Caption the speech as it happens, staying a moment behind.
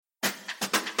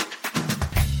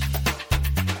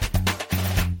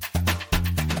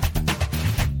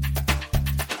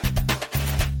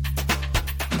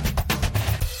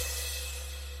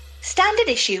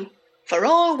Standard Issue for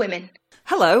all women.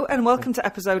 Hello and welcome to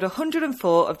episode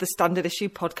 104 of the Standard Issue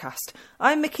podcast.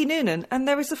 I'm Mickey Noonan and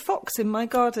there is a fox in my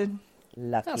garden.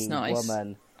 Lucky That's nice.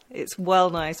 woman. It's well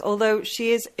nice, although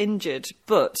she is injured,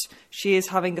 but she is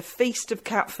having a feast of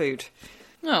cat food.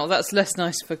 Oh, that's less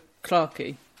nice for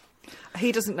Clarky.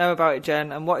 He doesn't know about it,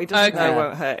 Jen, and what he doesn't know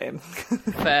won't hurt him.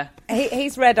 Fair.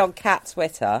 He's read on cat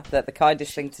Twitter that the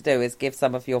kindest thing to do is give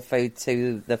some of your food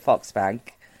to the Fox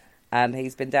Bank, and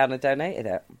he's been down and donated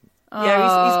it.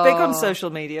 Yeah, he's big on social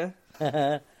media.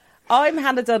 I'm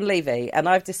Hannah Dunleavy, and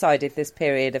I've decided this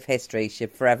period of history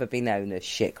should forever be known as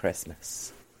Shit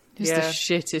Christmas. It's the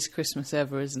shittest Christmas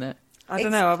ever, isn't it? I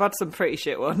don't know, I've had some pretty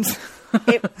shit ones.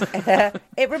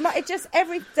 It just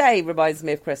every day reminds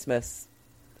me of Christmas.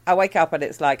 I wake up and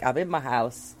it's like I'm in my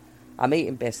house, I'm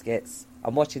eating biscuits,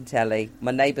 I'm watching telly,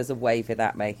 my neighbours are waving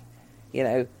at me. You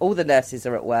know, all the nurses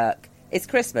are at work. It's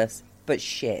Christmas, but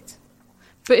shit.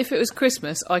 But if it was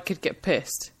Christmas, I could get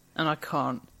pissed, and I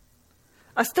can't.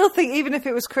 I still think even if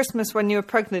it was Christmas when you were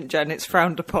pregnant, Jen, it's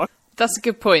frowned upon. That's a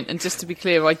good point, and just to be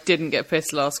clear, I didn't get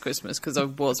pissed last Christmas because I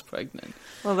was pregnant.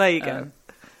 Well, there you go.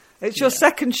 It's your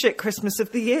second shit Christmas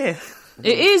of the year.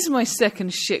 It is my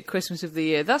second shit Christmas of the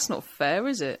year. That's not fair,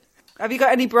 is it? Have you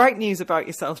got any bright news about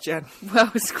yourself, Jen?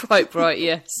 Well, it's quite bright,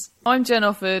 yes. I'm Jen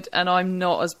Offord, and I'm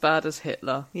not as bad as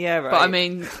Hitler. Yeah, right. But I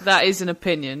mean, that is an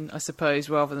opinion, I suppose,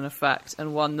 rather than a fact,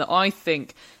 and one that I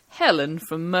think Helen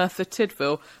from Merthyr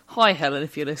Tydfil, hi Helen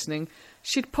if you're listening,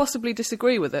 should possibly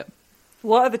disagree with it.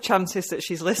 What are the chances that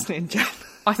she's listening, Jen?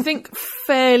 I think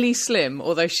fairly slim,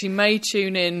 although she may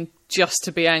tune in just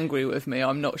to be angry with me,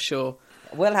 I'm not sure.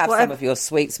 We'll have some of your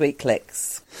sweet, sweet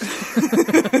clicks.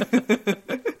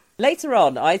 Later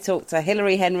on, I talked to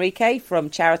Hilary Henrique from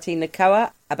charity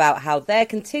NACOA about how they're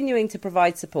continuing to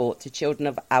provide support to children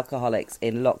of alcoholics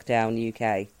in lockdown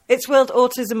UK. It's World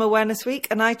Autism Awareness Week,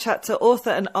 and I chat to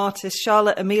author and artist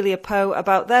Charlotte Amelia Poe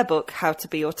about their book, How to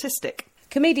Be Autistic.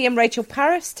 Comedian Rachel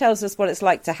Parris tells us what it's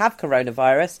like to have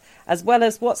coronavirus, as well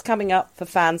as what's coming up for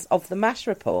fans of the MASH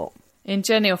report. In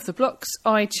Jenny Off the Blocks,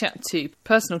 I chat to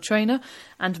personal trainer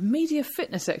and media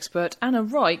fitness expert Anna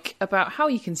Reich about how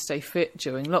you can stay fit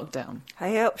during lockdown.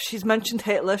 Hey up, she's mentioned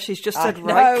Hitler, she's just said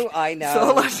Reich. I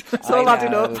know. It's all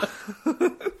adding up.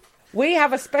 We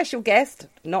have a special guest,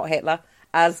 not Hitler,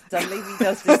 as Dunleavy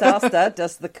Does Disaster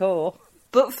does the core.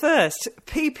 But first,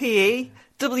 PPE,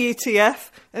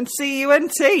 WTF and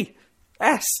CUNT.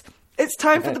 It's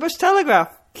time for the Bush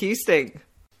Telegraph. Cue Sting.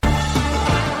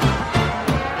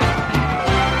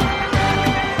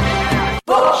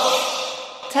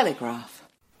 Telegraph.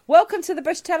 Welcome to the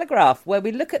Bush Telegraph, where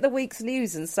we look at the week's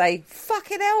news and say,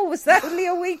 fucking hell, was that only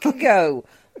a week ago?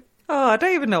 Oh, I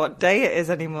don't even know what day it is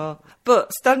anymore.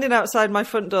 But standing outside my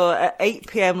front door at 8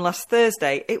 p.m. last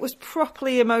Thursday, it was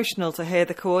properly emotional to hear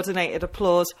the coordinated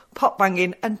applause, pot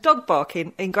banging and dog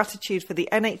barking in gratitude for the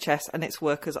NHS and its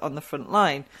workers on the front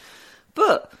line.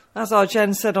 But, as our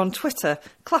Jen said on Twitter,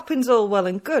 clapping's all well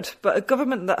and good, but a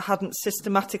government that hadn't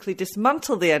systematically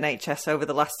dismantled the NHS over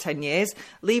the last 10 years,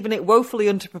 leaving it woefully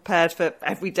underprepared for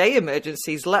everyday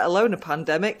emergencies, let alone a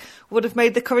pandemic, would have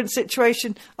made the current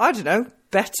situation, I don't know,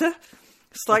 better?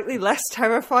 Slightly less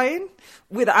terrifying?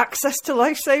 With access to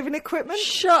life-saving equipment?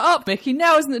 Shut up, Mickey.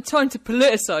 Now isn't the time to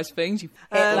politicise things. You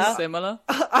similar.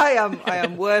 I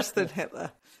am worse than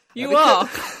Hitler. You are.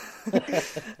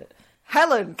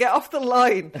 Helen, get off the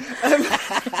line.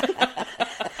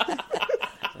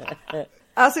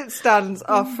 As it stands,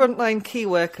 our frontline key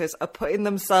workers are putting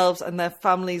themselves and their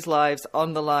families' lives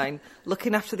on the line,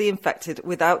 looking after the infected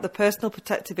without the personal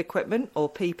protective equipment, or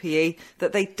PPE,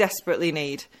 that they desperately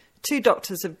need. 2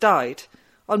 doctors have died.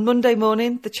 On Monday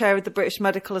morning, the chair of the British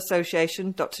Medical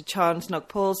Association, Dr Charles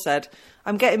Nagpal, said,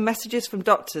 "I'm getting messages from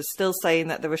doctors still saying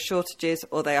that there are shortages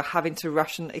or they are having to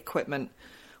ration equipment.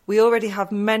 We already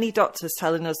have many doctors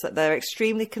telling us that they're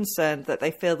extremely concerned that they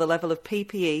feel the level of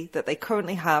PPE that they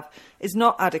currently have is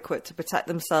not adequate to protect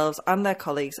themselves and their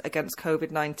colleagues against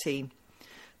COVID-19.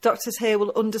 Doctors here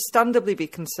will understandably be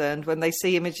concerned when they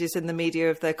see images in the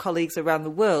media of their colleagues around the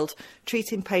world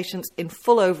treating patients in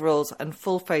full overalls and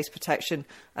full face protection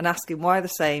and asking why the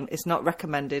same is not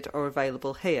recommended or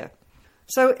available here."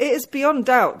 So it is beyond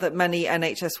doubt that many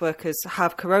NHS workers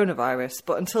have coronavirus,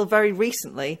 but until very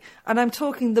recently, and I'm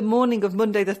talking the morning of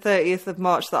Monday the 30th of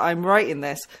March that I'm writing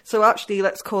this, so actually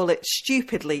let's call it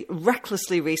stupidly,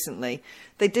 recklessly recently,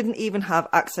 they didn't even have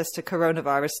access to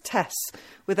coronavirus tests,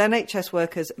 with NHS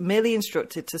workers merely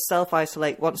instructed to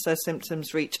self-isolate once their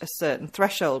symptoms reach a certain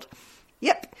threshold.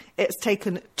 Yep, it's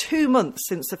taken 2 months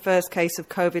since the first case of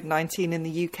COVID-19 in the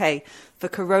UK for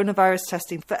coronavirus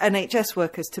testing for NHS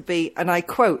workers to be, and I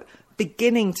quote,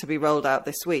 beginning to be rolled out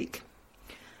this week.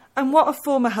 And what of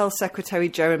former Health Secretary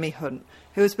Jeremy Hunt,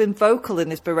 who has been vocal in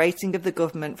his berating of the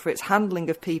government for its handling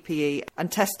of PPE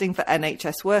and testing for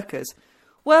NHS workers?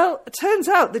 Well, it turns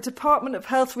out the Department of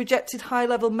Health rejected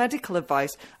high-level medical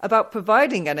advice about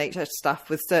providing NHS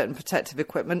staff with certain protective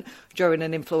equipment during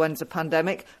an influenza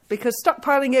pandemic because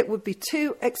stockpiling it would be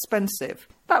too expensive.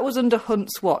 That was under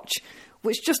Hunt's watch,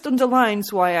 which just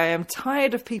underlines why I am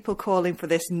tired of people calling for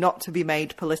this not to be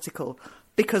made political,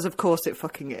 because of course it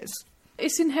fucking is.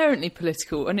 It's inherently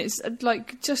political, and it's,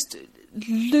 just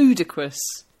ludicrous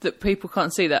that people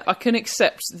can't see that. I can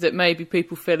accept that maybe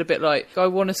people feel a bit like, I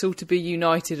want us all to be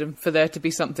united and for there to be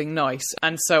something nice.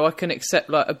 And so I can accept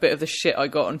a bit of the shit I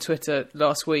got on Twitter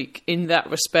last week in that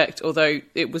respect, although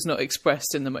it was not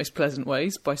expressed in the most pleasant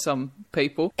ways by some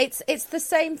people. It's the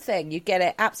same thing. You get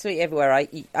it absolutely everywhere.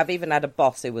 I've even had a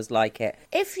boss who was like it.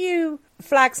 If you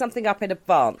flag something up in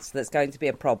advance that's going to be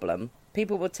a problem,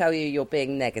 people will tell you you're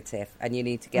being negative and you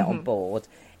need to get on board.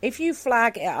 If you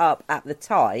flag it up at the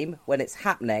time when it's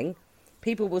happening,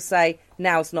 people will say,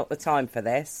 now's not the time for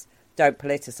this, don't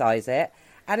politicise it.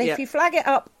 And if you flag it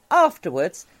up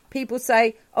afterwards, people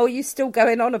say, oh, you're still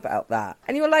going on about that.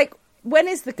 And you're like, when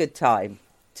is the good time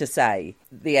to say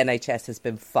the NHS has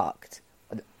been fucked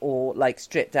or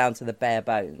stripped down to the bare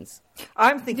bones?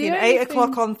 I'm thinking 8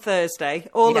 o'clock on Thursday,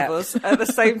 all of us at the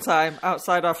same time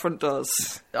outside our front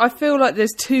doors. I feel like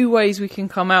there's two ways we can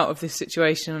come out of this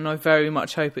situation, and I very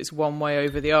much hope it's one way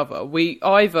over the other. We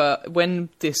either, when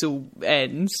this all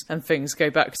ends and things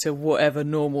go back to whatever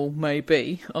normal may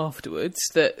be afterwards,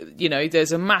 that,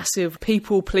 there's a massive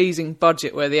people-pleasing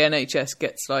budget where the NHS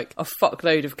gets a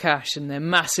fuckload of cash and they're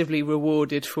massively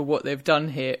rewarded for what they've done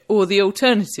here. Or the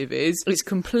alternative is it's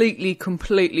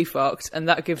completely fucked, and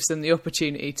that gives them the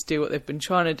opportunity to do what they've been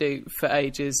trying to do for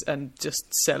ages and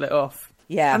just sell it off.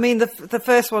 Yeah. I mean, the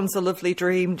first one's a lovely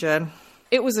dream, Jen.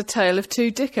 It was a tale of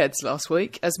two dickheads last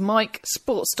week as Mike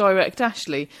Sports Direct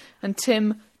Ashley and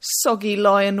Tim Soggy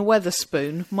Lion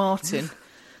Weatherspoon Martin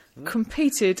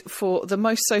competed for the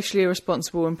most socially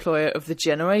irresponsible employer of the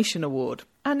Generation Award.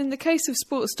 And in the case of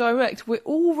Sports Direct, we're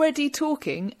already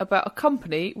talking about a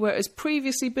company where it has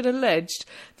previously been alleged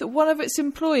that one of its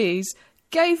employees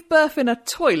gave birth in a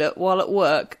toilet while at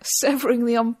work, severing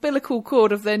the umbilical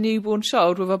cord of their newborn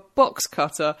child with a box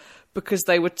cutter because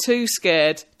they were too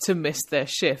scared to miss their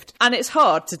shift. And it's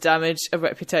hard to damage a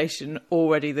reputation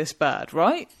already this bad,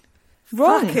 right?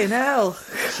 Wrong. Fucking hell.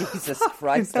 Jesus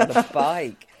Christ on a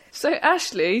bike. So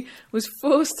Ashley was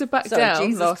forced to back down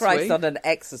Jesus last Christ week. On an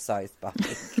exercise bike.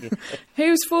 He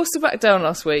was forced to back down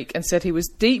last week and said he was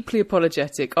deeply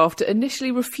apologetic after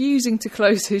initially refusing to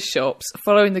close his shops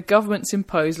following the government's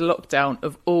imposed lockdown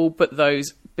of all but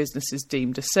those businesses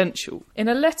deemed essential. In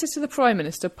a letter to the Prime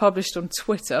Minister published on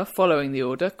Twitter following the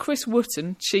order, Chris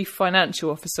Wotton, Chief Financial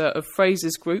Officer of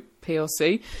Frasers Group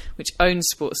plc, which owns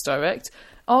Sports Direct,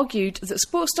 argued that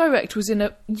Sports Direct was in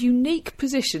a unique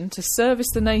position to service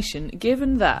the nation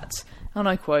given that, and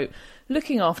I quote,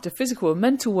 looking after physical and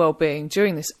mental well-being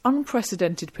during this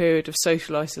unprecedented period of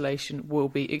social isolation will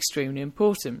be extremely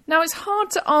important. Now, it's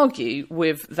hard to argue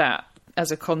with that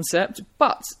as a concept,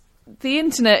 but the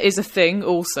internet is a thing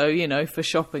also, for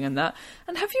shopping and that.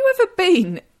 And have you ever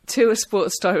been to a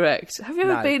Sports Direct? Have you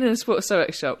ever been in a Sports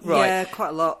Direct shop? Right. Yeah, quite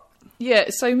a lot. Yeah,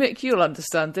 so Mick, you'll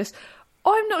understand this.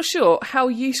 I'm not sure how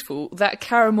useful that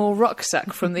caramel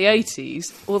rucksack from the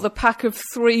 80s or the pack of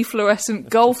 3 fluorescent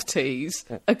golf tees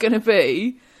are going to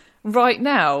be right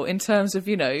now in terms of,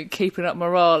 keeping up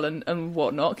morale and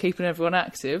whatnot, keeping everyone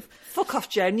active. Fuck off,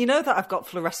 Jen. You know that I've got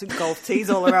fluorescent golf tees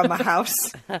all around my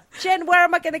house. Jen, where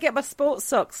am I going to get my sports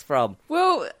socks from?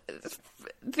 Well,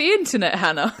 the internet,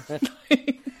 Hannah.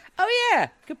 Oh, yeah.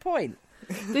 Good point.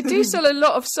 They do sell a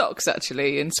lot of socks,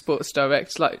 actually, in Sports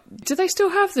Direct. Do they still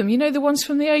have them? The ones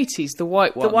from the 80s, the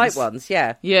white ones? The white ones,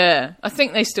 yeah. Yeah, I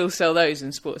think they still sell those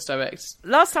in Sports Direct.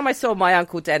 Last time I saw my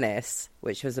Uncle Dennis,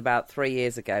 which was about 3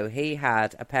 years ago, he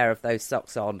had a pair of those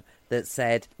socks on that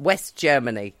said West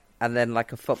Germany and then a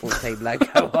football team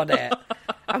logo on it.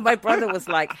 And my brother was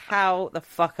like, how the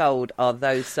fuck old are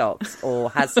those socks? Or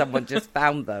has someone just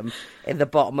found them in the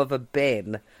bottom of a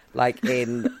bin,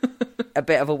 in a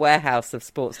bit of a warehouse of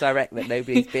Sports Direct that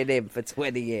nobody's been in for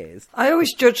 20 years? I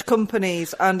always judge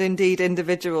companies and indeed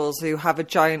individuals who have a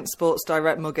giant Sports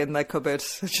Direct mug in their cupboard.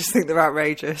 I just think they're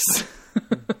outrageous.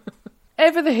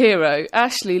 Ever the hero,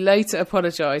 Ashley later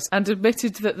apologised and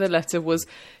admitted that the letter was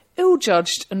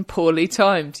ill-judged and poorly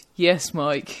timed. Yes,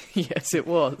 Mike. Yes, it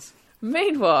was.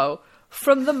 Meanwhile,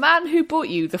 from the man who bought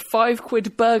you the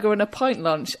 £5 burger and a pint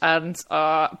lunch and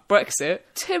Brexit,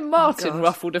 Tim Martin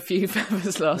ruffled a few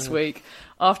feathers last week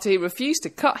after he refused to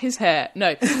cut his hair.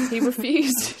 No, he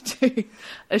refused to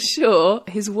assure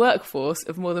his workforce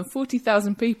of more than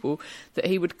 40,000 people that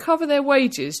he would cover their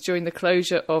wages during the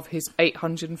closure of his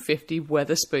 850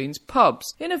 Wetherspoons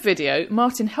pubs. In a video,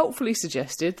 Martin helpfully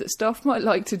suggested that staff might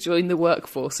like to join the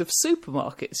workforce of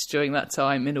supermarkets during that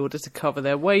time in order to cover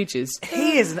their wages.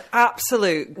 He is an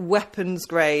absolute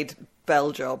weapons-grade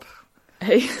bell job.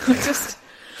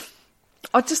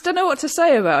 I just don't know what to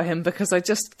say about him because I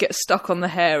just get stuck on the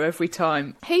hair every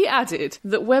time. He added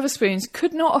that Wetherspoons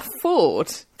could not afford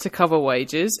to cover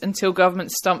wages until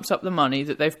government stumps up the money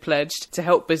that they've pledged to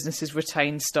help businesses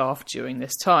retain staff during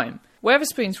this time.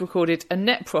 Wetherspoons recorded a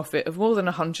net profit of more than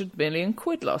 100 million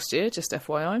quid last year, just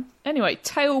FYI. Anyway,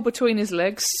 tail between his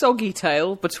legs, soggy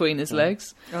tail between his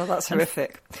legs. Oh, that's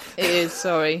horrific. It is,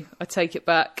 sorry, I take it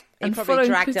back. He probably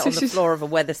dragged it on the floor of a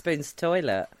Wetherspoons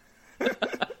toilet.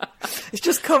 It's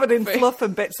just covered in fluff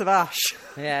and bits of ash.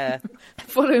 Yeah.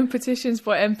 Following petitions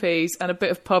by MPs and a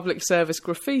bit of public service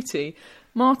graffiti,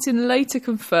 Martin later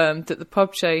confirmed that the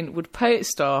pub chain would pay its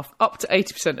staff up to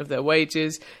 80% of their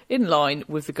wages, in line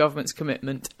with the government's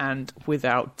commitment and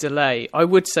without delay. I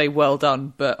would say well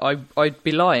done, but I'd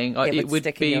be lying. It would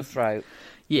stick in your throat.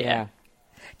 Yeah.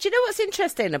 Do you know what's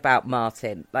interesting about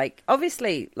Martin? Like,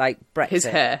 obviously, like Brexit. His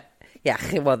hair.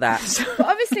 Yeah, well, that. But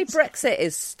obviously, Brexit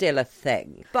is still a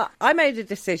thing. But I made a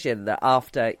decision that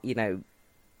after,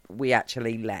 we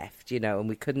actually left, and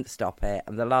we couldn't stop it,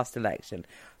 and the last election,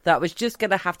 that I was just going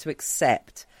to have to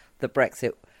accept that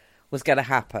Brexit was going to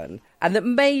happen, and that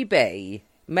maybe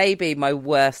my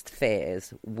worst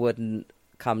fears wouldn't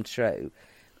come true.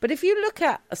 But if you look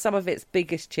at some of its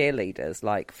biggest cheerleaders,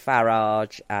 like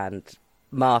Farage and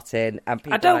Martin and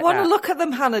people I don't like want that, to look at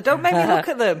them, Hannah. Don't make me look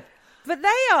at them. But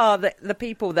they are the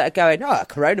people that are going,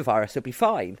 coronavirus will be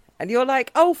fine. And you're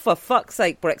like, oh, for fuck's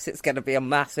sake, Brexit's going to be a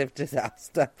massive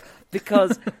disaster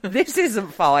because this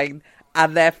isn't fine.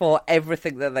 And therefore,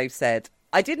 everything that they've said,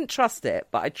 I didn't trust it,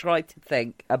 but I tried to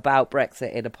think about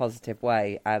Brexit in a positive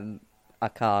way. And I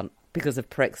can't because of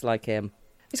pricks like him.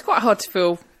 It's quite hard to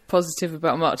feel positive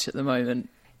about much at the moment.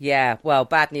 Yeah, well,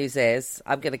 bad news is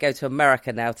I'm going to go to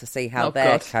America now to see how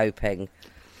they're coping.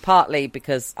 Partly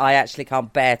because I actually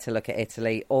can't bear to look at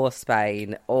Italy or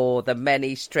Spain or the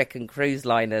many stricken cruise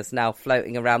liners now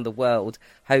floating around the world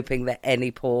hoping that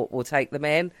any port will take them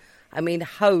in. I mean,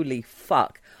 holy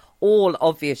fuck. All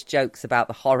obvious jokes about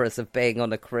the horrors of being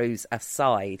on a cruise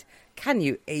aside, can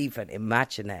you even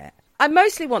imagine it? I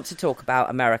mostly want to talk about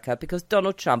America because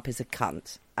Donald Trump is a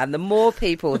cunt. And the more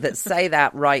people that say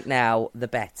that right now, the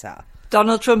better.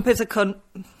 Donald Trump is a cunt.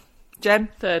 Jen?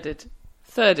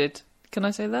 Thirded. Can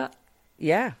I say that?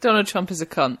 Yeah. Donald Trump is a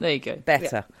cunt. There you go.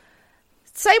 Better. Yeah.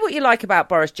 Say what you like about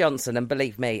Boris Johnson, and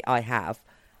believe me, I have.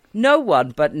 No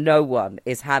one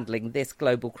is handling this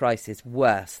global crisis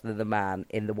worse than the man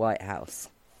in the White House.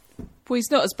 Well, he's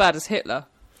not as bad as Hitler.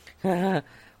 Well,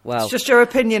 it's just your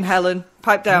opinion, Helen.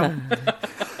 Pipe down.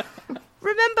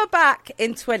 Remember back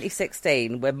in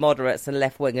 2016 when moderates and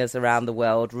left-wingers around the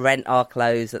world rent our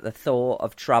clothes at the thought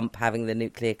of Trump having the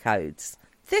nuclear codes?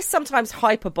 This sometimes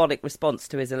hyperbolic response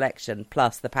to his election,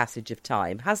 plus the passage of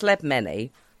time, has led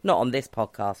many, not on this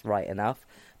podcast right enough,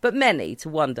 but many to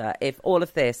wonder if all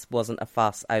of this wasn't a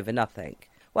fuss over nothing.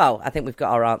 Well, I think we've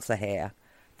got our answer here.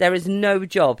 There is no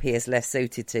job he is less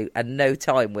suited to and no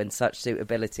time when such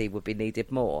suitability would be needed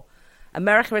more.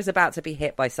 America is about to be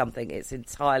hit by something it's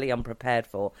entirely unprepared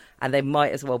for, and they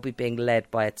might as well be being led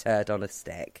by a turd on a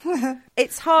stick.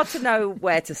 It's hard to know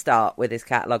where to start with his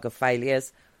catalogue of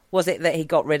failures. Was it that he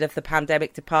got rid of the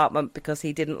pandemic department because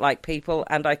he didn't like people,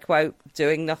 and I quote,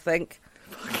 doing nothing?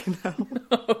 Fucking hell.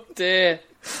 Oh, dear.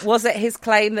 Was it his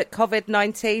claim that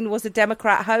COVID-19 was a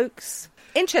Democrat hoax?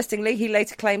 Interestingly, he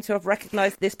later claimed to have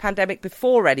recognised this pandemic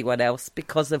before anyone else,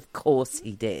 because of course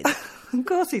he did. Of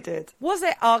course he did. Was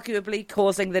it arguably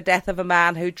causing the death of a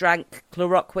man who drank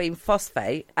chloroquine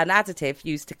phosphate, an additive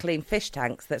used to clean fish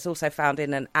tanks that's also found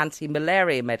in an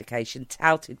anti-malaria medication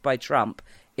touted by Trump,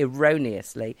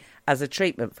 erroneously, as a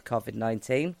treatment for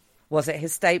COVID-19? Was it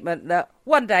his statement that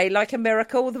one day, like a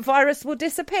miracle, the virus will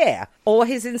disappear? Or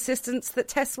his insistence that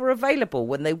tests were available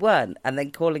when they weren't, and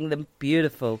then calling them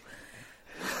beautiful?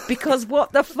 Because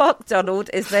what the fuck, Donald,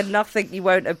 is there nothing you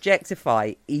won't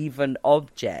objectify, even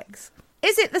objects?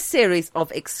 Is it the series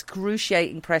of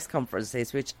excruciating press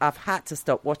conferences which I've had to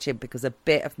stop watching because a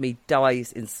bit of me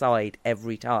dies inside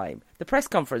every time? The press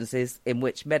conferences in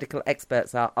which medical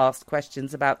experts are asked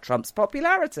questions about Trump's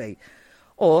popularity.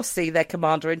 Or see their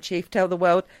commander-in-chief tell the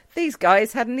world these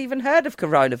guys hadn't even heard of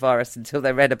coronavirus until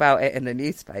they read about it in the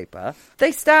newspaper.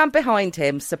 They stand behind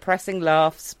him, suppressing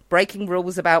laughs, breaking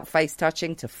rules about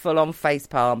face-touching to full-on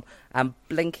facepalm, and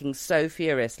blinking so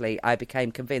furiously I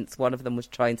became convinced one of them was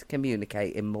trying to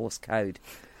communicate in Morse code.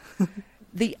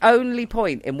 The only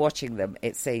point in watching them,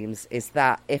 it seems, is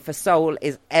that if a soul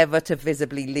is ever to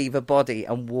visibly leave a body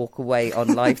and walk away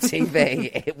on live TV,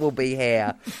 it will be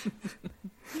here.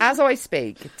 As I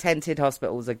speak, tented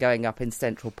hospitals are going up in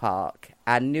Central Park,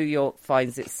 and New York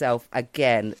finds itself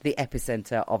again the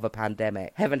epicentre of a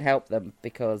pandemic. Heaven help them,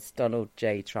 because Donald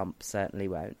J. Trump certainly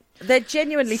won't. They're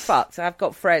genuinely fucked. I've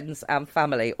got friends and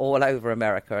family all over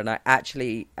America, and I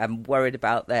actually am worried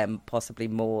about them possibly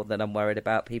more than I'm worried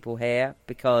about people here,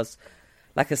 because,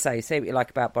 like I say what you like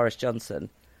about Boris Johnson,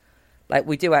 like,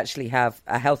 we do actually have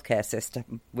a healthcare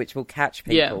system which will catch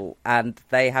people, and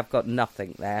they have got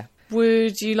nothing there.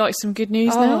 Would you like some good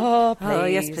news now? Please. Oh,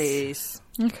 yes, please.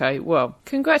 Okay, well,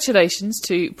 congratulations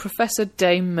to Professor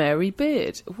Dame Mary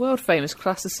Beard, world-famous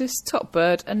classicist, top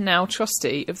bird, and now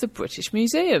trustee of the British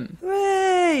Museum.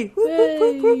 Hooray! Whoop, whoop,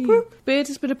 whoop, whoop, whoop. Beard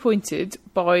has been appointed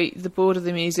by the board of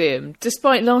the museum,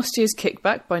 despite last year's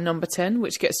kickback by Number 10,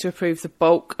 which gets to approve the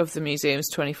bulk of the museum's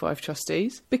 25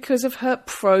 trustees, because of her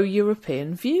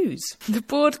pro-European views. The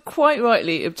board quite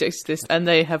rightly objected to this, and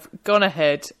they have gone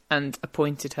ahead and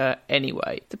appointed her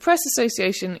anyway. The Press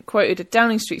Association quoted a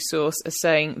Downing Street source as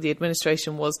saying the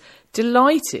administration was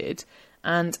delighted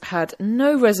and had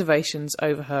no reservations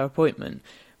over her appointment,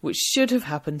 which should have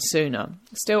happened sooner.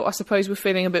 Still, I suppose we're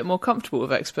feeling a bit more comfortable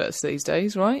with experts these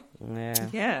days, right?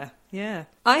 Yeah.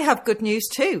 I have good news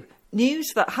too.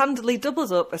 News that handily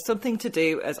doubles up as something to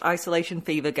do as isolation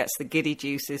fever gets the giddy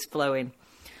juices flowing.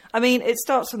 I mean, it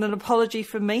starts with an apology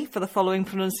from me for the following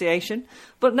pronunciation,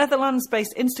 but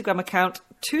Netherlands-based Instagram account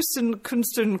Tussen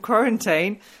Kunsten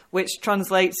Quarantine, which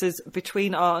translates as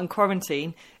Between Art and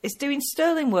Quarantine, is doing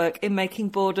sterling work in making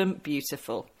boredom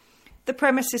beautiful. The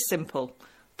premise is simple.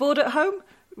 Bored at home?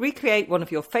 Recreate one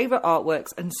of your favourite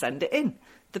artworks and send it in.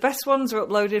 The best ones are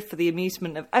uploaded for the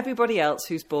amusement of everybody else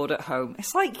who's bored at home.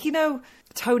 It's like,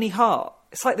 Tony Hart.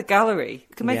 It's like the gallery.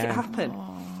 You can make it happen.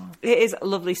 Aww. It is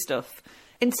lovely stuff.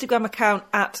 Instagram account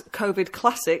 @COVID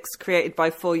Classics, created by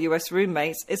 4 US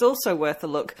roommates, is also worth a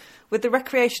look, with the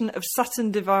recreation of Saturn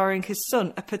devouring his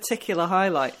son a particular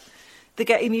highlight. The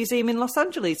Getty Museum in Los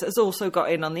Angeles has also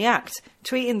got in on the act,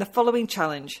 tweeting the following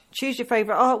challenge. Choose your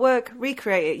favourite artwork,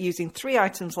 recreate it using 3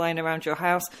 items lying around your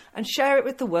house, and share it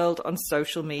with the world on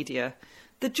social media.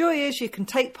 The joy is you can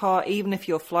take part even if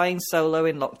you're flying solo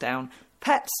in lockdown.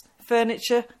 Pets,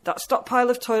 furniture, that stockpile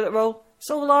of toilet roll, it's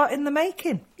all art in the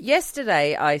making.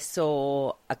 Yesterday, I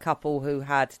saw a couple who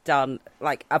had done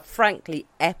like a frankly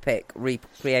epic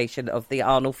recreation of the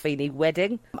Arnolfini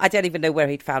wedding. I don't even know where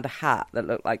he'd found a hat that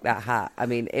looked like that hat. I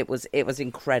mean, it was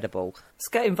incredible. Let's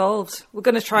get involved. We're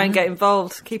going to try and get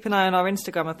involved. Keep an eye on our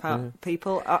Instagram account,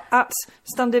 people, at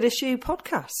Standard Issue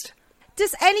Podcast.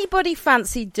 Does anybody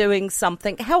fancy doing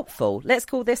something helpful? Let's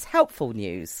call this helpful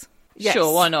news. Yes.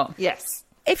 Sure, why not? Yes.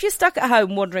 If you're stuck at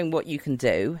home wondering what you can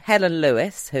do, Helen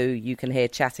Lewis, who you can hear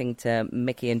chatting to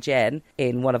Mickey and Jen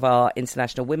in one of our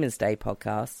International Women's Day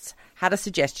podcasts, had a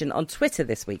suggestion on Twitter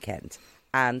this weekend.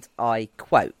 And I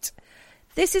quote,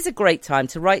 "This is a great time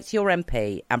to write to your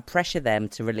MP and pressure them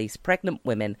to release pregnant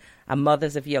women and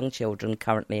mothers of young children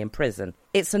currently in prison.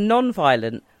 It's a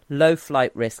non-violent,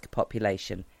 low-flight risk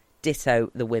population.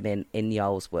 Ditto the women in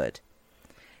Yarl's Wood."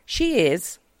 She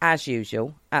is, as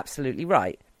usual, absolutely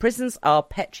right. Prisons are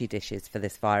petri dishes for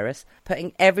this virus,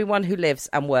 putting everyone who lives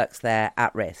and works there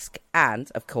at risk and,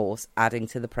 of course, adding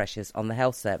to the pressures on the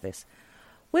health service.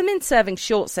 Women serving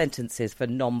short sentences for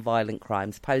non-violent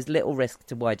crimes pose little risk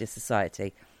to wider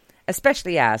society,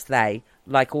 especially as they,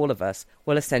 like all of us,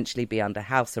 will essentially be under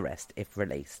house arrest if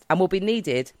released and will be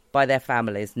needed by their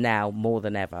families now more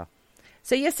than ever.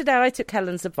 So yesterday I took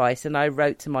Helen's advice and I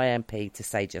wrote to my MP to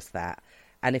say just that.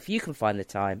 And if you can find the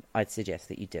time, I'd suggest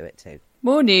that you do it too.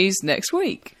 More news next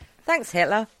week. Thanks,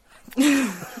 Hitler.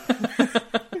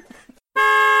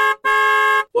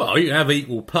 Well, you have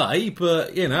equal pay,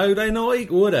 but, they're not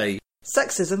equal, are they?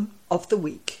 Sexism of the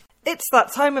week. It's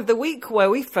that time of the week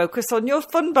where we focus on your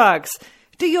fun bags.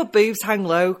 Do your boobs hang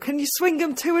low? Can you swing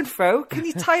them to and fro? Can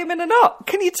you tie them in a knot?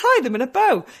 Can you tie them in a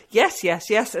bow? Yes,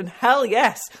 yes, yes, and hell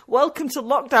yes. Welcome to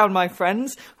lockdown, my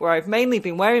friends, where I've mainly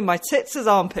been wearing my tits as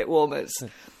armpit warmers.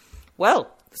 Well,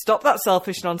 stop that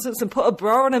selfish nonsense and put a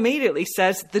bra on immediately,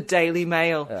 says the Daily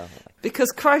Mail. Oh.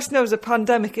 Because Christ knows a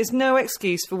pandemic is no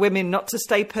excuse for women not to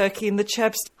stay perky in the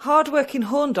chebs. Hard-working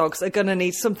horn dogs are going to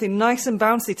need something nice and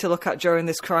bouncy to look at during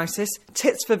this crisis.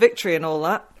 Tits for victory and all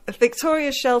that.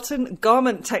 Victoria Shelton,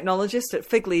 garment technologist at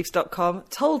figleaves.com,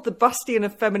 told the bastion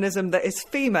of feminism that is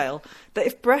female that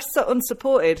if breasts are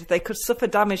unsupported, they could suffer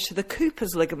damage to the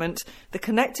Cooper's ligament, the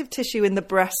connective tissue in the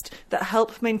breast that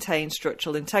help maintain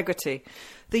structural integrity.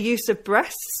 The use of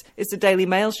breasts is the Daily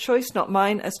Mail's choice, not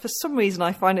mine, as for some reason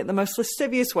I find it the most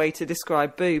lascivious way to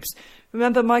describe boobs.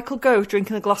 Remember Michael Gove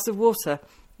drinking a glass of water?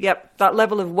 Yep, that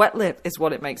level of wet lip is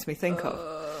what it makes me think of.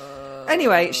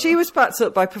 Anyway, she was backed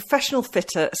up by professional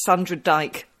fitter Sandra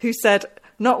Dyke, who said,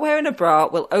 not wearing a bra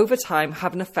will over time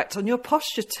have an effect on your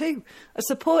posture too. A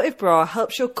supportive bra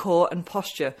helps your core and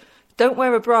posture. Don't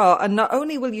wear a bra and not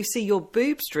only will you see your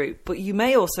boobs droop, but you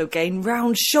may also gain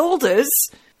round shoulders.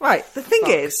 Right, the thing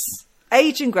is,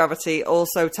 age and gravity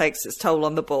also takes its toll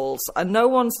on the balls, and no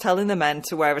one's telling the men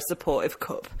to wear a supportive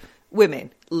cup.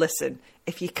 Women, listen,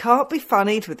 if you can't be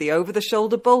fannied with the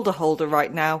over-the-shoulder boulder holder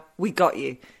right now, we got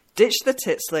you. Ditch the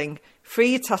titsling,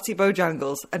 free your tatty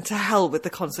bojangles, and to hell with the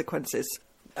consequences.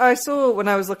 I saw when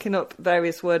I was looking up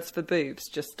various words for boobs,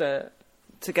 just to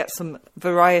get some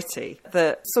variety,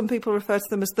 that some people refer to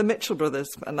them as the Mitchell brothers,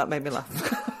 and that made me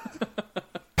laugh.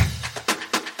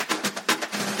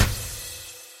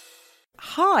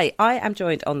 Hi, I am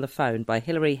joined on the phone by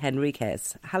Hilary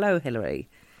Henriquez. Hello, Hilary.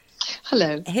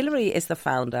 Hello. Hilary is the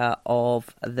founder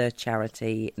of the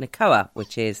charity NACOA,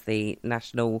 which is the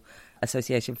National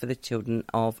Association for the Children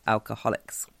of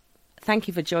Alcoholics. Thank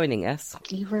you for joining us.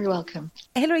 You're very welcome.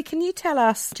 Hilary, can you tell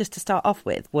us, just to start off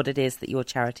with, what it is that your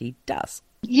charity does?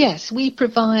 Yes, we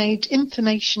provide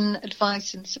information,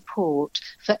 advice and support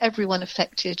for everyone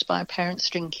affected by parents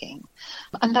drinking.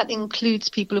 And that includes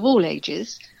people of all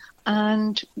ages.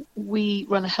 And we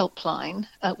run a helpline,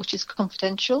 which is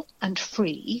confidential and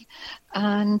free,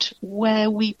 and where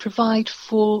we provide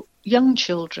for young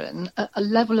children a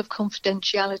level of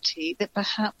confidentiality that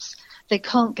perhaps they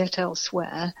can't get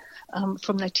elsewhere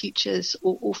from their teachers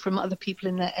or from other people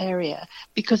in their area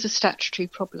because of statutory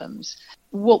problems.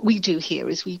 What we do here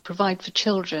is we provide for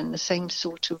children the same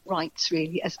sort of rights,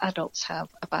 really, as adults have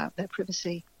about their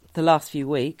privacy. The last few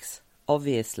weeks,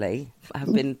 obviously,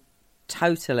 have been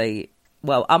totally,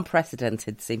 well,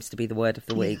 unprecedented seems to be the word of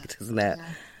the week, doesn't it? Yeah,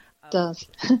 it does.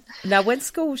 Now, when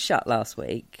schools shut last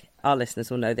week, our listeners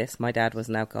will know this, my dad was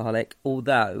an alcoholic,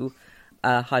 although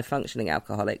a high-functioning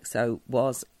alcoholic, so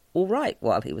was all right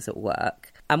while he was at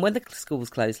work. And when the schools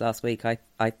closed last week, I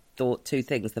thought two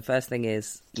things. The first thing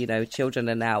is, you know, children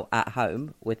are now at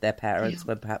home with their parents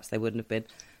when perhaps they wouldn't have been.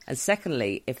 And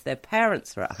secondly, if their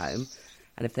parents are at home,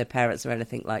 and if their parents are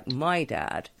anything like my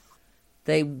dad,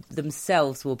 they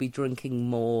themselves will be drinking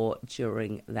more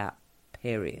during that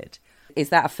period. Is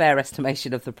that a fair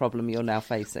estimation of the problem you're now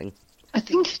facing? I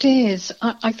think it is.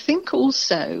 I think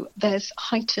also there's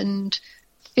heightened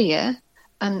fear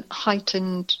and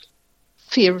heightened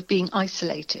fear of being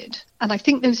isolated. And I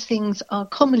think those things are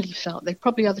commonly felt. They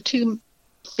probably are the two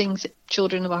things that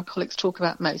children of alcoholics talk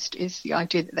about most, is the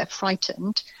idea that they're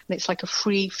frightened. And it's like a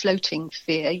free floating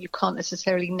fear. You can't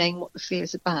necessarily name what the fear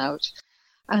is about.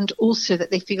 And also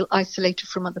that they feel isolated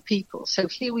from other people. So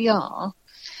here we are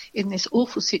in this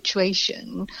awful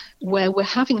situation where we're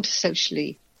having to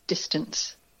socially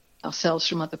distance ourselves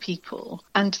from other people.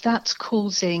 And that's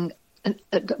causing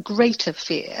a greater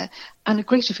fear and a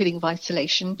greater feeling of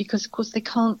isolation because, of course, they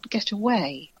can't get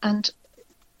away. And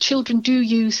children do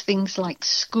use things like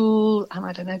school and,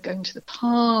 I don't know, going to the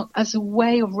park as a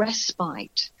way of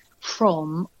respite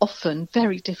from often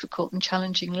very difficult and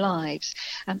challenging lives.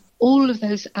 And all of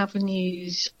those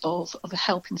avenues of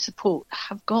help and support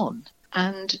have gone.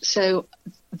 And so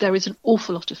there is an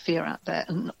awful lot of fear out there,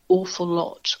 and an awful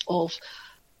lot of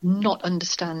not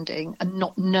understanding and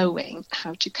not knowing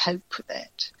how to cope with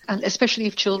it. And especially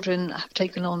if children have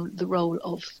taken on the role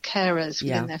of carers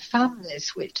within their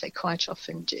families, which they quite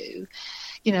often do.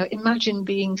 You know, imagine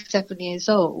being 7 years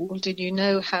old and you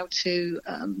know how to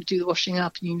do the washing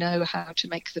up, and you know how to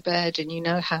make the bed, and you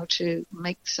know how to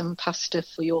make some pasta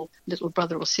for your little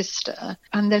brother or sister.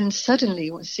 And then suddenly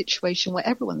you're in a situation where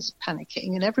everyone's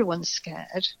panicking and everyone's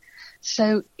scared.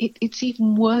 So it's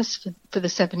even worse for the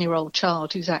 7-year-old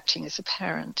child who's acting as a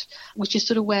parent, which is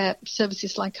sort of where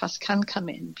services like us can come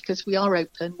in, because we are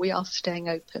open, we are staying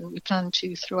open, we plan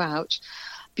to throughout,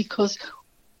 because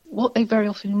what they very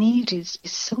often need is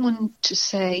someone to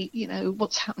say, you know,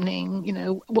 what's happening, you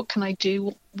know, what can I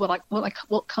do, what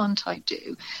can't I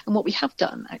do? And what we have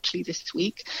done actually this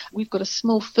week, we've got a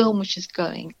small film which is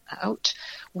going out,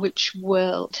 which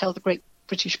will tell the great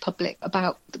British public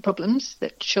about the problems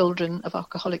that children of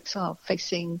alcoholics are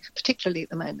facing, particularly at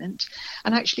the moment,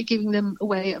 and actually giving them a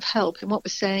way of help. And what we're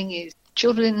saying is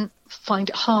children find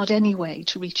it hard anyway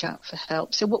to reach out for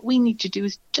help. So what we need to do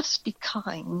is just be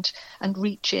kind and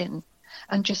reach in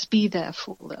and just be there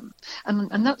for them.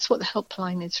 And that's what the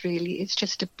helpline is really. It's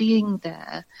just a being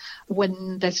there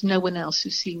when there's no one else who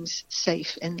seems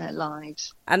safe in their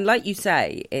lives. And like you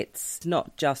say, it's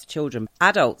not just children.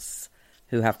 Adults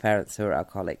who have parents who are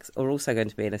alcoholics are also going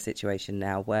to be in a situation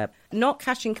now where not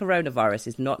catching coronavirus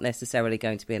is not necessarily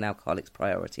going to be an alcoholic's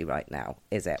priority right now,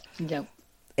 is it? No.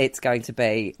 It's going to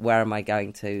be, where am I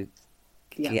going to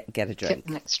get a drink? Get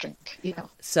the next drink, yeah.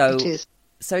 So it is.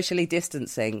 Socially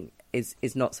distancing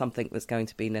is not something that's going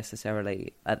to be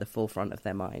necessarily at the forefront of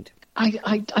their mind.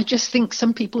 I just think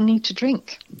some people need to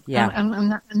drink. Yeah.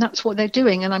 And that's what they're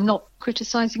doing. And I'm not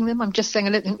criticising them. I'm just saying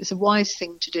I don't think it's a wise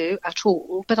thing to do at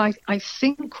all. But I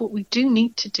think what we do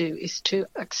need to do is to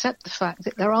accept the fact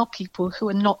that there are people who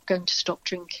are not going to stop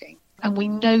drinking. And we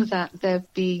know that there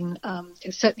have been,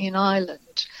 certainly in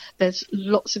Ireland, there's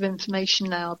lots of information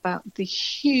now about the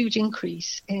huge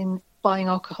increase in buying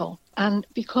alcohol. And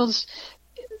because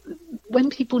when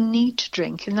people need to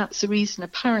drink, and that's the reason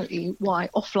apparently why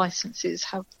off licenses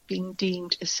have been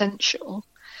deemed essential,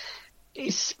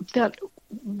 is that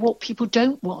what people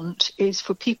don't want is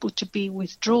for people to be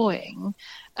withdrawing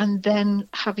and then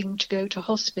having to go to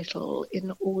hospital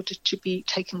in order to be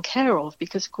taken care of,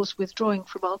 because of course withdrawing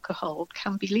from alcohol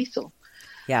can be lethal.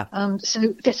 Yeah.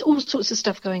 So there's all sorts of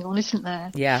stuff going on, isn't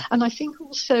there? Yeah. And I think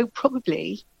also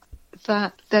probably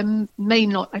that there may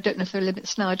not, I don't know if there are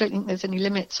limits now, I don't think there's any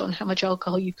limits on how much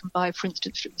alcohol you can buy, for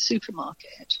instance, from the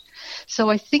supermarket. So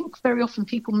I think very often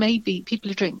people who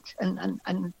drink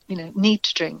and need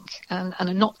to drink and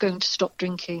are not going to stop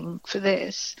drinking for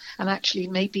this, and actually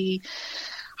maybe,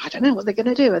 I don't know what they're going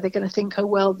to do. Are they going to think, oh,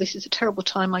 well, this is a terrible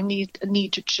time, I need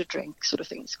to drink, sort of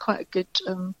thing. It's quite a good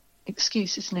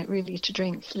excuse, isn't it, really, to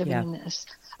drink living in this.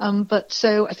 But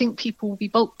so I think people will be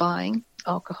bulk buying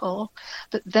alcohol,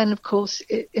 but then of course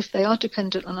if they are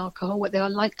dependent on alcohol, what they are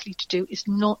likely to do is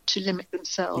not to limit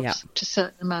themselves to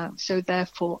certain amounts. So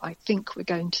therefore I think we're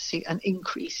going to see an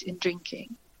increase in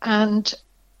drinking, and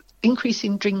increase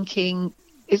in drinking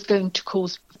is going to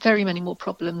cause very many more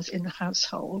problems in the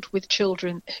household with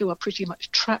children who are pretty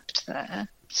much trapped there.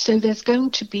 So there's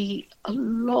going to be a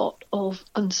lot of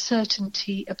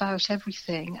uncertainty about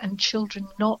everything, and children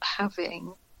not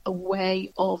having a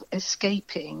way of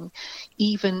escaping,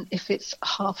 even if it's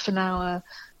half an hour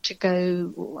to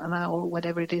go, or an hour, or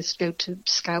whatever it is, to go to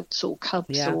scouts or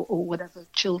cubs or whatever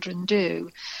children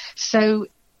do. So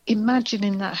imagine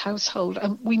in that household,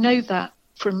 and we know that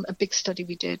from a big study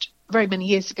we did very many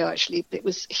years ago, actually, it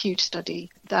was a huge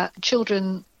study, that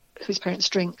children whose parents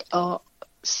drink are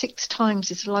 6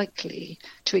 times as likely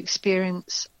to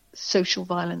experience social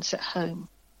violence at home.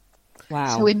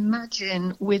 Wow. So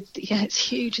imagine it's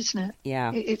huge, isn't it?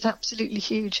 Yeah. It's absolutely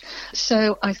huge.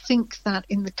 So I think that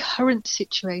in the current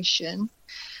situation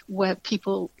where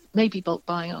people may be bulk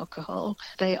buying alcohol,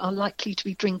 they are likely to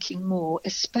be drinking more,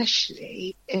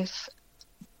 especially if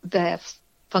they're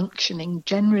functioning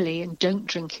generally and don't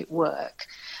drink at work,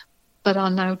 but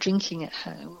are now drinking at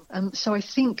home. So I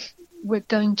think we're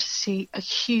going to see a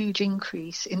huge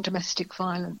increase in domestic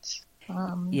violence.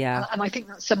 And I think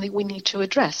that's something we need to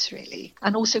address, really,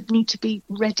 and also need to be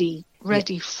ready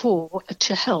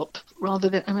to help, rather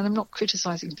than, I mean, I'm not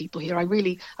criticising people here.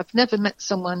 I've never met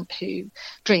someone who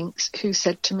drinks who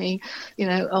said to me,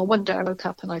 one day I woke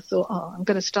up and I thought, I'm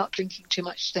going to start drinking too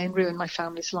much today and ruin my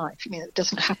family's life. It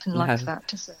doesn't happen like that,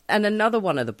 does it? And another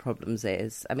one of the problems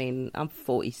is, I mean, I'm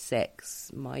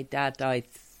 46. My dad died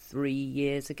 3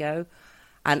 years ago,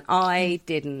 and I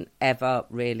didn't ever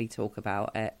really talk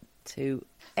about it to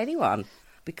anyone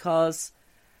because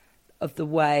of the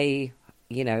way,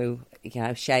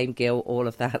 shame, guilt, all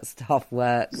of that stuff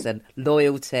works, and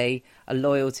a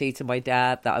loyalty to my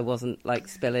dad, that I wasn't like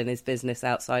spilling his business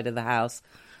outside of the house,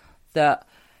 that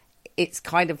it's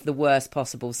kind of the worst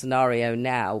possible scenario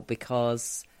now,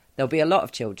 because there'll be a lot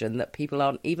of children that people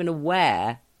aren't even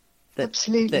aware that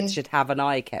should have an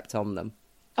eye kept on them.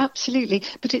 Absolutely.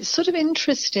 But it's sort of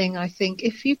interesting, I think,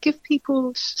 if you give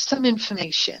people some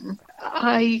information.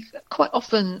 I quite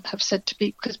often have said to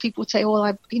people, because people say,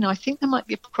 I think there might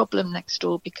be a problem next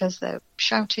door because they're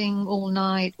shouting all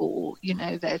night, or,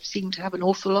 they seem to have an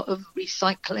awful lot of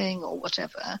recycling or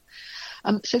whatever.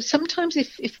 So sometimes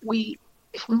if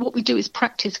what we do is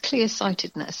practice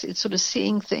clear-sightedness, it's sort of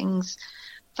seeing things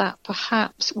that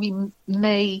perhaps we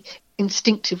may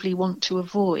instinctively want to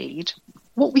avoid.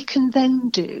 What we can then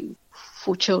do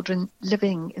for children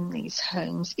living in these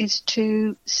homes is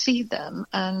to see them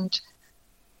and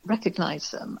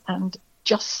recognise them and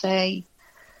just say,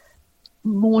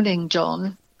 "Morning,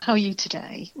 John. how are you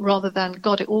today? Rather than,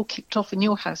 God, it all kicked off in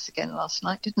your house again last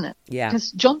night, didn't it? Yeah.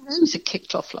 Because John knows it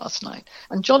kicked off last night.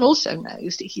 And John also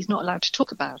knows that he's not allowed to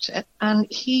talk about it. And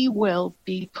he will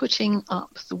be putting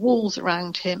up the walls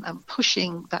around him and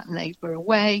pushing that neighbour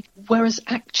away. Whereas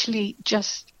actually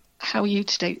just, how are you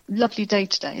today? Lovely day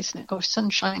today, isn't it? Gosh, sun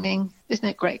shining, isn't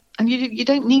it great? And you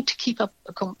don't need to keep up,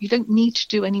 you don't need to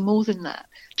do any more than that.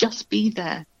 Just be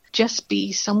there. Just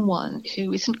be someone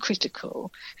who isn't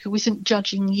critical, who isn't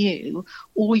judging you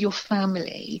or your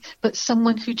family, but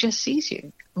someone who just sees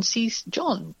you and sees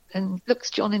John and looks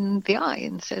John in the eye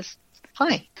and says,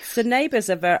 hi. So neighbours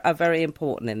are very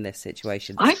important in this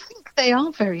situation. I think they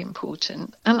are very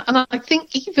important. And I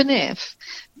think even if,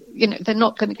 they're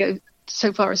not going to go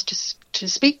so far as to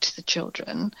speak to the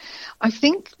children, I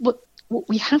think what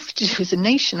we have to do as a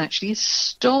nation actually is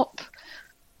stop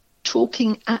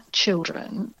talking at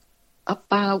children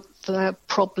about the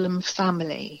problem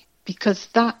family, because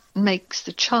that makes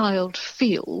the child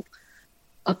feel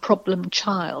a problem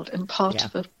child and part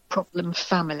of a problem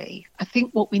family. I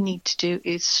think what we need to do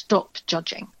is stop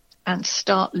judging and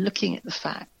start looking at the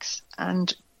facts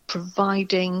and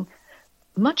providing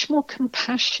much more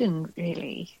compassion,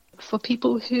 really, for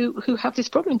people who have this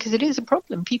problem, because it is a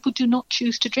problem. People do not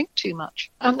choose to drink too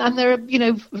much. And there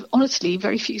are, honestly,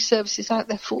 very few services out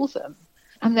there for them.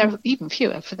 And there are even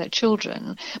fewer for their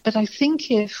children. But I think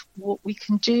if what we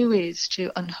can do is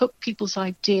to unhook people's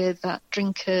idea that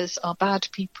drinkers are bad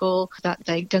people, that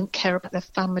they don't care about their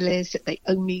families, that they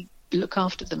only look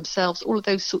after themselves, all of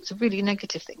those sorts of really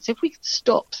negative things. If we could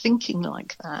stop thinking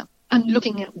like that and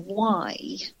looking at why,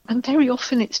 and very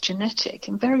often it's genetic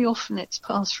and very often it's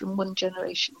passed from one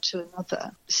generation to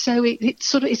another. So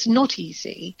it's not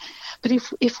easy. But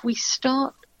if we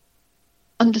start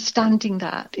understanding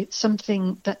that it's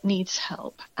something that needs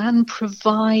help and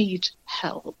provide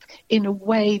help in a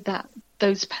way that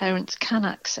those parents can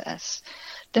access,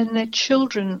 then their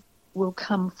children will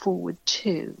come forward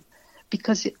too.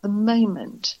 Because at the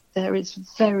moment there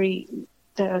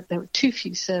are too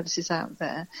few services out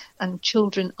there, and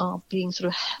children are being sort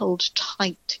of held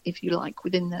tight, if you like,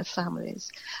 within their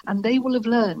families. And they will have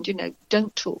learned,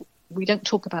 don't talk. We don't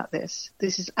talk about this.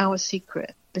 This is our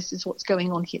secret. This is what's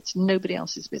going on here. It's nobody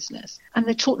else's business. And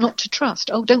they're taught not to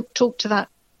trust. Oh, don't talk to that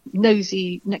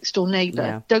nosy next door neighbour.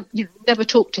 Yeah. Don't never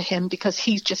talk to him because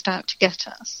he's just out to get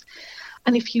us.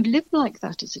 And if you live like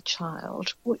that as a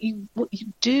child, what you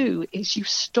do is you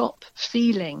stop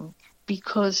feeling,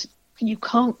 because you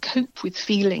can't cope with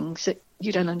feelings that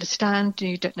you don't understand and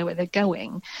you don't know where they're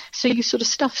going. So you sort of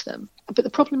stuff them. But the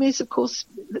problem is, of course,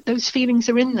 that those feelings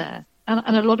are in there.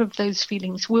 And a lot of those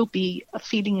feelings will be a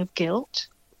feeling of guilt,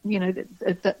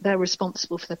 that they're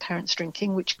responsible for their parents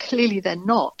drinking, which clearly they're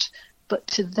not. But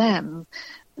to them,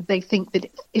 they think that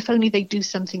if only they do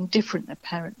something different, their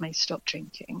parent may stop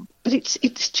drinking. But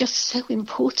it's just so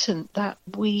important that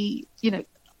we,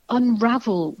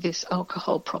 unravel this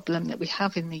alcohol problem that we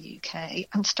have in the UK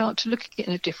and start to look at it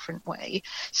in a different way,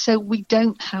 so we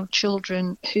don't have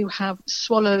children who have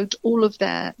swallowed all of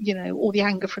their, all the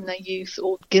anger from their youth,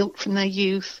 or guilt from their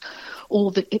youth,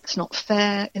 or that it's not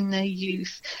fair in their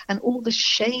youth, and all the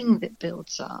shame that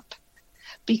builds up.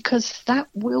 Because that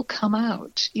will come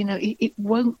out, it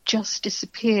won't just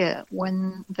disappear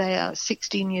when they are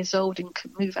 16 years old and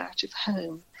can move out of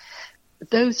home.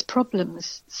 Those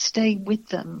problems stay with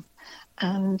them,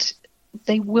 and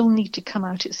they will need to come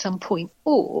out at some point.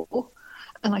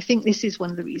 And I think this is one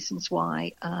of the reasons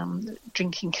why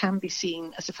drinking can be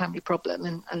seen as a family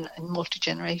problem and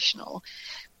multi-generational.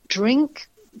 Drink,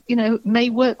 may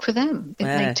work for them. It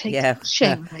may take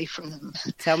shame away from them.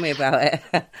 Tell me about it.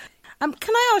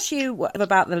 Can I ask you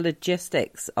about the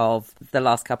logistics of the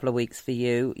last couple of weeks for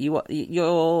you?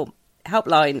 Your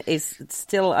helpline is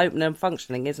still open and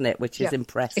functioning, isn't it? Which is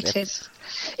impressive.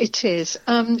 It is.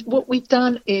 What we've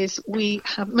done is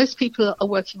most people are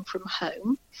working from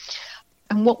home.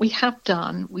 And what we have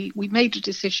done, we made a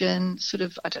decision sort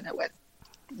of, I don't know when,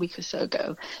 a week or so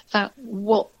ago, that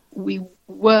what we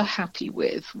were happy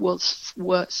with was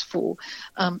for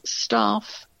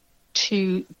staff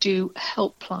to do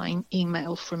helpline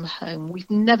email from home. We've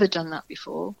never done that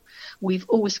before. We've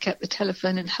always kept the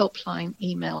telephone and helpline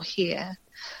email here.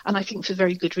 And I think for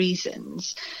very good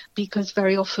reasons, because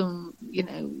very often,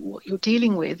 what you're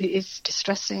dealing with is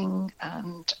distressing,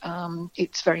 and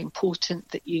it's very important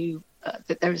that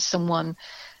that there is someone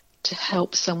to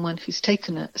help someone who's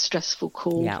taken a stressful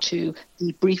call to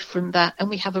debrief from that. And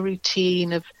we have a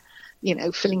routine of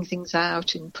filling things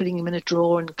out and putting them in a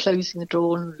drawer and closing the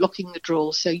drawer and locking the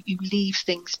drawer. So you leave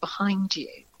things behind you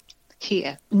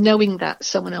here, knowing that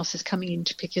someone else is coming in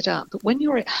to pick it up. But when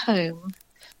you're at home,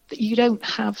 You don't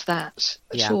have that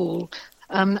at all.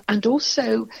 And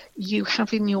also you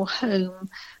have in your home,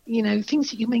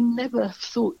 things that you may never have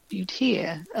thought you'd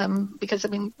hear. Because,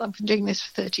 I've been doing this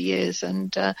for 30 years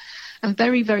and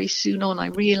very, very soon on I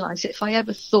realised that if I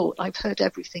ever thought I've heard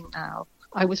everything now,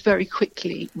 I was very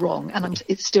quickly wrong, and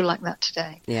it's still like that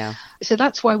today. Yeah. So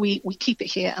that's why we keep it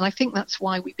here, and I think that's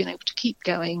why we've been able to keep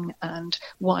going, and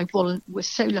why we're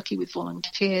so lucky with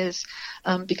volunteers,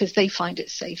 because they find it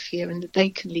safe here and that they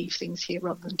can leave things here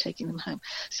rather than taking them home.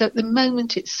 So at the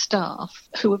moment it's staff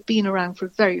who have been around for a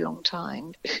very long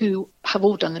time, who have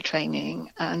all done the training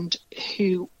and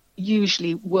who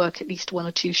usually work at least 1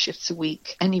 or 2 shifts a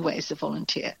week anyway as a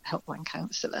volunteer helpline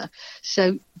counsellor.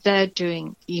 So they're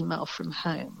doing email from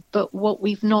home. But what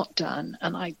we've not done,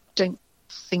 and I don't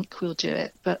think we'll do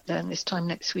it, but then this time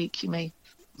next week you may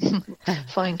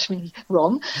find me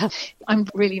wrong, I'm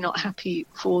really not happy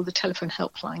for the telephone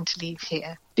helpline to leave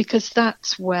here, because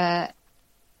that's where,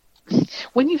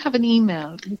 when you have an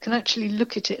email, you can actually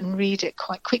look at it and read it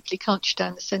quite quickly, can't you,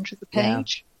 down the centre of the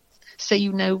page? Yeah. So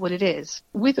you know what it is.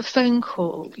 With a phone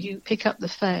call, you pick up the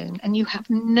phone and you have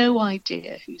no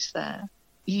idea who's there.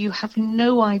 You have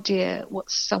no idea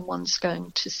what someone's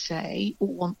going to say or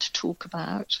want to talk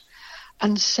about.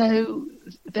 And so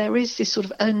there is this sort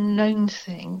of unknown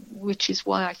thing, which is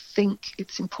why I think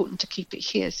it's important to keep it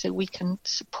here so we can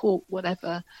support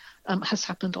whatever has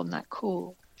happened on that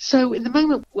call. So at the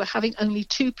moment, we're having only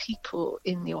 2 people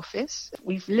in the office.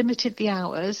 We've limited the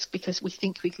hours because we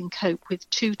think we can cope with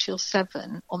 2 till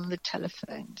 7 on the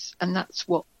telephones. And that's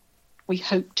what we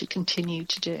hope to continue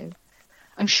to do.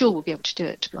 I'm sure we'll be able to do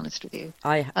it, to be honest with you.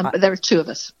 But there are 2 of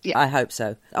us. Yeah. I hope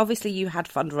so. Obviously, you had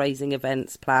fundraising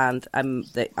events planned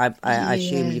that I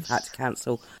assume you've had to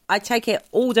cancel. I take it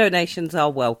all donations are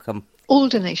welcome. All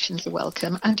donations are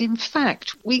welcome. And in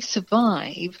fact, we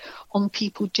survive on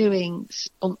people doing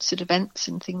sponsored events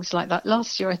and things like that.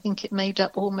 Last year, I think it made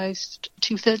up almost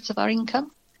 2/3 of our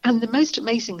income. And the most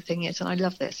amazing thing is, and I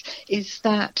love this, is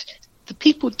that the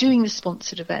people doing the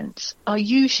sponsored events are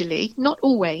usually, not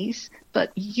always,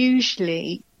 but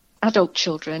usually adult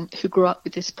children who grew up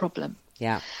with this problem.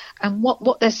 Yeah. And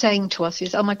what they're saying to us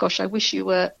is, oh my gosh, I wish you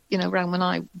were, around when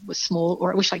I was small,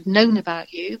 or I wish I'd known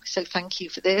about you. So thank you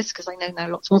for this, because I know now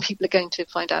lots more people are going to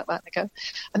find out about it.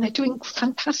 And they're doing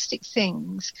fantastic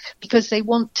things because they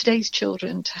want today's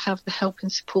children to have the help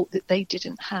and support that they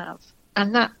didn't have.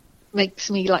 And that makes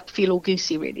me feel all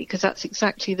goosey, really, because that's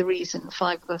exactly the reason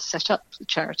 5 of us set up the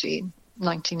charity in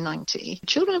 1990.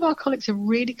 Children of alcoholics are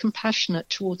really compassionate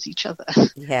towards each other.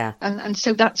 Yeah. And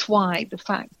so that's why the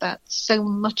fact that so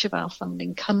much of our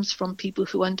funding comes from people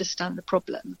who understand the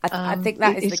problem. I think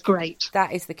that is great.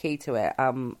 That is the key to it.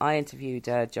 I interviewed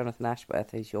Jonathan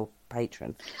Ashworth, who's your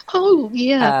patron. Oh,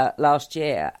 yeah. Last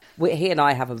year. He and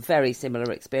I have a very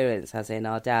similar experience, as in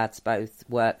our dads both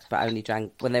worked but only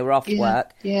drank when they were off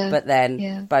work. Yeah. But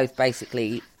then both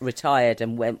basically retired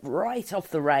and went right off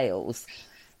the rails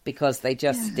because they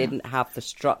just didn't have the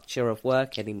structure of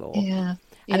work anymore. Yeah.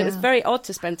 And it was very odd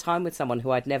to spend time with someone who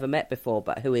I'd never met before,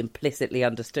 but who implicitly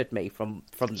understood me from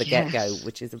the get-go,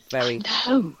 which is a very,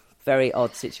 very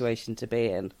odd situation to be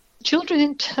in.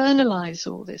 Children internalise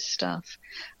all this stuff.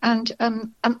 And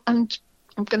I'm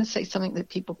going to say something that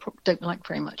people don't like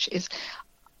very much, is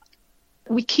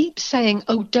we keep saying,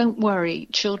 oh, don't worry,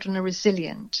 children are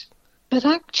resilient. But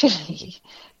actually,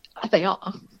 they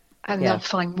are. And they'll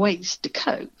find ways to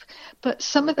cope. But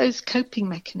some of those coping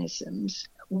mechanisms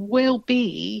will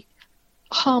be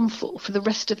harmful for the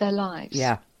rest of their lives.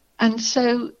 Yeah. And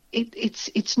so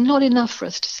it's not enough for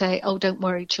us to say, oh, don't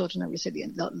worry, children are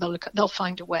resilient. They'll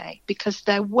find a way, because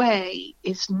their way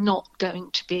is not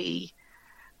going to be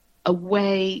a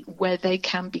way where they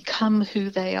can become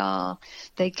who they are.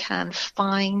 They can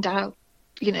find out,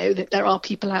 that there are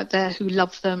people out there who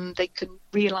love them. They can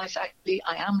realise, actually,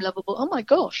 I am lovable. Oh my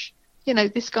gosh,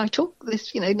 this guy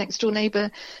next door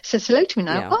neighbour says hello to me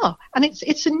now. Yeah. Oh, and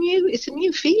it's a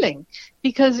new feeling,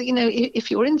 because if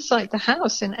you're inside the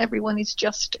house and everyone is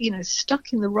just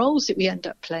stuck in the roles that we end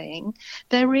up playing,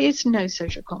 there is no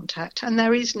social contact, and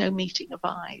there is no meeting of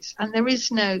eyes, and there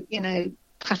is no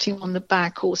patting on the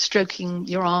back or stroking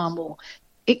your arm, or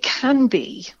it can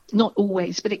be, not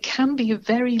always, but it can be a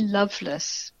very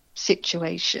loveless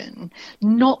situation,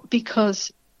 not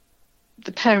because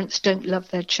the parents don't love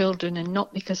their children, and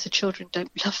not because the children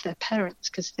don't love their parents,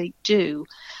 because they do,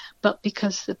 but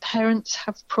because the parents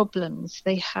have problems.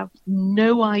 They have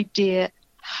no idea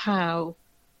how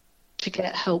to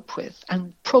get help with,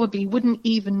 and probably wouldn't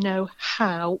even know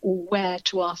how or where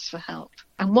to ask for help.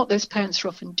 And what those parents are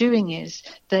often doing is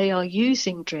they are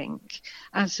using drink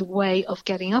as a way of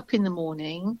getting up in the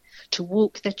morning to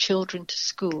walk their children to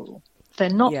school. They're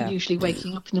not usually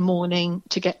waking up in the morning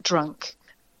to get drunk.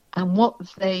 And what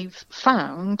they've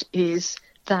found is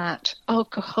that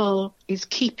alcohol is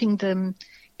keeping them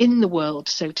in the world,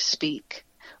 so to speak.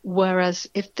 Whereas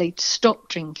if they'd stop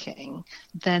drinking,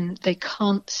 then they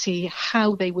can't see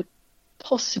how they would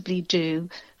possibly do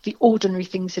the ordinary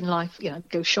things in life,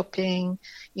 go shopping,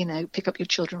 pick up your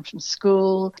children from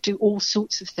school, do all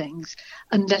sorts of things,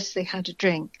 unless they had a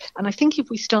drink. And I think if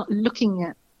we start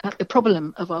looking at the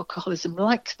problem of alcoholism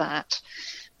like that,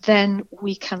 then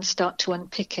we can start to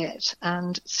unpick it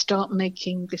and start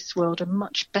making this world a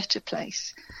much better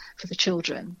place for the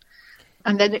children.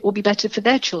 And then it will be better for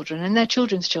their children and their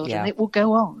children's children. It will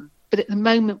go on. But at the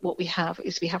moment, what we have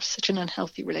is we have such an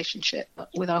unhealthy relationship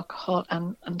with alcohol,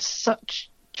 and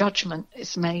such judgment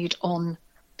is made on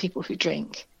people who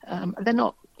drink. They're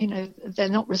not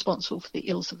responsible for the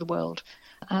ills of the world.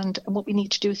 And what we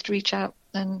need to do is to reach out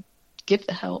and give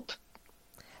the help.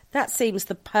 That seems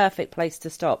the perfect place to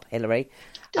stop, Hilary.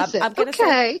 I'm going to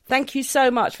say thank you so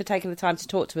much for taking the time to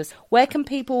talk to us. Where can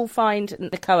people find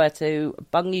Nakoa to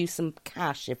bung you some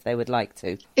cash if they would like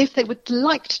to? If they would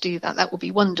like to do that, that would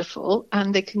be wonderful.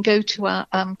 And they can go to our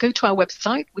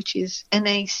website, which is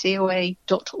nacoa.org.uk.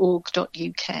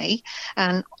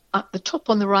 And at the top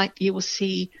on the right, you will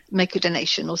see make a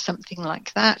donation or something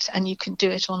like that. And you can do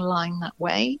it online that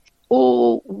way.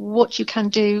 Or what you can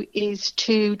do is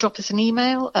to drop us an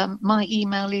email. My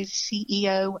email is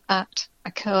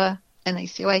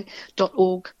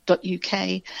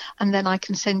ceo@nacoa.org.uk, and then I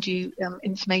can send you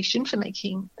information for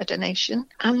making a donation,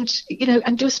 and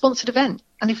do a sponsored event.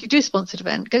 And if you do a sponsored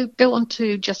event, go on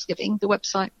to Just Giving, the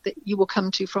website that you will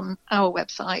come to from our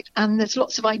website, and there's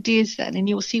lots of ideas then, and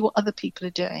you'll see what other people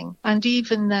are doing. And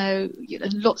even though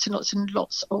lots and lots and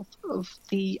lots of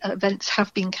the events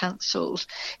have been cancelled,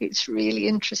 it's really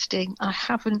interesting. I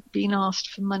haven't been asked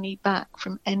for money back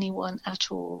from anyone at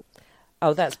all.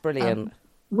 Oh, that's brilliant.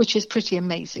 Which is pretty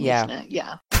amazing, isn't it?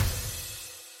 Yeah.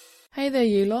 Hey there,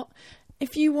 you lot.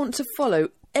 If you want to follow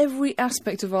every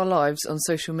aspect of our lives on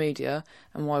social media,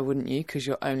 and why wouldn't you, because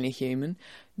you're only human,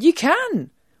 you can!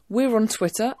 We're on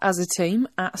Twitter as a team,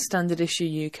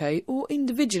 @StandardIssueUK, or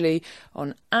individually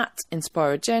on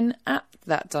 @InspireGen,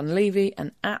 @ThatDunleavy,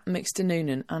 and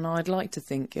 @Mixter and I'd like to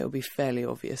think it'll be fairly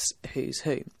obvious who's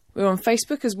who. We're on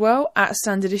Facebook as well,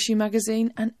 @Standard Issue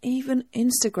Magazine, and even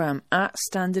Instagram,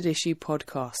 @Standard Issue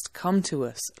Podcast. Come to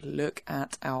us, look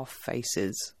at our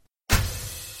faces.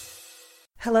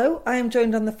 Hello, I am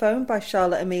joined on the phone by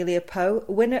Charlotte Amelia Poe,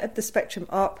 winner of the Spectrum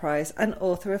Art Prize and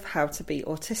author of How to Be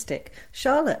Autistic.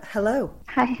 Charlotte, hello.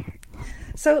 Hi.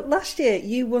 So last year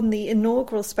you won the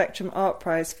inaugural Spectrum Art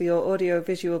Prize for your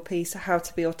audiovisual piece How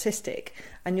to Be Autistic,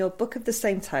 and your book of the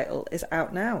same title is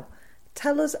out now.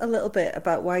 Tell us a little bit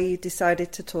about why you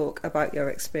decided to talk about your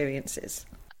experiences.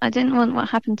 I didn't want what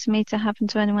happened to me to happen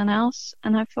to anyone else,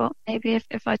 and I thought maybe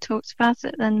if I talked about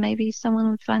it, then maybe someone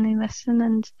would finally listen.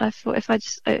 And I thought if I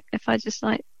just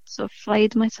like sort of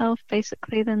flayed myself,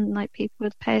 basically, then like people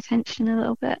would pay attention a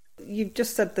little bit. You've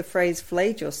just said the phrase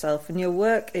 "flayed yourself," and your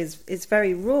work is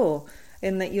very raw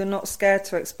in that you're not scared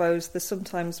to expose the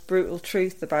sometimes brutal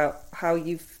truth about how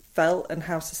you've felt and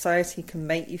how society can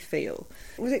make you feel.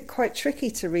 Was it quite tricky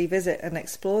to revisit and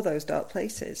explore those dark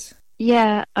places?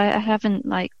 Yeah, I haven't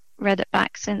like read it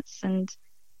back since, and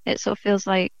it sort of feels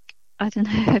like, I don't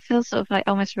know, it feels sort of like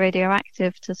almost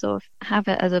radioactive to sort of have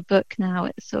it as a book now.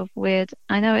 It's sort of weird.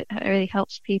 I know it really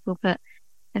helps people, but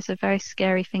it's a very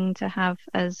scary thing to have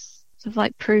as sort of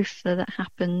like proof that it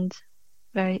happened.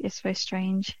 It's very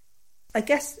strange. I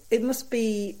guess it must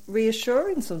be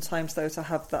reassuring sometimes, though, to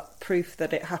have that proof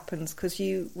that it happens, because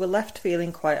you were left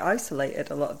feeling quite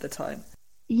isolated a lot of the time.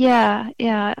 Yeah,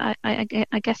 I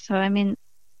guess so. I mean,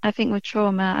 I think with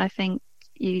trauma, I think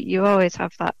you always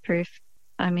have that proof.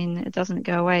 I mean, it doesn't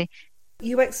go away.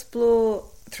 You explore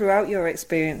throughout your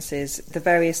experiences the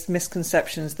various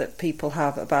misconceptions that people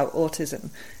have about autism.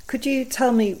 Could you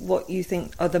tell me what you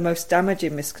think are the most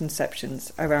damaging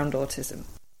misconceptions around autism?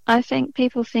 I think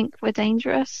people think we're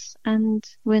dangerous, and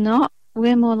we're not.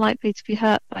 We're more likely to be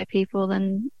hurt by people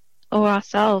or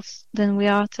ourselves than we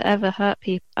are to ever hurt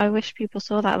people. I wish people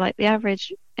saw that. Like, the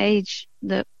average age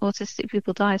that autistic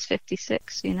people die is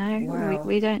 56, Wow.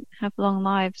 We don't have long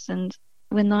lives, and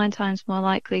we're 9 times more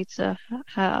likely to hurt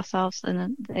ourselves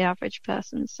than the average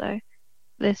person. So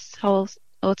this whole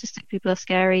autistic people are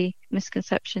scary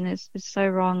misconception is so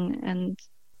wrong, and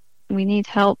we need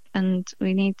help, and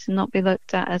we need to not be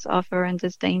looked at as other and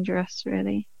as dangerous,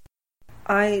 really.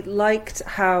 I liked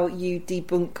how you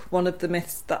debunk one of the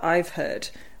myths that I've heard,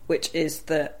 which is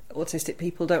that autistic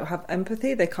people don't have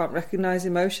empathy, they can't recognise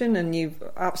emotion, and you've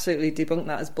absolutely debunked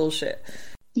that as bullshit.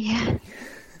 Yeah.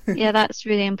 Yeah, that's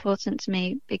really important to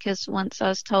me, because once I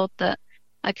was told that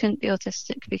I couldn't be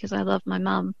autistic because I love my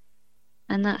mum,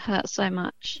 and that hurt so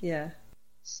much. Yeah.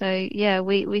 So, yeah,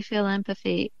 we feel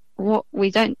empathy. What we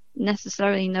don't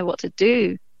necessarily know what to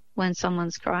do when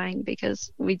someone's crying,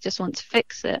 because we just want to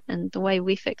fix it, and the way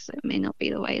we fix it may not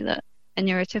be the way that a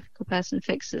neurotypical person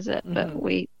fixes it, but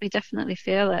we definitely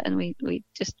feel it, and we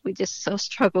just sort of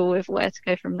struggle with where to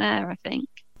go from there, I think.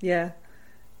 Yeah.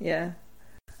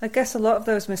 I guess a lot of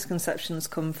those misconceptions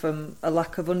come from a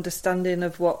lack of understanding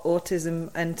of what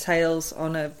autism entails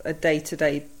on a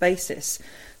day-to-day basis.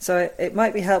 So it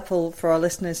might be helpful for our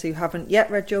listeners who haven't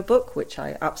yet read your book, which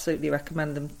I absolutely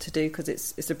recommend them to do, because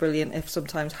it's a brilliant, if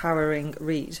sometimes harrowing,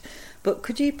 read. But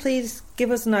could you please give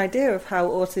us an idea of how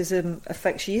autism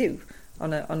affects you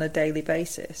on a daily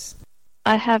basis?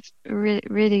 I have really,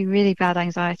 really, really bad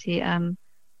anxiety.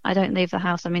 I don't leave the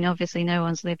house. I mean, obviously no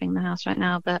one's leaving the house right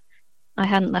now, but I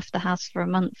hadn't left the house for a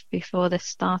month before this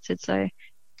started, so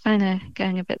kind of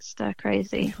going a bit stir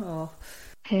crazy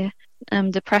here.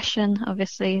 Depression,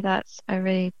 obviously, that's a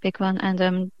really big one,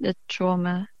 and the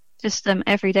trauma, just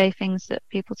everyday things that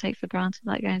people take for granted,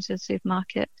 like going to the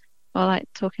supermarket or like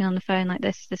talking on the phone like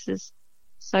this. This is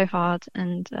so hard,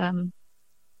 and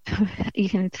you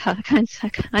can kind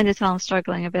of tell I'm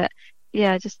struggling a bit.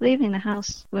 Yeah, just leaving the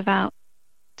house without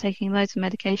taking loads of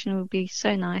medication would be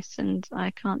so nice, and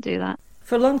I can't do that.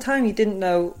 For a long time you didn't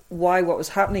know why what was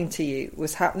happening to you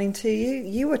was happening to you.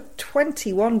 You were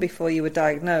 21 before you were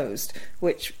diagnosed,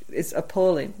 which is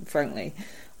appalling, frankly.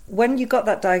 When you got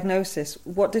that diagnosis,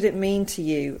 what did it mean to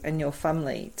you and your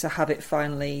family to have it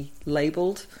finally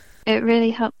labelled? It really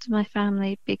helped my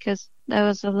family, because there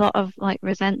was a lot of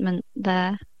resentment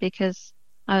there, because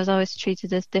I was always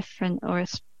treated as different or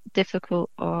as difficult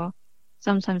or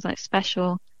sometimes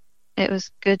special. It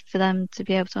was good for them to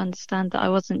be able to understand that I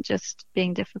wasn't just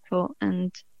being difficult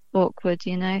and awkward,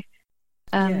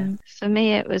 For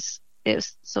me, it was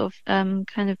sort of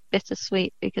kind of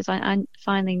bittersweet, because I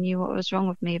finally knew what was wrong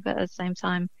with me, but at the same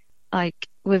time,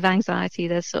 with anxiety,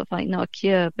 there's sort of not a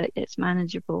cure, but it's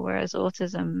manageable, whereas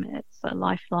autism, it's a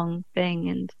lifelong thing,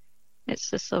 and it's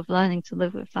just sort of learning to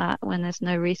live with that when there's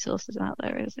no resources out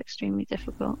there is extremely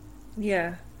difficult.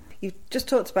 Yeah. You've just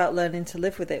talked about learning to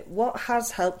live with it. What has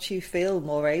helped you feel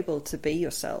more able to be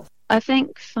yourself? I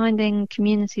think finding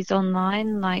communities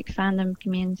online, like fandom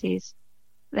communities,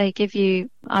 they give you,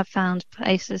 I've found,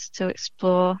 places to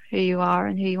explore who you are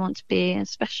and who you want to be, and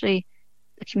especially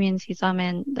the communities I'm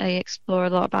in, they explore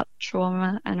a lot about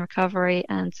trauma and recovery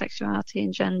and sexuality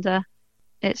and gender.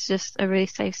 It's just a really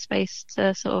safe space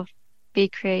to sort of be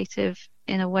creative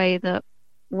in a way that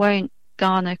won't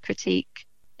garner critique.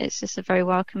 It's just a very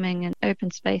welcoming and open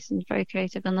space and very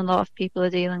creative, and a lot of people are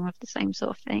dealing with the same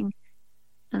sort of thing,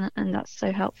 and that's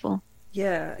so helpful.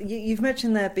 Yeah, you've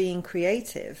mentioned there being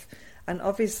creative, and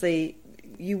obviously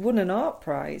you won an art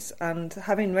prize, and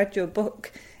having read your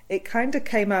book, it kind of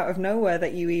came out of nowhere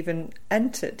that you even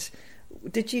entered.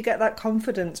 Did you get that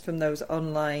confidence from those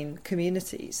online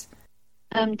communities?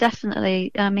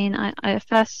 Definitely. I mean, I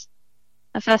first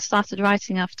started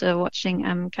writing after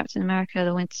watching Captain America: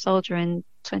 The Winter Soldier in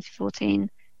 2014,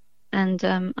 and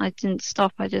I didn't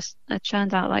stop. I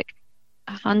churned out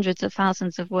hundreds of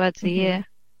thousands of words a year,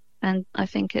 and I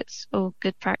think it's all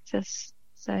good practice.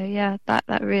 So yeah, that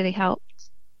really helped.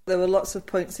 There were lots of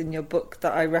points in your book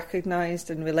that I recognised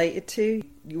and related to.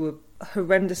 You were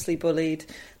horrendously bullied,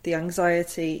 the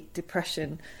anxiety,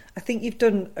 depression. I think you've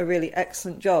done a really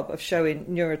excellent job of showing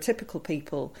neurotypical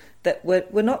people that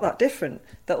we're not that different,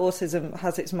 that autism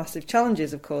has its massive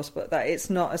challenges, of course, but that it's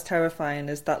not as terrifying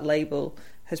as that label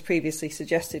has previously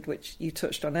suggested, which you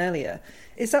touched on earlier.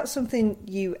 Is that something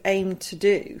you aim to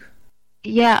do?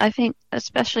 Yeah, I think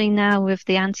especially now with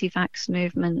the anti-vax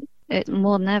movement, it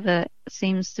more than ever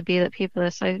seems to be that people are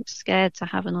so scared to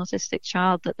have an autistic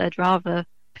child that they'd rather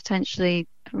potentially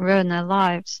ruin their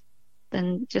lives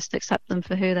than just accept them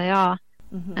for who they are.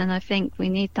 And I think we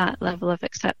need that level of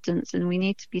acceptance, and we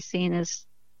need to be seen as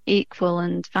equal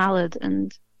and valid,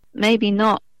 and maybe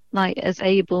not as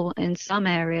able in some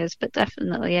areas, but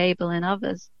definitely able in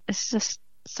others. It's just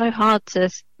so hard to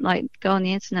go on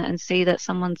the internet and see that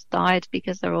someone's died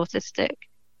because they're autistic,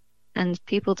 and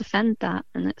people defend that,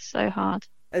 and it's so hard.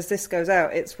 As this goes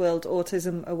out, it's World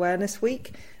Autism Awareness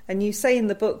Week, and you say in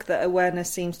the book that awareness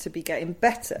seems to be getting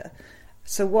better.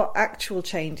 So what actual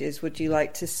changes would you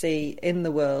like to see in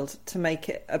the world to make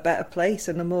it a better place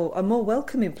and a more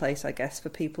welcoming place, I guess, for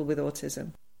people with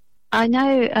autism? I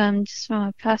know, just from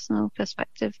a personal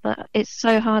perspective, that it's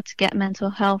so hard to get mental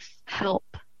health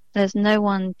help. There's no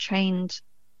one trained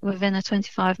within a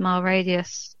 25-mile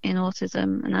radius in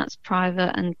autism, and that's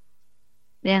private, and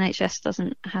the NHS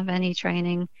doesn't have any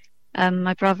training.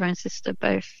 My brother and sister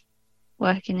both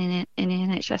working in the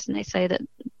NHS, and they say that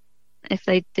if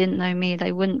they didn't know me,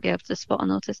 they wouldn't be able to spot an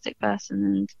autistic person,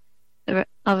 and the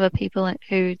other people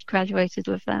who graduated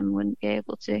with them wouldn't be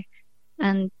able to.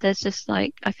 And there's just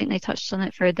I think they touched on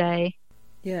it for a day.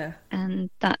 Yeah. And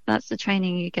that's the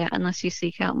training you get unless you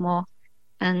seek out more.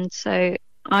 And so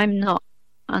I'm not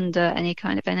under any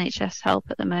kind of NHS help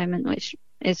at the moment, which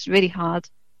is really hard.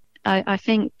 I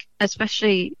think,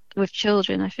 especially with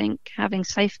children, I think having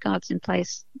safeguards in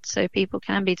place so people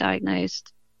can be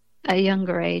diagnosed at a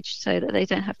younger age so that they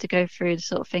don't have to go through the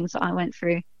sort of things that I went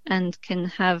through and can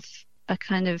have a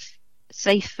kind of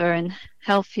safer and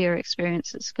healthier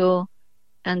experience at school,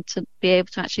 and to be able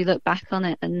to actually look back on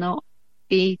it and not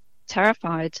be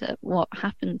terrified at what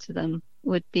happened to them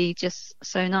would be just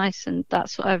so nice. And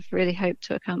that's what I've really hoped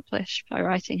to accomplish by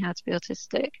writing How to Be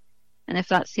Autistic. And if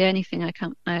that's the only thing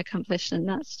I accomplish, then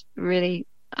that's really,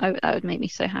 that would make me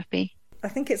so happy. I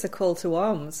think it's a call to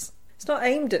arms. It's not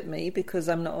aimed at me because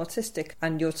I'm not autistic,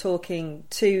 and you're talking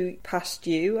to past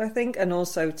you, I think, and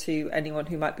also to anyone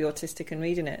who might be autistic and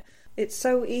reading it. It's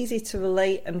so easy to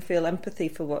relate and feel empathy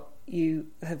for what you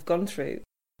have gone through.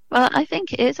 Well, I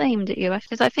think it is aimed at you,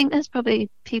 because I think there's probably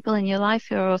people in your life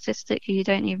who are autistic who you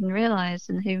don't even realise,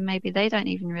 and who maybe they don't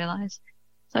even realise.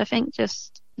 So I think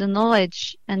just the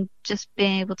knowledge and just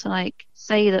being able to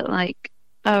say that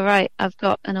oh right, I've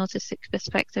got an autistic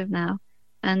perspective now,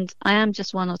 and I am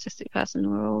just one autistic person.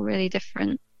 We're all really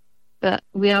different, but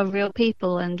we are real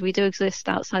people, and we do exist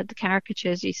outside the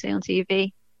caricatures you see on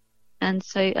TV. And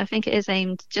so I think it is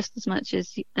aimed just as much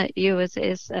at you as it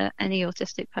is at any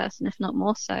autistic person, if not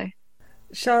more so.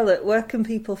 Charlotte, where can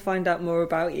people find out more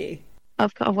about you?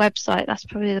 I've got a website. That's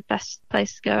probably the best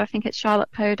place to go. I think it's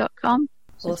charlottepoe.com.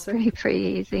 Awesome. It's pretty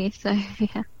easy, so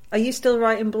yeah. Are you still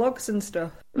writing blogs and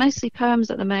stuff? Mostly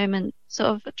poems at the moment, sort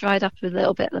of dried up a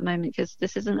little bit at the moment because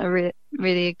this isn't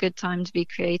really a good time to be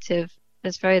creative.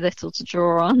 There's very little to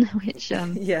draw on, which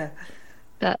yeah.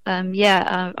 But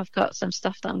I've got some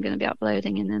stuff that I'm going to be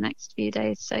uploading in the next few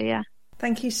days. So yeah.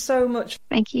 Thank you so much.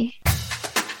 Thank you.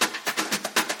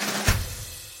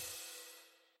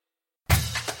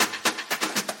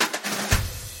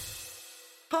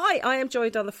 Hi, I am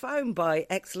joined on the phone by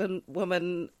excellent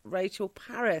woman Rachel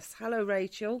Paris. Hello,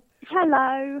 Rachel.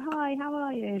 Hello. Hi, how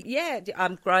are you? Yeah,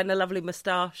 I'm growing a lovely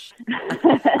moustache.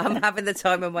 I'm having the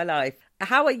time of my life.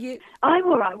 How are you? I'm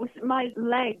all right. My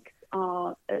legs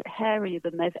are hairier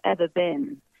than they've ever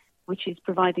been, which is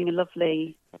providing a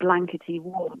lovely blankety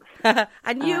warmth.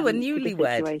 And you are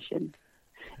newlywed. Situation.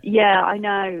 Yeah, I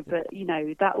know, but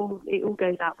it all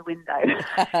goes out the window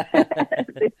at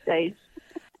this stage.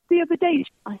 The other day,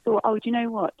 I thought, do you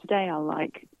know what? Today I'll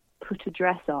put a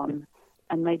dress on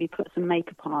and maybe put some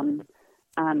makeup on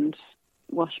and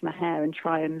wash my hair and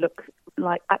try and look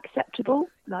acceptable,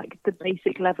 the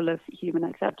basic level of human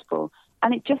acceptable.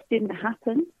 And it just didn't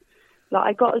happen.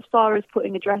 I got as far as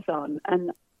putting a dress on,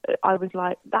 and I was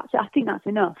like, I think that's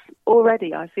enough.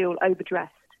 Already I feel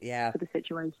overdressed for the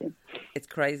situation. It's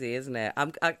crazy, isn't it?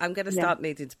 I'm going to start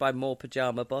needing to buy more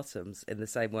pyjama bottoms in the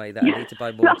same way that I need to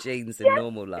buy more jeans in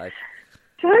normal life.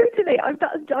 Totally. I've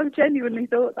genuinely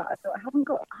thought that. I thought I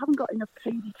haven't got enough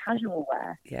plain casual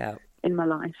wear in my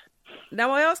life.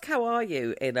 Now, I ask, how are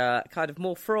you, in a kind of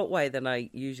more fraught way than I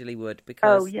usually would,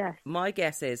 because my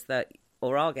guess is that,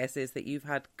 or our guess is that you've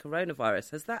had coronavirus.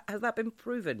 Has that been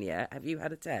proven yet? Have you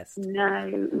had a test?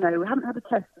 No, we haven't had a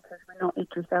test because we're not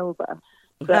Idris Elba.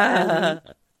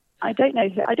 But I don't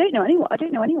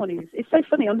know anyone who's. It's so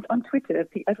funny on Twitter.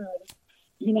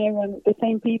 Everyone, the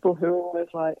same people who are always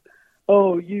like,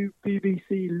 "Oh, you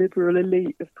BBC liberal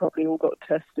elite have probably all got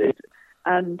tested,"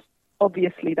 and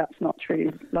obviously that's not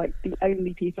true. The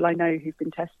only people I know who've been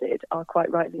tested are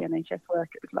quite rightly NHS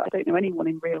workers. I don't know anyone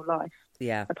in real life,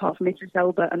 apart from Idris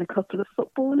Elba and a couple of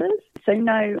footballers. So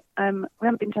no, we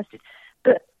haven't been tested.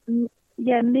 But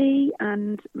me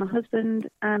and my husband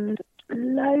and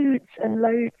loads and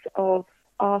loads of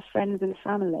our friends and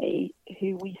family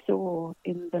who we saw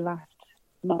in the last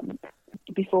month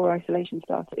before isolation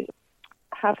started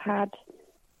have had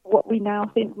what we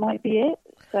now think might be it.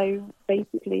 So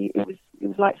basically it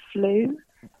was like flu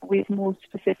with more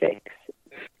specifics.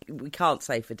 We can't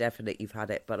say for definite you've had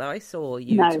it, but I saw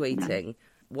you tweeting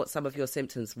what some of your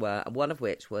symptoms were, and one of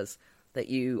which was that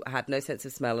you had no sense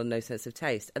of smell and no sense of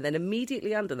taste. And then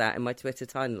immediately under that in my Twitter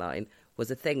timeline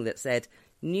was a thing that said,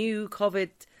 new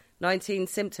COVID-19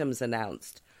 symptoms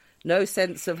announced. No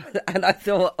sense of... And I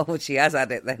thought, oh, she has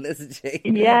had it then, hasn't she?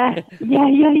 Yeah.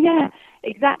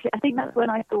 Exactly. I think that's when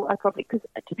I thought I probably... Because,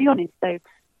 to be honest, though,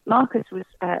 Marcus was,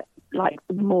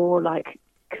 more,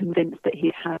 convinced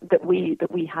that we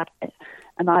had it.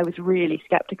 And I was really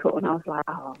sceptical, and I was like,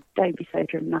 oh, don't be so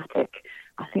dramatic.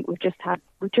 I think we've just had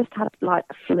like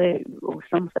a flu or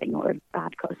something, or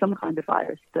some kind of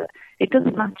virus, but it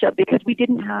doesn't match up because we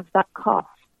didn't have that cough.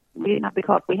 We didn't have the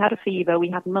cough. We had a fever. We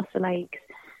had muscle aches.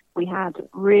 We had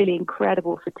really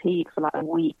incredible fatigue for like a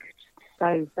week.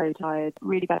 So tired.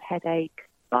 Really bad headache.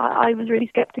 But I was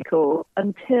really sceptical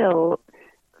until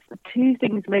two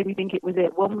things made me think it was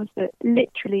it. One was that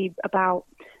literally about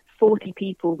 40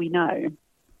 people we know,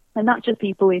 and that's just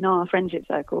people in our friendship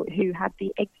circle, who had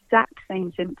the exact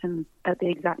same symptoms at the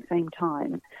exact same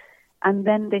time. And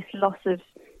then this loss of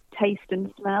taste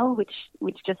and smell, which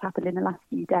just happened in the last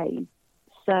few days.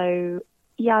 So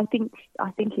yeah, I think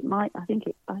it might have been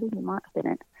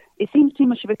it. It seems too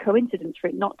much of a coincidence for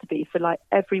it not to be, for like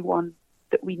everyone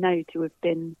that we know to have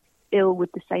been ill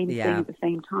with the same thing at the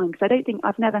same time. Because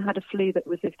I've never had a flu that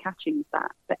was as catching as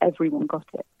that everyone got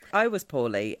it. I was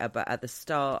poorly about at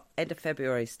the end of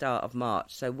February, start of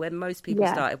March. So when most people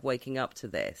started waking up to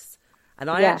this, and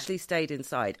I actually stayed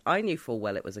inside, I knew full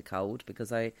well it was a cold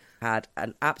because I had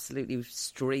an absolutely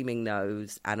streaming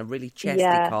nose and a really chesty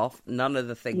cough. None of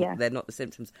the things, they're not the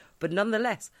symptoms. But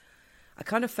nonetheless, I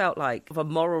kind of felt like a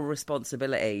moral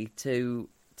responsibility to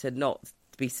not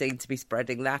be seen to be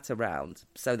spreading that around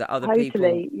so that other people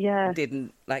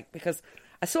didn't, because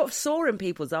I sort of saw in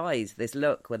people's eyes this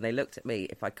look when they looked at me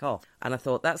if I coughed, and I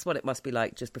thought that's what it must be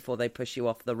like just before they push you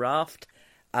off the raft.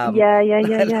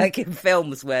 Like in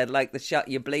films where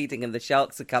you're bleeding and the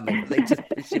sharks are coming, they just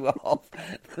push you off.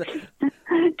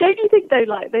 Don't you think though,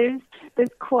 there's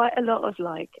quite a lot of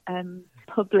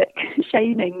public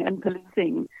shaming and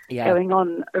policing going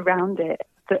on around it?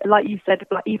 That, like you said,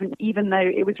 even though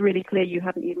it was really clear you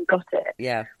hadn't even got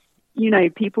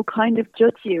it, people kind of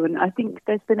judge you, and I think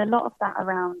there's been a lot of that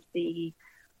around the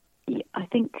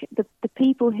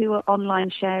people who are online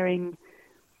sharing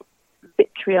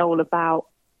vitriol about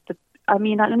I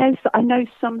know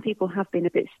some people have been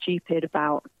a bit stupid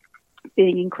about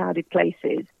being in crowded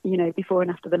places, before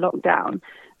and after the lockdown,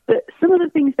 but some of the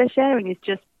things they're sharing is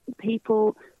just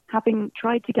people having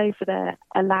tried to go for their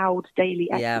allowed daily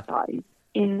exercise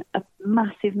in a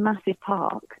massive, massive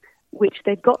park, which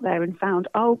they've got there and found,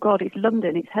 oh God, it's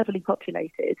London, it's heavily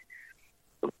populated.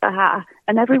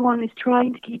 And everyone is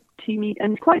trying to keep 2 meters,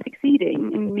 and quite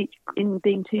succeeding in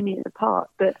being 2 meters apart.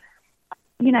 But,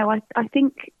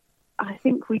 I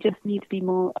think we just need to be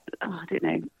more, I don't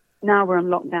know, now we're on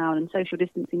lockdown and social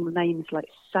distancing remains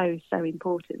so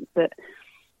important. But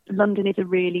London is a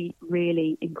really,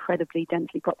 really incredibly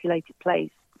densely populated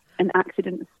place, and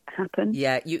accidents happen.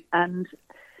 And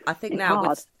I think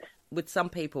now with some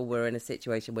people we're in a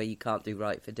situation where you can't do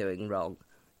right for doing wrong,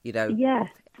 Yeah,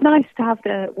 it's nice to have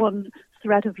the one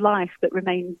thread of life that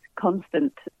remains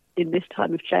constant in this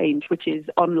time of change, which is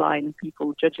online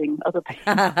people judging other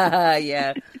people.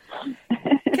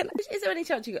 Is there any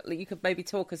chance you could maybe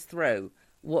talk us through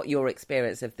what your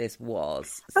experience of this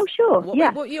was? Oh, sure.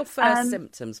 What were your first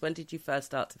symptoms? When did you first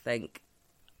start to think,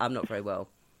 I'm not very well?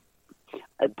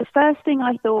 The first thing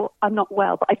I thought, I'm not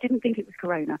well, but I didn't think it was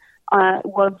corona,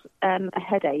 was a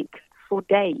headache for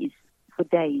days.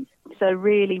 So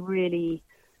really, really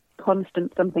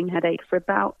constant thumping headache for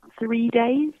about 3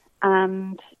 days.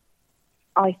 And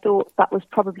I thought that was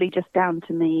probably just down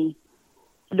to me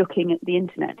looking at the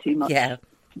internet too much, to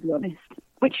be honest,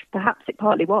 which perhaps it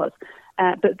partly was.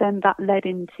 But then that led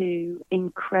into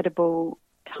incredible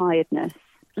tiredness,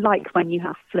 like when you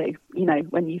have flu,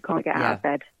 when you can't get out of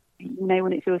bed.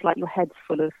 When it feels like your head's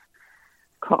full of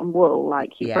cotton wool,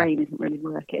 like your brain isn't really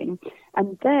working.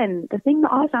 And then the thing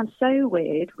that I found so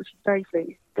weird, which is very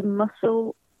flu, the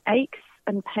muscle aches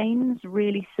and pains,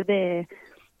 really severe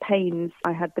pains.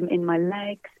 I had them in my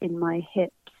legs, in my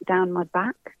hips, down my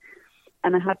back,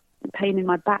 and I had pain in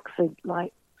my back for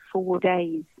 4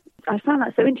 days. I found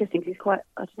that so interesting because it's quite,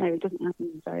 I don't know, it doesn't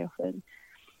happen very often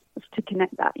to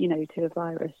connect that, to a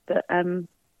virus. But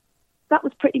that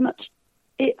was pretty much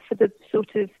it for the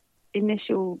sort of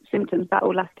initial symptoms. That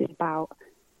all lasted about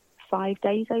 5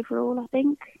 days overall, I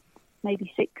think,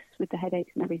 maybe 6 with the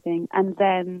headaches and everything. And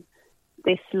then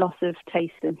this loss of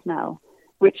taste and smell,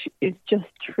 which is just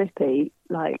trippy.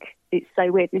 It's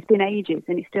so weird. It's been ages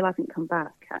and it still hasn't come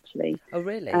back, actually. Oh,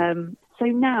 really? So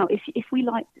now, if we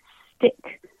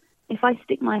stick if I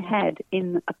stick my head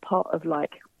in a pot of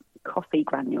like coffee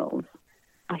granules,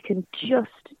 I can just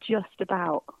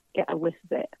about get a whiff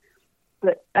of it,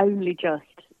 but only just.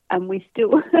 And we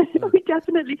still,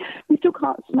 we still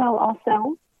can't smell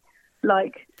ourselves.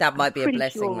 Like, that might be a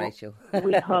blessing, sure Rachel.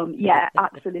 We hum. Yeah,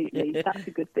 absolutely. That's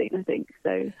a good thing, I think.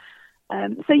 So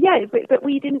yeah, but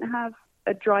we didn't have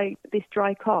this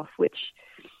dry cough,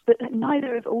 but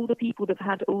neither of all the people that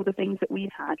have had all the things that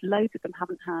we've had, loads of them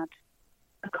haven't had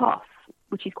a cough,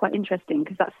 which is quite interesting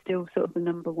because that's still sort of the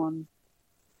number one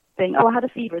thing. Oh, I had a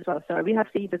fever as well. Sorry, we had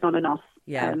fevers on and off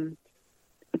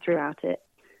throughout it.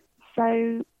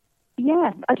 So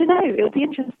yeah, I don't know. It'll be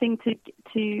interesting to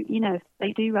if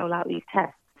they do roll out these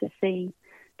tests to see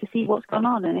what's gone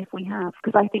on and if we have.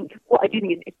 Because I think what I do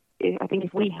think is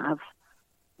if we have,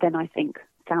 then I think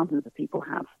thousands of people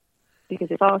have. Because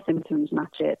if our symptoms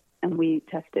match it and we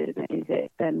tested and it is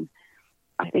it, then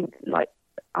I think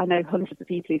I know hundreds of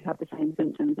people who've had the same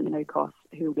symptoms and no cough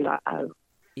who will be like, oh,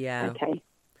 yeah, okay.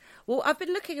 Well, I've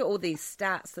been looking at all these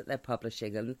stats that they're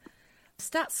publishing, and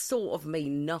stats sort of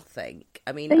mean nothing.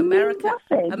 I mean,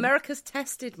 America's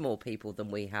tested more people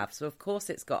than we have, so of course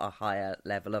it's got a higher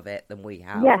level of it than we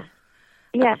have.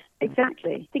 Yeah,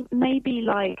 exactly. I think maybe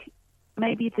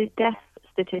the death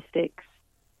statistics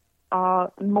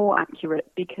are more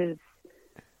accurate because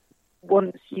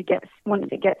once it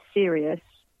gets serious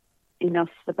enough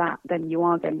for that, then you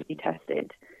are going to be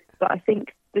tested. But I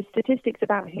think the statistics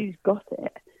about who's got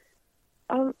it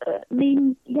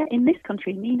in this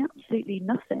country mean absolutely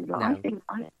nothing. Like, no.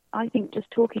 I think just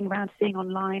talking around, seeing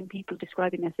online people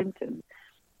describing their symptoms,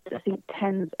 I think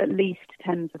at least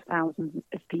tens of thousands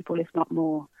of people, if not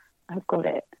more, have got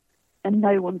it, and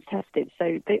no one's tested.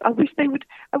 So I wish they would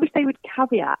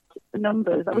caveat the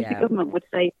numbers. I wish the government would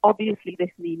say, obviously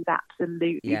this means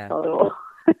absolutely sod all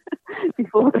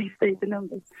before they say the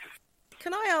numbers.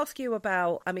 Can I ask you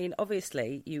about, I mean,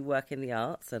 obviously you work in the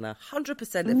arts and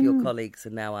 100% of your colleagues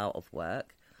are now out of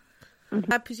work.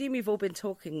 Mm-hmm. I presume you've all been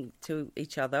talking to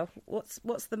each other. What's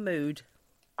the mood?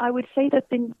 I would say there's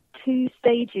been two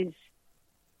stages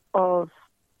of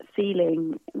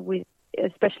feeling,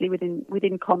 especially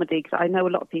within comedy, because I know a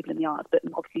lot of people in the arts, but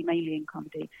obviously mainly in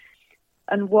comedy.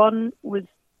 And one was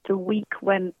the week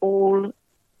when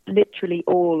literally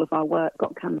all of our work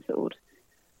got cancelled,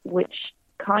 which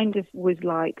kind of was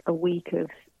like a week of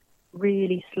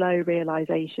really slow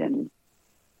realisation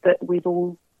that we've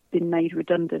all been made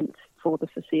redundant for the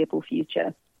foreseeable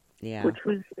future. Yeah.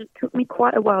 It took me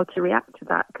quite a while to react to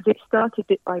that because it started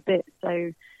bit by bit.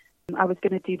 So I was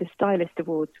going to do the Stylist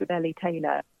Awards with Ellie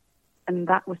Taylor, and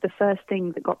that was the first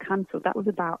thing that got cancelled. That was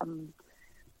about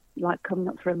coming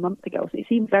up for a month ago. So it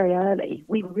seemed very early.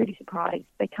 We were really surprised.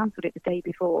 They cancelled it the day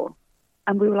before,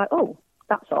 and we were like, oh,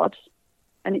 that's odd.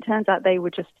 And it turns out they were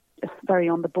just very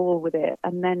on the ball with it.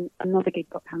 And then another gig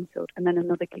got cancelled, and then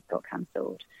another gig got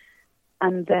cancelled.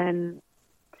 And then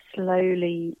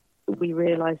slowly we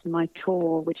realised my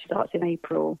tour, which starts in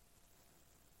April,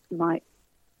 might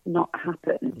not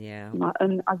happen. Yeah.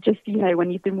 And I just, when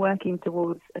you've been working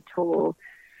towards a tour,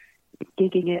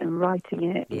 gigging it and writing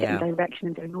it, and getting direction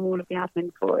and doing all of the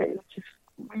admin for it, it's just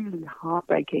really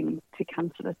heartbreaking to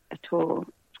cancel a tour.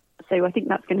 So I think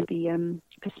that's going to be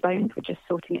postponed. We're just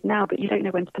sorting it now, but you don't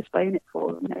know when to postpone it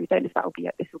for. You don't know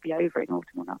if this will be over in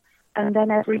autumn or not. And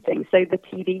then everything. So the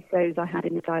TV shows I had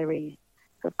in the diary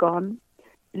have gone.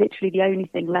 Literally the only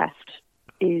thing left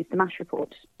is the MASH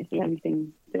report. Is the only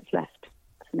thing that's left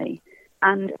for me.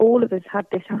 And all of us had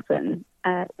this happen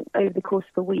over the course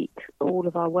of a week. All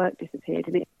of our work disappeared,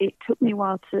 and it took me a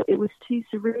while it was too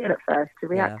surreal at first to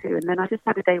react to. And then I just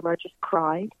had a day where I just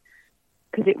cried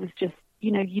because it was just,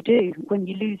 you do when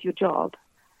you lose your job,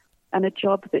 and a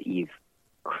job that you've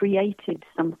created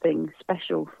something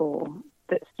special for,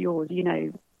 that's yours.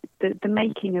 The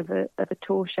making of a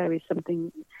tour show is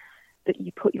something that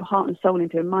you put your heart and soul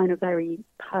into. And mine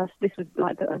this was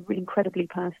like a really incredibly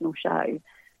personal show,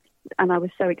 and I was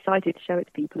so excited to show it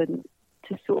to people and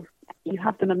to sort of, you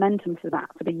have the momentum for that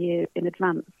for the year in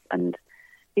advance, and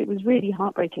it was really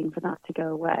heartbreaking for that to go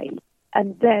away.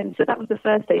 And then, so that was the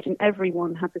first stage, and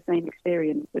everyone had the same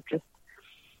experience of just,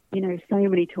 so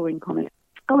many touring comics.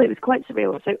 Oh, it was quite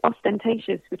surreal. So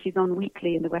Ostentatious, which is on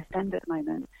weekly in the West End at the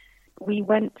moment, we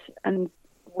went and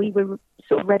we were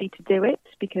sort of ready to do it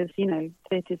because,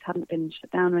 theatres hadn't been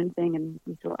shut down or anything, and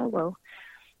we thought, oh, well,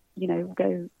 we'll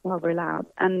go while we're allowed.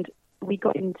 And we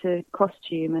got into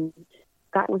costume, and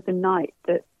that was the night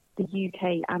that the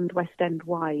UK and West End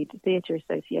wide theatre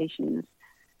associations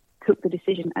took the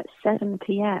decision at 7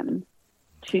 p.m.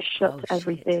 to shut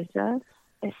every theatre.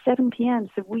 at 7 p.m.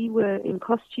 So we were in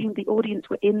costume. The audience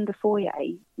were in the foyer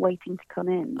waiting to come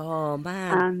in. Oh,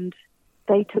 man. And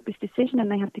they took this decision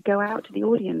and they had to go out to the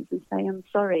audience and say, I'm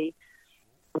sorry,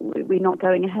 we're not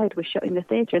going ahead. We're shutting the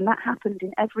theatre. And that happened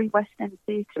in every West End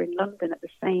theatre in London at the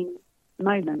same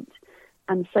moment.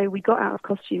 And so we got out of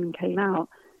costume and came out,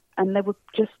 and there were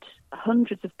just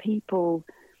hundreds of people,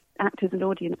 actors and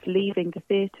audience, leaving the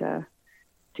theatre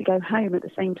to go home at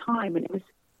the same time. And it was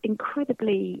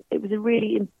a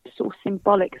really sort of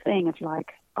symbolic thing of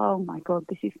like, oh my God,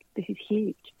 this is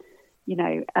huge, you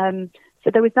know. So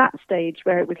there was that stage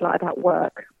where it was like about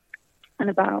work and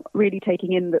about really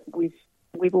taking in that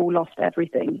we've all lost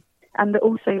everything, and that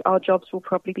also our jobs will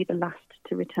probably be the last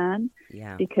to return.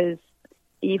 Yeah. Because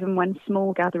even when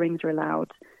small gatherings are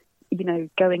allowed, you know,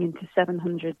 going into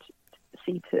 700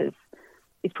 seaters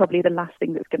is probably the last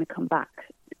thing that's going to come back.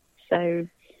 So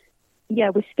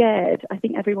yeah, we're scared. I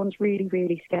think everyone's really,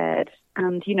 really scared.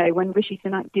 And, you know, when Rishi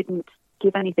Sunak didn't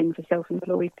give anything for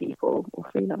self-employed people or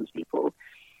freelance people,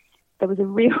 there was a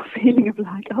real feeling of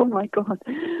like, oh my God,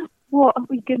 what are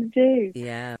we going to do?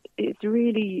 Yeah. It's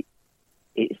really,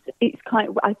 it's kind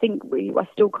of, I think I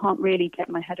still can't really get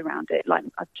my head around it. Like,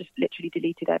 I've just literally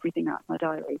deleted everything out of my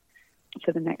diary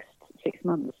for the next 6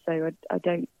 months. So I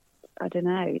don't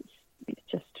know. It's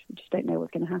just, we just don't know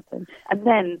what's going to happen. And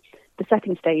then the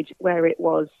second stage where it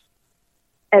was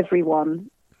everyone,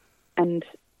 and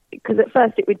because at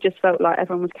first it would just felt like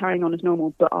everyone was carrying on as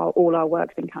normal, but all our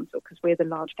work's been cancelled because we're the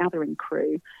large gathering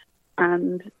crew.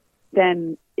 And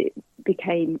then it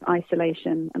became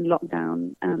isolation and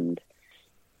lockdown and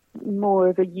more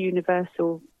of a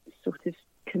universal sort of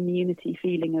community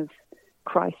feeling of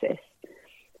crisis,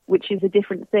 which is a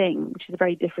different thing, which is a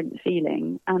very different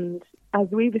feeling. And as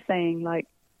we were saying, like,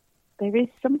 there is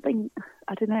something,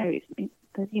 I don't know,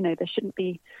 you know, there shouldn't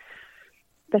be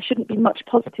much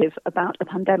positive about the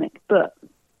pandemic, but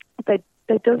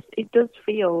it does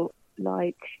feel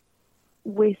like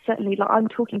we're certainly, like, I'm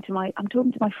talking to my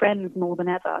friends more than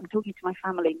ever. I'm talking to my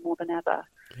family more than ever.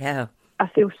 Yeah. I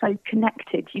feel so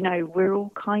connected, you know, we're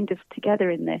all kind of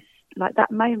together in this. Like that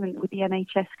moment with the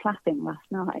NHS clapping last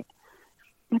night,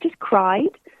 I just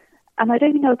cried. And I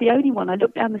don't think I was the only one. I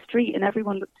looked down the street and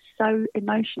everyone looked so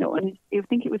emotional. And I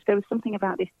think there was something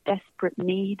about this desperate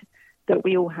need that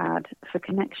we all had for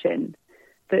connection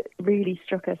that really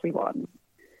struck everyone.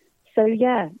 So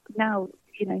yeah, now,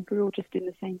 you know, we're all just in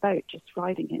the same boat, just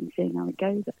riding it and seeing how it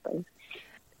goes, I suppose.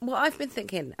 Well, I've been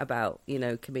thinking about, you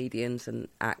know, comedians and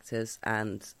actors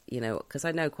and, you know, because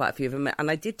I know quite a few of them. And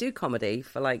I did do comedy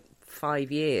for like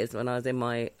 5 years when I was in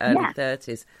my early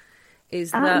 30s.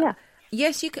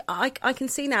 Yes, you can, I can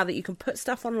see now that you can put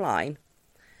stuff online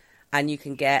and you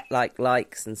can get like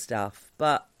likes and stuff,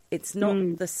 but it's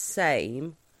not the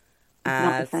same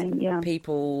as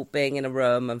people being in a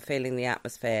room and feeling the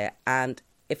atmosphere. And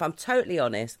if I'm totally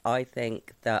honest, I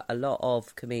think that a lot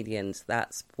of comedians,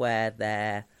 that's where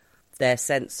their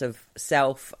sense of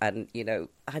self and, you know,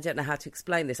 I don't know how to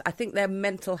explain this. I think their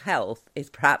mental health is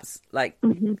perhaps like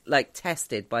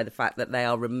tested by the fact that they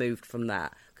are removed from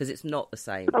that, because it's not the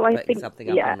same. I think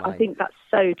I think that's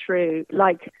so true.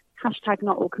 Like, hashtag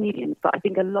not all comedians, but I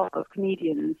think a lot of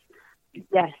comedians,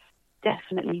 yes,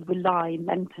 definitely rely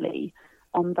mentally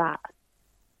on that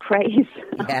praise,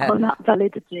 on that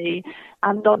validity,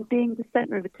 and on being the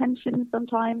centre of attention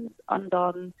sometimes, and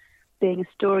on being a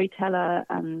storyteller,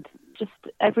 and just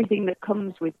everything that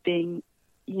comes with being,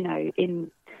 you know, in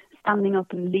standing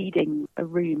up and leading a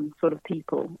room full of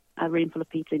people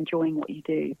enjoying what you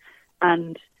do.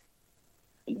 And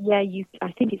yeah,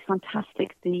 I think it's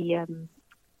fantastic the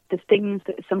things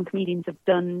that some comedians have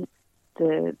done,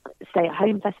 the Stay at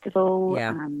Home Festival,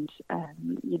 and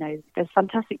you know, there's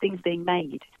fantastic things being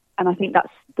made, and I think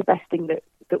that's the best thing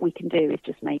that we can do, is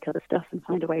just make other stuff and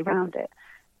find a way around it.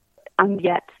 And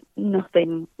yet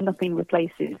nothing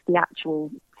replaces the actual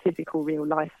physical real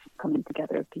life coming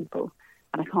together of people,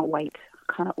 and I cannot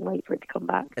wait for it to come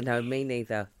back. No, me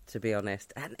neither, to be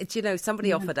honest. And you know,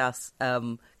 somebody offered us,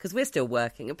 because we're still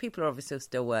working and people are obviously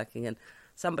still working, and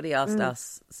somebody asked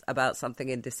us about something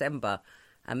in December.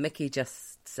 And Mickey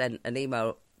just sent an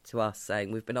email to us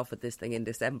saying we've been offered this thing in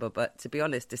December. But to be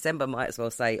honest, December might as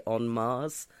well say on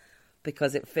Mars,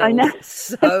 because it feels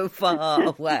so far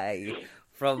away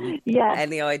from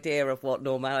any idea of what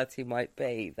normality might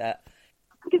be. That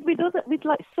because with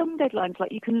like some deadlines,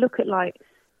 like you can look at like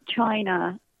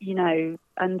China, you know,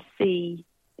 and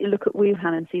look at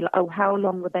Wuhan and see like, oh, how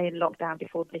long were they in lockdown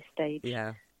before this stage?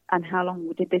 Yeah. And how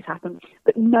long did this happen?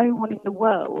 But no one in the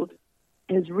world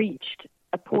has reached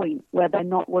a point where they're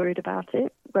not worried about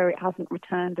it, where it hasn't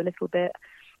returned a little bit.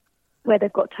 where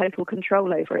they've got total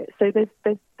control over it. So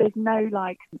there's no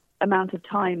like amount of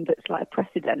time that's like a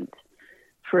precedent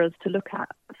for us to look at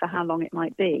for how long it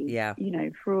might be. Yeah. You know,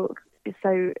 it's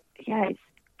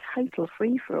total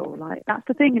free for all. Like, that's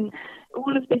the thing. And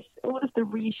all of the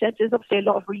reschedule, there's obviously a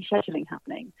lot of rescheduling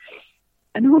happening.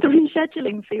 And all the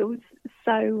rescheduling feels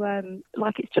so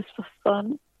like it's just for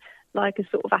fun, like a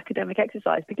sort of academic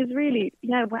exercise. Because really,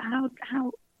 how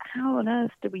on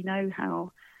earth do we know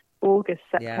how August,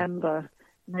 September,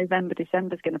 November,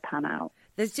 December is going to pan out?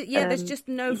 There's just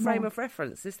no frame of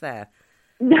reference, is there?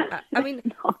 No, I mean,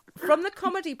 from the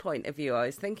comedy point of view, I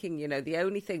was thinking, you know, the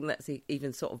only thing that's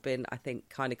even sort of been, I think,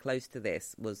 kind of close to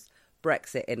this was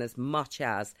Brexit, in as much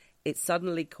as it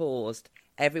suddenly caused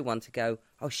everyone to go,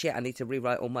 oh shit, I need to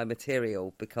rewrite all my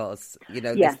material because, you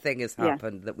know, this thing has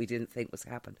happened that we didn't think was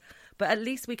happened. But at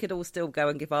least we could all still go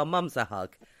and give our mums a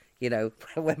hug, you know,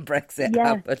 when Brexit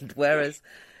happened. Whereas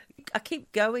I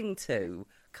keep going to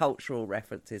cultural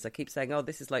references. I keep saying, oh,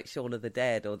 this is like Shaun of the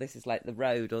Dead, or this is like The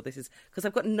Road, or this is... Because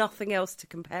I've got nothing else to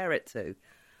compare it to.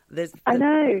 I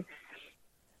know.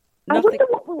 I wonder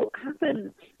what will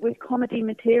happen with comedy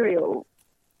material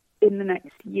in the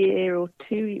next year or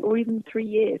 2 or even 3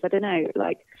 years. I don't know.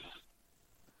 Like,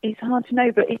 it's hard to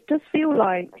know, but it does feel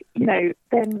like, you know,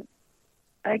 then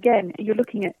again, you're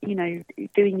looking at, you know,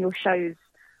 doing your shows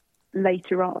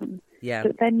later on. Yeah.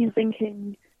 But then you're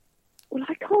thinking, well,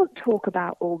 I can't talk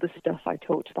about all the stuff I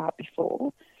talked about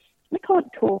before. I can't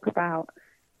talk about,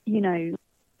 you know,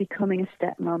 becoming a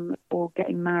stepmom or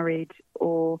getting married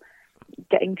or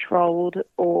getting trolled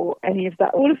or any of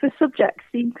that. All of the subjects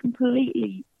seem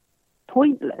completely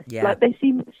pointless. Yeah. Like, they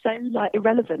seem so like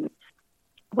irrelevant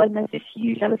when there's this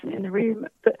huge elephant in the room.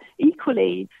 But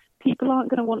equally, people aren't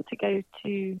going to want to go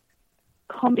to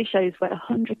comedy shows where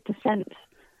 100%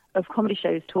 of comedy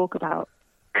shows talk about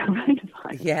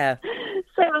coronavirus. Yeah.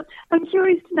 So I'm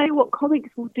curious to know what comics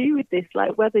will do with this,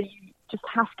 like whether you just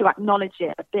have to acknowledge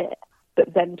it a bit,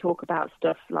 but then talk about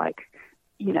stuff like,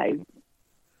 you know,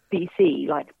 BC,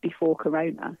 like before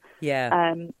Corona.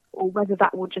 Yeah. Or whether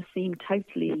that will just seem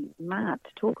totally mad to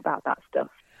talk about that stuff.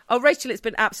 Oh, Rachel, it's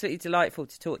been absolutely delightful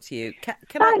to talk to you.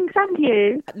 Thanks, and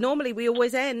you. Normally, we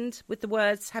always end with the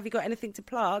words, have you got anything to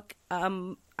plug?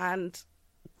 And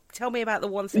tell me about the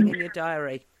one thing in your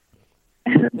diary.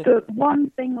 The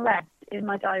one thing left in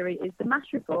my diary is the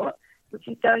MASH report, which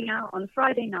is going out on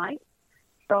Friday night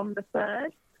from the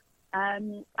 3rd.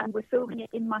 And we're filming it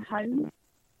in my home.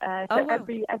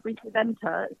 Every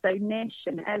presenter, so Nish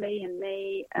and Ellie and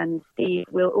me and Steve,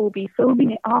 will all be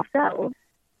filming it ourselves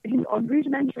on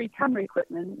rudimentary camera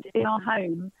equipment in our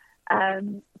home.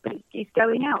 But it's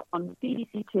going out on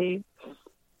BBC Two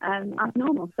as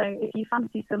normal. So if you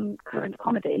fancy some current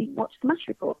comedy, watch the MASH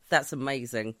report. That's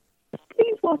amazing.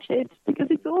 Please watch it, because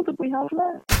it's all that we have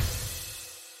left.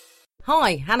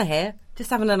 Hi, Hannah here. Just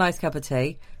having a nice cup of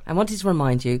tea. I wanted to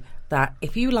remind you that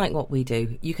if you like what we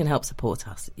do, you can help support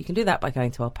us. You can do that by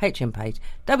going to our Patreon page,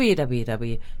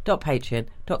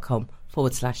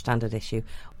 www.patreon.com/standard issue,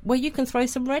 where you can throw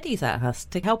some readies at us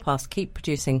to help us keep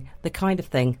producing the kind of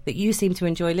thing that you seem to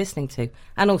enjoy listening to,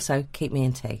 and also keep me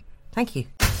in tea. Thank you.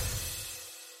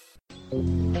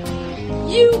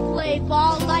 You play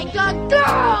ball like a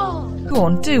girl! Go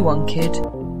on, do one, kid.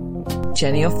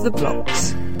 Jenny off the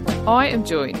blocks. I am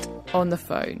joined on the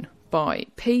phone by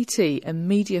PT and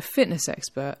media fitness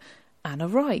expert Anna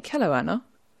Reich. Hello, Anna.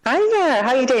 Hi there.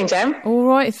 How are you doing, Jem? All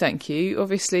right, thank you.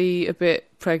 Obviously a bit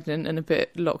pregnant and a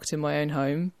bit locked in my own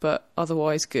home, but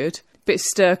otherwise good. Bit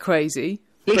stir crazy.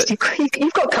 At least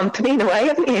you've got company in a way,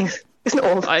 haven't you? Isn't it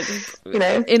all, you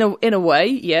know? In a way,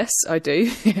 yes, I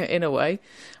do. In a way.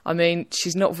 I mean,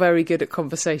 she's not very good at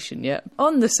conversation yet.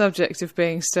 On the subject of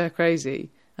being stir crazy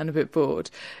and a bit bored,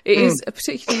 it is a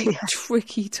particularly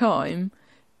tricky time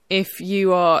if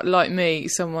you are, like me,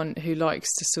 someone who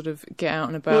likes to sort of get out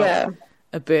and about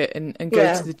a bit and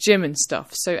go to the gym and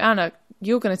stuff. So, Anna,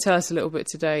 you're going to tell us a little bit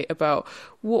today about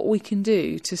what we can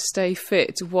do to stay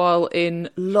fit while in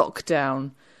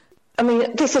lockdown. I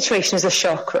mean, this situation is a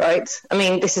shock, right? I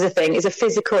mean, this is a thing. It's a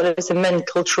physical and it's a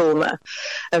mental trauma,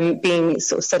 being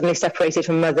sort of suddenly separated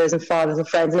from mothers and fathers and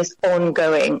friends, and it's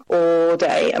ongoing all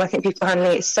day. And I think people are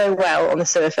handling it so well on the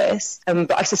surface.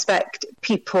 But I suspect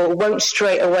people won't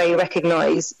straight away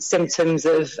recognise symptoms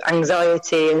of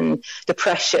anxiety and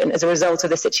depression as a result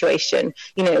of the situation.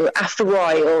 You know, after a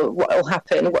while, what will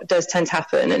happen, what does tend to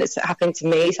happen, and it's happening to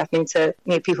me, it's happening to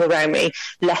people around me,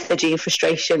 lethargy and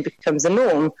frustration becomes the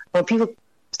norm. When people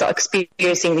start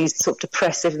experiencing these sort of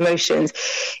depressive emotions,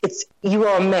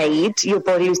 your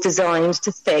body was designed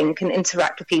to think and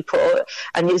interact with people,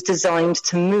 and it's designed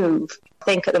to move.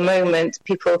 think at the moment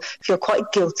people feel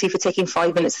quite guilty for taking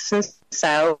 5 minutes for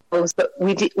themselves, but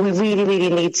we really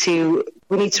need to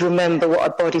remember what our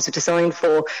bodies are designed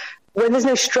for. When there's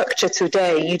no structure to a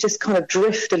day, you just kind of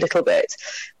drift a little bit.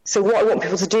 So what I want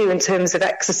people to do in terms of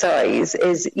exercise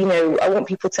is, I want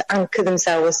people to anchor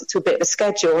themselves to a bit of a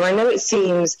schedule. And I know it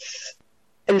seems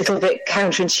a little bit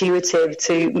counterintuitive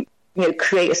to,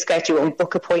 create a schedule and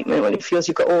book appointment when it feels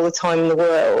you've got all the time in the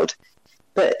world.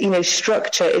 But,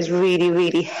 structure is really,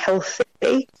 really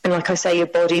healthy. And like I say, your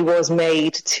body was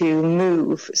made to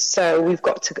move. So we've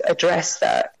got to address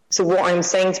that. So what I'm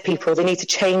saying to people, they need to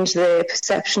change their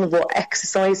perception of what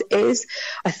exercise is.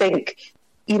 I think,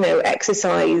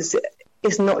 exercise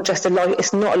is not just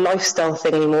it's not a lifestyle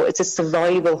thing anymore. It's a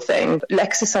survival thing.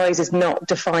 Exercise is not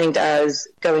defined as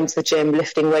going to the gym,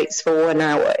 lifting weights for 1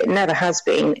 hour. It never has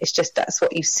been. It's just that's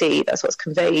what you see. That's what's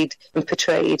conveyed and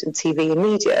portrayed in TV and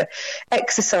media.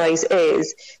 Exercise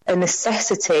is a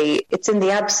necessity. It's in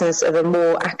the absence of a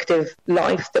more active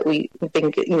life that we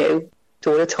think,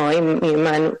 all the time,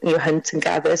 hunt and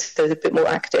gather, so they're a bit more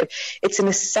active. It's a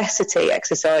necessity,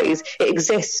 exercise. It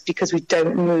exists because we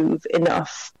don't move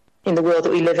enough in the world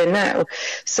that we live in now.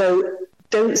 So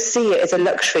don't see it as a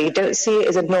luxury. Don't see it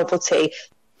as a novelty.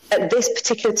 At this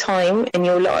particular time in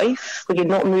your life, when you're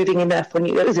not moving enough, when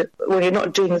you're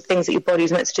not doing the things that your body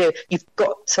is meant to do, you've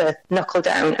got to knuckle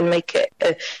down and make it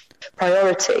a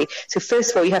priority. So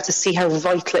first of all, you have to see how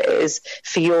vital it is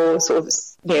for your sort of,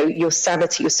 your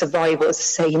sanity, your survival as a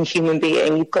sane human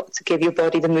being. You've got to give your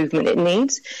body the movement it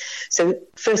needs. So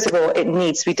first of all, it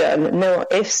needs to be done. No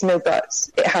ifs, no buts.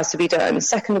 It has to be done.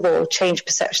 Second of all, change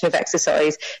perception of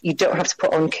exercise. You don't have to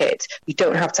put on kit. You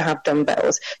don't have to have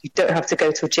dumbbells. You don't have to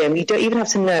go to a gym. You don't even have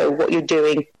to know what you're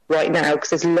doing right now, because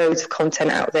there's loads of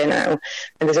content out there now, and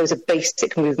there's loads of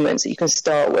basic movements that you can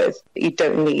start with that you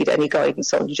don't need any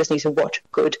guidance on. You just need to watch a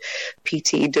good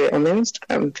PT do it on their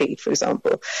Instagram feed, for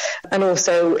example. And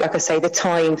also, like I say, the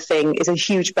time thing is a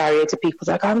huge barrier to people.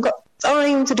 Like, I haven't got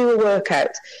time to do a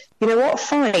workout. You know what?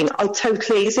 Fine.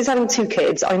 Since having 2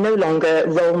 kids, I no longer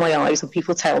roll my eyes when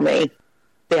people tell me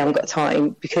they haven't got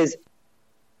time, because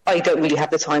I don't really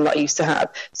have the time that I used to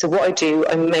have. So what I do,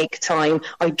 I make time,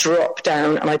 I drop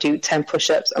down and I do 10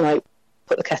 push-ups and I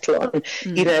put the kettle on.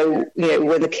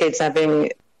 When the kid's having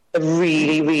a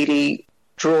really, really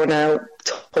drawn out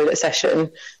toilet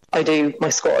session, I do my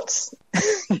squats.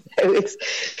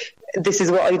 This is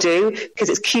what I do, because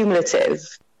it's cumulative.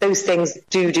 Those things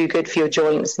do good for your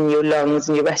joints and your lungs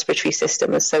and your respiratory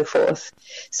system and so forth.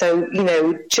 So,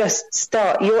 just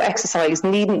start. Your exercise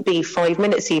needn't be 5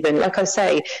 minutes even. Like I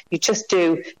say, you just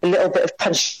do a little bit of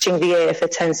punching the air for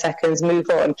 10 seconds, move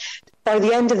on. By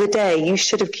the end of the day, you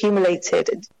should have accumulated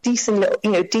a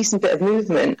decent bit of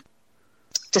movement,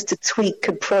 just to tweak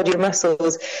and prod your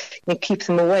muscles, keep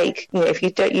them awake. If you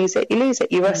don't use it, you lose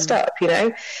it. You rust up,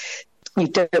 You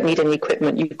don't need any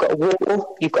equipment. You've got a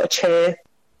wall, you've got a chair,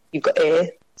 you've got air.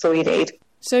 That's all you need.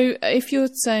 So if you're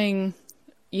saying,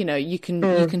 you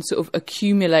can sort of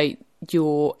accumulate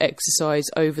your exercise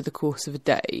over the course of a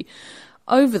day,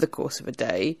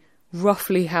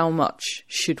 roughly how much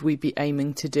should we be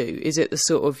aiming to do? Is it the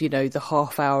sort of, the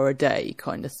half hour a day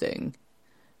kind of thing?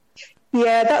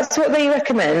 Yeah, that's what they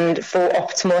recommend for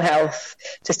optimal health,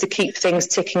 just to keep things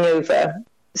ticking over.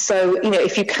 So,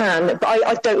 if you can, but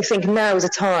I don't think now is a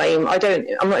time.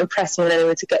 I'm not impressing on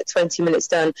anyone to get 20 minutes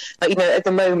done. At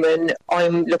the moment,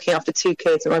 I'm looking after 2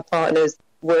 kids and my partner's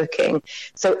working.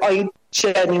 So I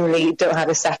genuinely don't have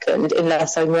a second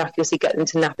unless I miraculously get them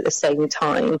to nap at the same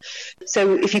time.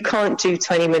 So if you can't do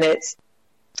 20 minutes,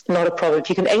 not a problem. If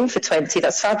you can aim for 20,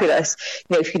 that's fabulous.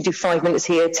 If you can do 5 minutes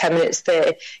here, 10 minutes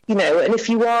there, and if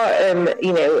you are,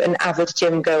 an avid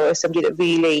gym goer, somebody that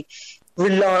really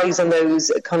relies on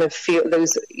those kind of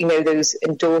those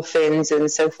endorphins and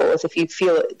so forth, if you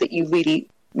feel that you really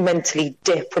mentally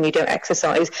dip when you don't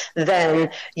exercise,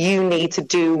 then you need to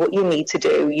do what you need to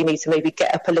do. You need to maybe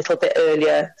get up a little bit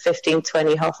earlier, 15,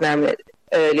 20, half an hour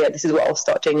earlier. This is what I'll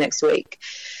start doing next week.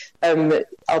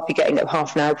 I'll be getting up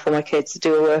half an hour before my kids to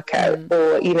do a workout,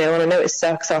 or, and I know it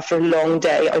sucks after a long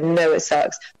day. I know it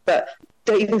sucks, but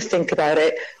don't even think about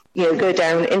it. Go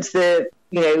down into the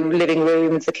living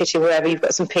room, into the kitchen, wherever, you've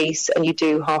got some peace, and you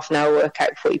do half an hour workout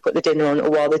before you put the dinner on, or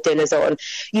while the dinner's on.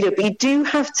 But you do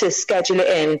have to schedule it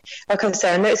in. Like I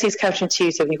say, I know it seems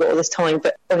counterintuitive when you've got all this time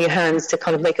but on your hands to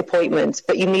kind of make appointments,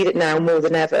 but you need it now more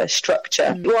than ever,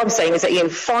 structure. What I'm saying is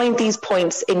that, find these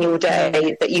points in your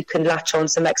day that you can latch on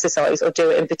some exercise or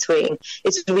do it in between.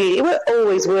 It won't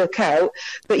always work out,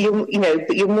 but you're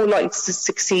more likely to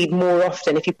succeed more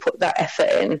often if you put that effort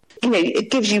in.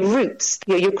 It gives you roots.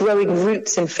 You're growing roots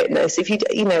in fitness. If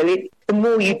the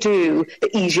more you do,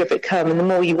 the easier it becomes, and the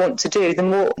more you want to do,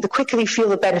 the quicker you feel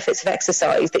the benefits of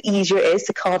exercise, the easier it is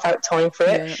to carve out time for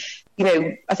it.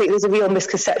 I think there's a real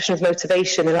misconception of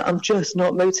motivation, and I'm just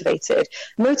not motivated.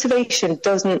 Motivation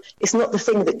it's not the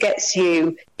thing that gets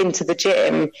you into the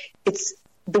gym. It's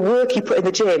the work you put in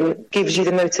the gym gives you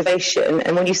the motivation.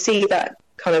 And when you see that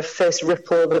kind of first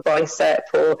ripple of the bicep,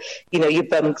 or, your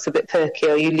bum's a bit perky,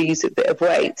 or you lose a bit of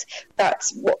weight,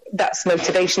 that's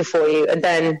motivation for you. And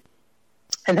then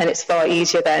it's far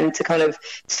easier then to kind of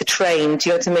to train. Do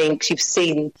you know what I mean? Because you've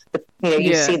seen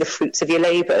you see the fruits of your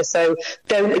labour. So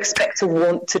don't expect to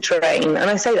want to train. And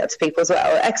I say that to people as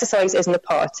well. Exercise isn't a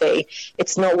party.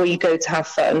 It's not where you go to have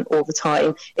fun all the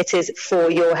time. It is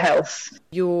for your health.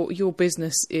 Your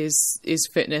business is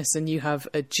fitness, and you have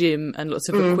a gym and lots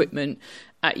of equipment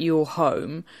at your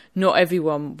home. Not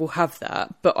everyone will have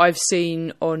that, but I've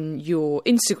seen on your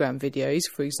Instagram videos,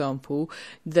 for example,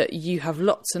 that you have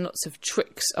lots and lots of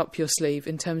tricks up your sleeve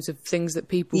in terms of things that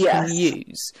people can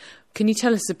use. Can you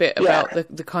tell us a bit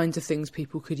about the kinds of things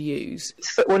people could use?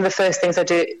 One of the first things I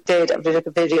did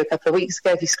a video a couple of weeks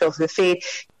ago. If you scroll through the feed,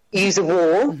 use a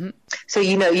wall. So,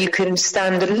 you can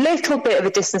stand a little bit of a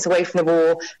distance away from the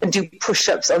wall and do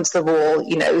push-ups onto the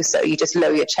wall, so you just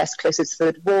lower your chest closer to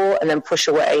the wall and then push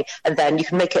away. And then you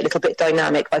can make it a little bit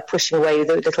dynamic by pushing away with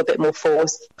a little bit more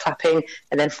force, clapping,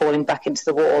 and then falling back into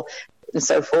the wall, and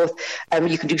so forth.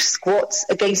 You can do squats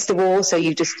against the wall. So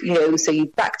you just, so you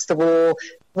back to the wall,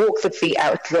 walk the feet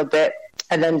out a little bit,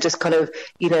 and then just kind of,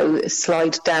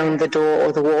 slide down the door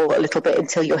or the wall a little bit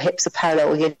until your hips are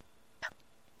parallel.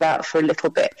 That for a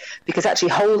little bit, because actually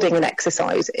holding an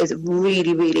exercise is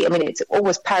really, really, it's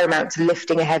almost paramount to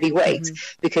lifting a heavy weight,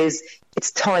 because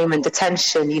it's time and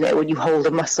attention. When you hold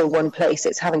a muscle one place,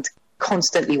 it's having to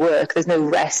constantly work. There's no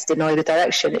rest in either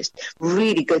direction. It's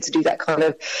really good to do that kind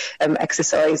of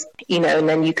exercise, and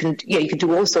then you can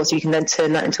do all sorts. You can then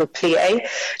turn that into a plie.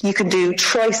 You can do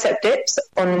tricep dips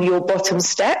on your bottom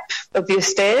step of your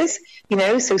stairs,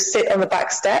 so sit on the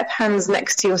back step, hands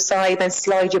next to your side, then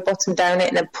slide your bottom down it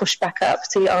and then push back up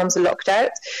so your arms are locked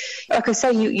out. Like I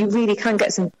say, you really can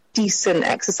get some decent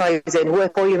exercise in,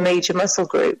 work all your major muscle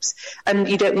groups, and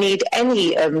you don't need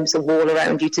any sort of wall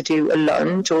around you to do a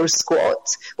lunge or a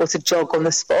squat, or to jog on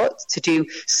the spot, to do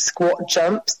squat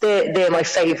jumps. They're my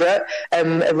favourite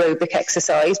aerobic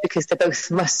exercise, because they're both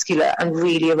muscular and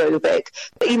really aerobic.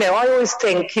 But, I always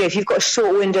think, if you've got a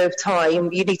short window of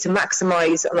time, you need to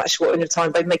maximise on that short window of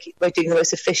time by doing the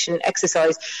most efficient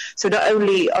exercise. So not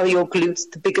only are your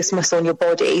glutes the biggest muscle in your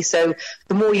body, so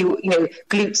the more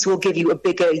glutes will give you a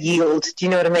bigger yield. Do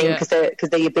you know what I mean? Because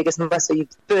they're your biggest muscle. You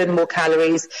burn more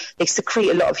calories. They secrete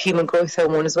a lot of human growth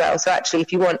hormone as well. So actually,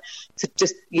 if you want to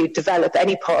just develop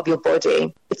any part of your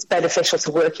body, it's beneficial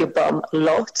to work your bum a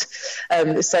lot.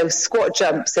 So squat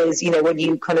jumps is, when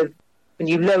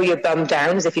you lower your bum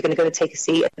down as if you're going to go and take a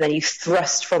seat, and then you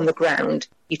thrust from the ground.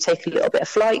 You take a little bit of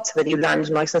flight, then you land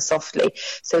nice and softly.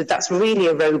 So that's really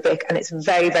aerobic, and it's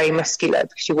very, very muscular,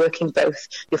 because you're working both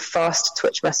your fast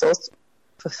twitch muscles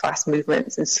for fast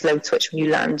movements and slow twitch when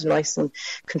you land, nice and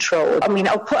controlled.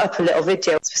 I'll put up a little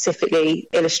video specifically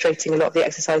illustrating a lot of the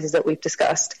exercises that we've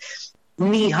discussed.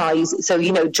 Knee highs, so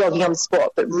jogging on the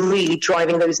spot, but really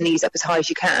driving those knees up as high as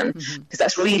you can, because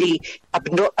that's really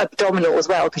abdominal as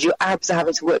well, because your abs are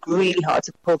having to work really hard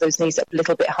to pull those knees up a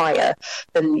little bit higher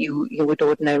than you would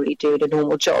ordinarily do in a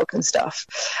normal jog and stuff.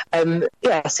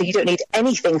 So you don't need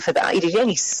anything for that. You don't need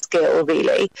any skill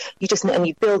really. And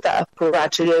you build that up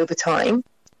gradually over time.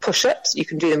 Push-ups, you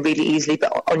can do them really easily,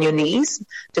 but on your knees.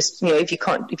 Just if you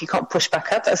can't push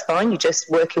back up, that's fine. You just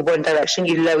work in one direction.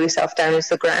 You lower yourself down into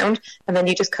the ground, and then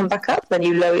you just come back up. Then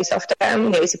you lower yourself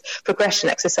down. It's a progression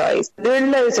exercise. There are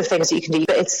loads of things that you can do,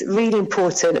 but it's really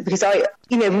important, because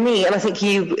me, and I think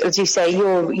you, as you say,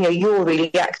 you're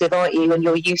really active, aren't you? And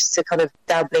you're used to kind of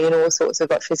dabbling in all sorts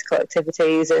of physical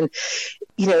activities, and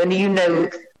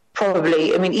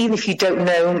probably. Even if you don't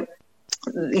know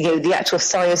the actual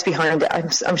science behind it,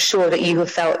 I'm sure that you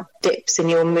have felt dips in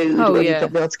your mood when you've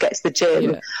not been able to get to the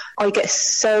gym. I get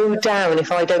so down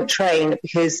if I don't train,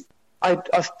 because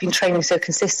I've been training so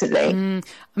consistently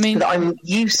that I'm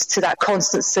used to that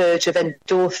constant surge of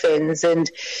endorphins and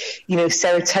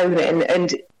serotonin.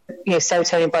 And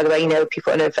serotonin, by the way,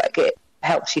 people know that it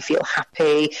helps you feel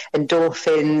happy.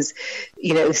 Endorphins,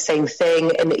 the same thing.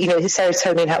 And,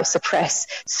 serotonin helps suppress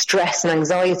stress and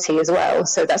anxiety as well.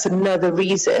 So that's another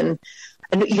reason.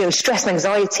 And, stress and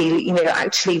anxiety,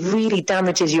 actually really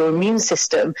damages your immune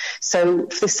system. So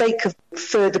for the sake of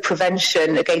further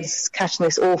prevention against catching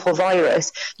this awful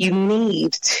virus, you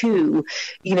need to,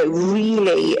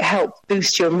 really help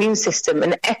boost your immune system.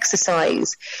 And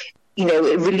exercise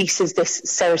it releases this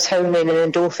serotonin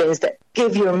and endorphins that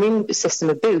give your immune system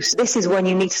a boost. This is when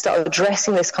you need to start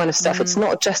addressing this kind of stuff. It's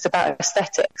not just about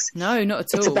aesthetics. No, not at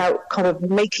all. It's about kind of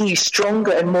making you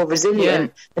stronger and more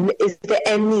resilient. Yeah. And is there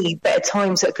any better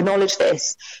time to acknowledge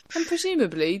this? And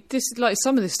presumably,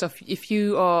 some of this stuff, if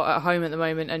you are at home at the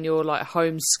moment and you're like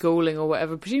homeschooling or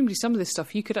whatever, presumably some of this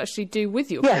stuff you could actually do with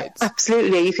your kids. Yeah,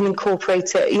 absolutely. You can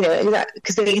incorporate it,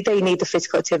 because they need the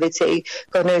physical activity.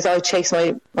 God knows I chase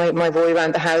my boy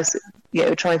around the house,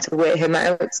 trying to wear him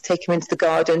out, take him into the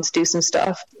garden to do some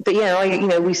stuff. But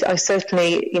I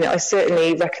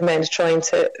certainly recommend trying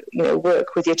to,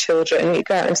 work with your children. You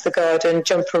go out into the garden,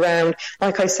 jump around.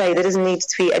 Like I say, there doesn't need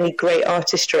to be any great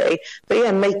artistry,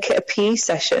 but make it a PE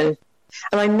session.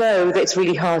 And I know that it's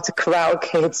really hard to corral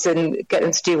kids and get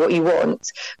them to do what you want,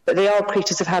 but they are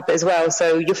creatures of habit as well.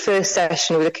 So your first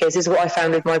session with the kids is what I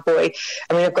found with my boy.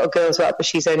 I mean, I've got a girl as well, but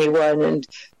she's only 1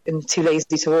 and too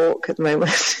lazy to walk at the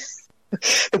moment.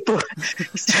 The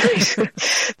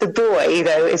boy,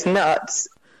 though, is nuts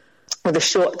with a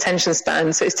short attention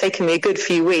span. So it's taken me a good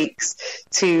few weeks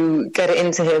to get it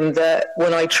into him that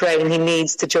when I train, he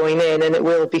needs to join in and it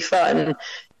will be fun,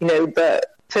 but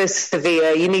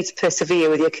persevere. You need to persevere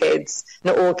with your kids.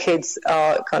 Not all kids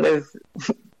are kind of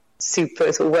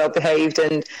super sort of well behaved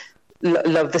and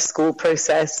love the school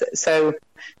process. So,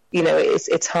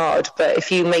 it's hard. But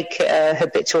if you make it a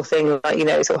habitual thing, like,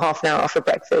 sort of half an hour after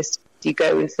breakfast, you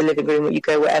go into the living room or you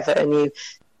go wherever and you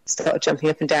start jumping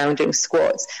up and down, doing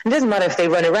squats. It doesn't matter if they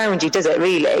run around you, does it,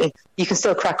 really? You can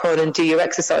still crack on and do your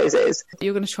exercises.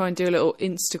 You're going to try and do a little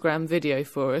Instagram video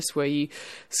for us where you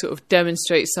sort of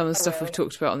demonstrate some of the stuff we've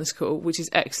talked about on this call, which is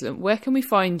excellent. Where can we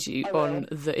find you on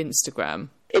the Instagram?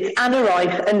 It's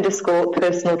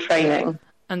 @Rife_personal training.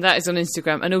 And that is on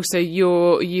Instagram. And also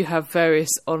you have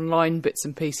various online bits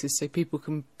and pieces so people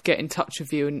can get in touch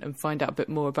with you and find out a bit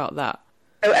more about that.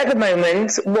 So at the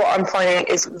moment, what I'm finding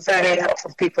is very helpful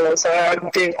for people. So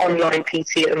I'm doing online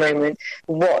PT at the moment.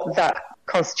 What that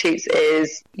constitutes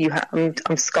is I'm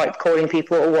Skype calling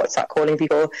people or WhatsApp calling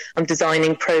people. I'm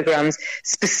designing programs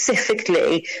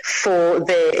specifically for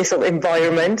the sort of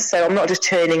environment. So I'm not just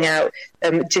churning out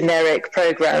generic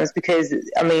programs because,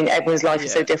 everyone's life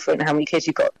is so different. How many kids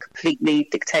you've got completely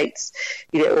dictates,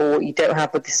 or you don't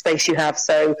have with the space you have.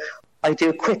 So I do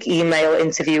a quick email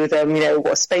interview with them,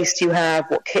 what space do you have,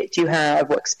 what kit do you have,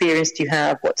 what experience do you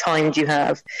have, what time do you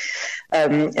have,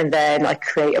 and then I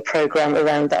create a program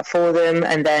around that for them,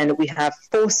 and then we have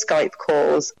 4 Skype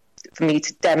calls for me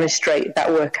to demonstrate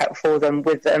that workout for them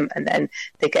with them, and then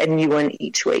they get a new one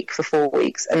each week for 4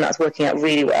 weeks, and that's working out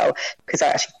really well because I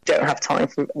actually don't have time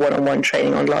for one-on-one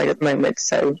training online at the moment,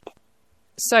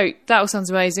 So that all sounds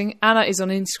amazing. Anna is on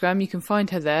Instagram. You can find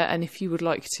her there. And if you would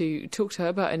like to talk to her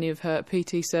about any of her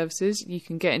PT services, you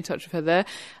can get in touch with her there.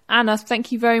 Anna,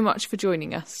 thank you very much for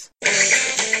joining us.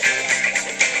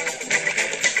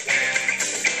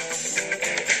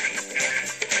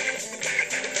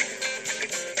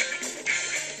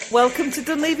 Welcome to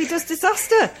Dunleavy Does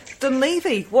Disaster.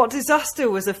 Dunleavy, what disaster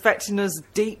was affecting us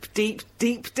deep, deep,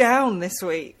 deep down this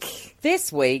week?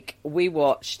 This week we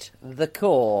watched The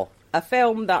Core. A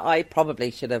film that I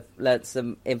probably should have learnt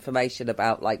some information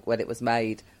about, like when it was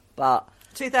made, but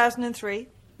 2003.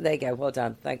 There you go. Well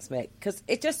done. Thanks, Mick. Because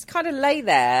it just kind of lay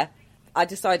there. I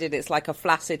decided it's like a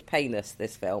flaccid penis,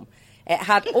 this film. It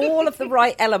had all of the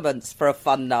right elements for a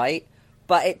fun night,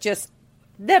 but it just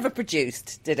never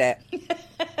produced, did it?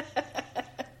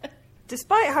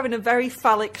 Despite having a very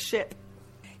phallic ship.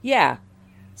 Yeah.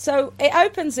 So it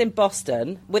opens in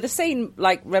Boston with a scene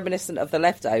like reminiscent of The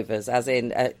Leftovers, as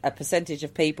in a percentage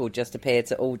of people just appear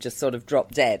to all just sort of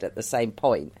drop dead at the same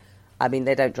point. I mean,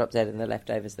 they don't drop dead in The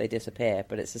Leftovers, they disappear,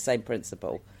 but it's the same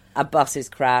principle. And buses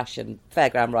crash and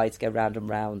fairground rides go round and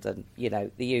round and,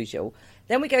 the usual.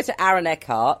 Then we go to Aaron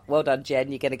Eckhart. Well done, Jen.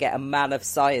 You're going to get a man of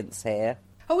science here.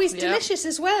 Oh, he's delicious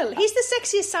as well. He's the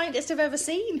sexiest scientist I've ever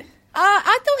seen. I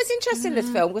thought it was interesting, this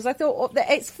film, because I thought that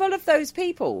it's full of those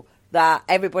people that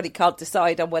everybody can't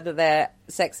decide on whether they're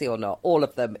sexy or not. All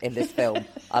of them in this film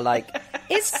are like,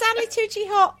 is Stanley Tucci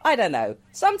hot? I don't know.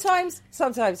 Sometimes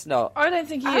not. I don't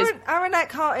think he is. Aaron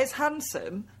Eckhart is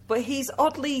handsome, but he's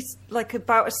oddly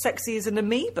about as sexy as an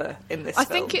amoeba in this film. I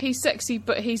think he's sexy,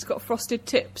 but he's got frosted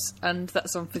tips, and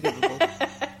that's unforgivable.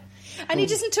 And he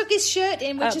doesn't tuck his shirt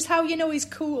in, which is how you know he's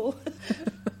cool.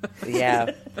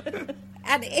 Yeah.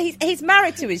 And he's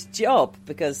married to his job,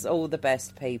 because all the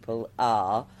best people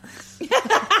are.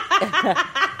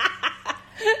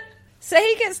 So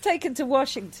he gets taken to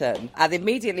Washington and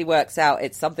immediately works out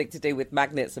it's something to do with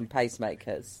magnets and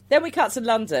pacemakers. Then we cut to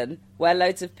London, where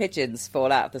loads of pigeons fall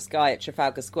out of the sky at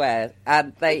Trafalgar Square,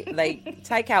 and they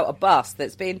take out a bus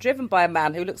that's being driven by a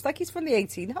man who looks like he's from the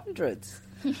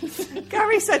 1800s.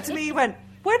 Gary said to me, he went,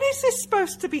 when is this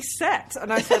supposed to be set?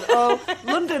 And I said,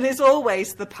 London is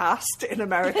always the past in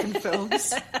American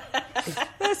films.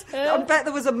 I bet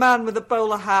there was a man with a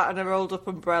bowler hat and a rolled-up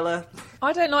umbrella.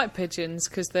 I don't like pigeons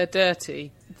because they're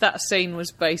dirty. That scene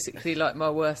was basically like my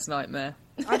worst nightmare.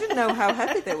 I didn't know how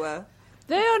heavy they were.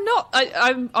 They are not.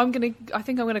 I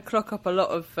think I'm gonna clock up a lot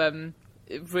of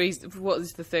what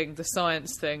is the thing? The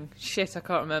science thing. Shit, I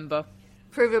can't remember.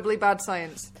 Provably bad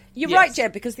science. You're right,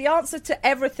 Jen, because the answer to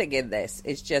everything in this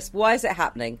is just, why is it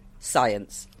happening?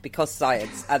 Science. Because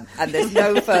science. And there's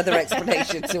no further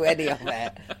explanation to any of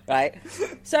it, right?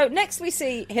 So next we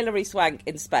see Hilary Swank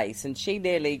in space, and she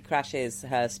nearly crashes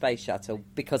her space shuttle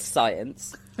because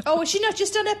science. Oh, is she not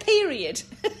just on a period?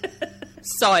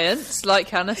 Science, like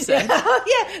Hannah said.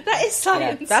 Yeah, that is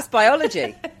science. Yeah, that's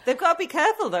biology. They've got to be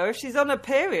careful, though. If she's on a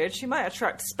period, she might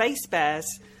attract space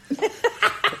bears.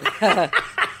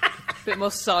 Bit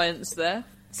more science there.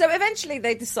 So eventually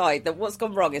they decide that what's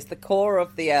gone wrong is the core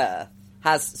of the Earth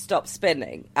has stopped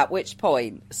spinning, at which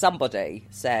point somebody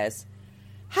says,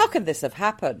 how can this have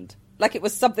happened? Like it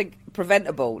was something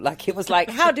preventable. Like it was like,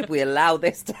 how did we allow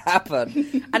this to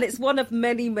happen? And it's one of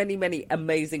many, many, many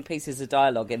amazing pieces of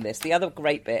dialogue in this. The other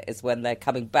great bit is when they're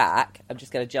coming back. I'm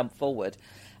just going to jump forward.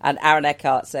 And Aaron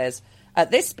Eckhart says, at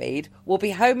this speed, we'll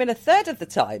be home in a third of the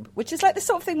time, which is like the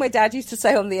sort of thing my dad used to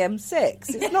say on the M6.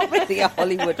 It's not really a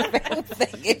Hollywood film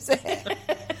thing, is it?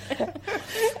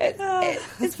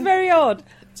 It's very odd.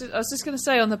 I was just going to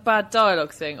say on the bad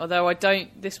dialogue thing, although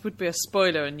this would be a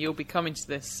spoiler and you'll be coming to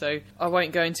this, so I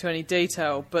won't go into any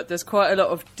detail, but there's quite a lot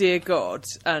of dear God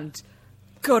and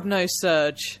God knows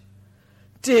Surge.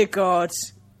 Dear God.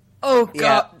 Oh God.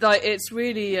 Yeah. Like, it's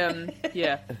really,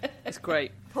 it's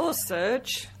great. Poor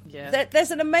Surge. Yeah.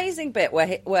 There's an amazing bit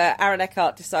where Aaron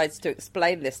Eckhart decides to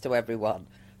explain this to everyone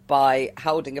by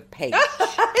holding a peach.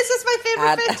 This is my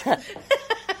favourite bit.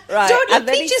 Right. Don't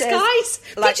eat peaches, guys.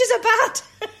 Like, peaches are bad.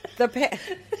 The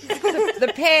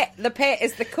pit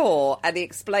is the core, and he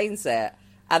explains it.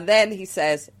 And then he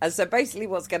says, and so basically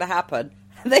what's going to happen,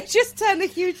 they just turn a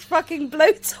huge fucking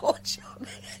blowtorch on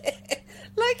it.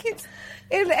 Like it's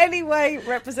in any way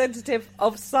representative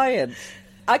of science.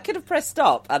 I could have pressed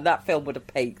stop and that film would have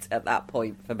peaked at that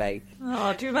point for me.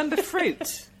 Oh, do you remember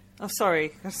Fruit? Oh,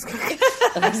 sorry.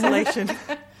 Isolation.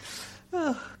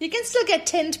 Oh. You can still get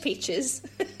tinned peaches.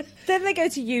 Then they go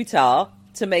to Utah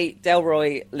to meet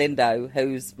Delroy Lindo,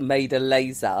 who's made a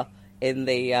laser in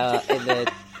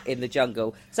the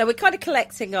jungle. So we're kind of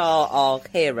collecting our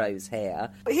heroes here.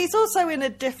 But he's also in a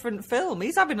different film.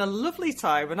 He's having a lovely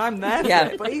time, and I'm there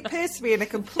for it. But he appears to be in a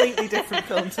completely different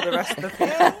film to the rest of the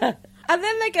people. And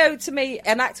then they go to meet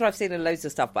an actor I've seen in loads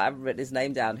of stuff, but I haven't written his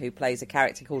name down, who plays a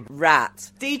character called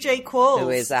Rat. DJ Qualls. Who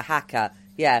is a hacker.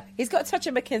 Yeah, he's got a touch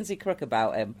of Mackenzie Crook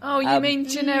about him. Oh, you mean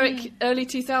generic early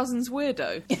 2000s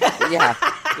weirdo?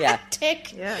 Yeah.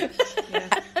 Tick. Yeah.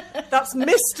 That's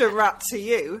Mr. Rat to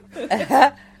you.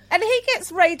 And he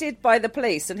gets raided by the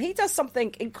police, and he does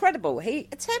something incredible. He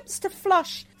attempts to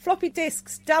flush floppy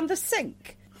disks down the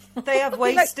sink. They have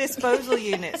waste disposal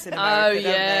units in America, don't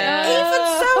they? Even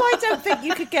so, I don't think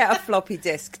you could get a floppy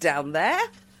disk down there.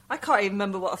 I can't even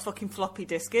remember what a fucking floppy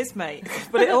disk is, mate.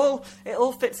 But it all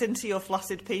fits into your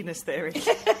flaccid penis theory.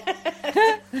 So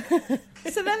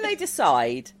then they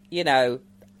decide,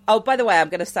 oh, by the way, I'm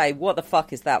going to say, what the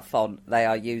fuck is that font they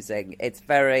are using? It's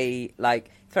very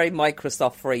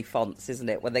Microsoft free fonts, isn't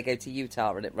it? When they go to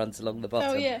Utah and it runs along the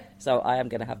bottom. Oh, yeah. So I am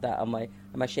going to have that on my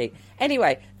sheet.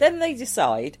 Anyway, then they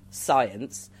decide,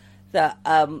 science, that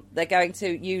they're going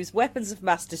to use weapons of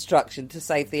mass destruction to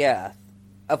save the Earth,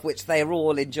 of which they are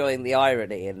all enjoying the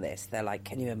irony in this. They're like,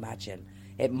 can you imagine?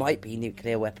 It might be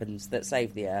nuclear weapons that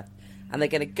save the Earth. And they're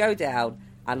going to go down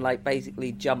and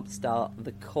basically jumpstart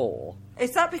the core.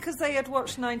 Is that because they had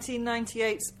watched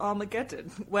 1998's Armageddon,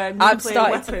 where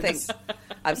nuclear weapons...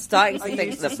 I'm starting to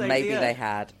think that maybe they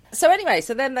had. So anyway,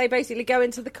 so then they basically go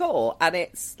into the core, and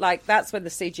it's like that's when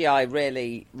the CGI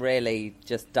really, really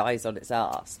just dies on its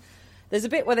arse. There's a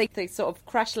bit where they sort of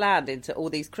crash land into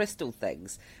all these crystal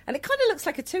things, and it kind of looks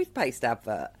like a toothpaste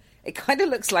advert. It kind of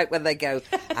looks like when they go,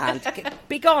 and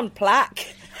be gone,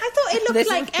 plaque. I thought it looked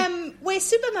like where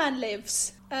Superman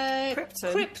lives.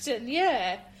 Krypton,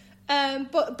 yeah.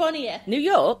 But Bonnier. New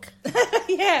York?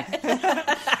 Yeah.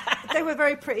 They were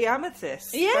very pretty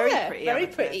amethysts. Yeah, very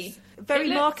pretty.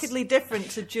 Very markedly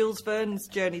different to Jules Verne's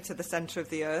Journey to the Centre of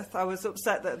the Earth. I was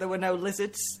upset that there were no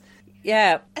lizards.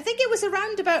 Yeah. I think it was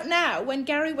around about now when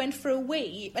Gary went for a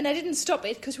wee, and I didn't stop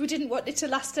it because we didn't want it to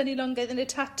last any longer than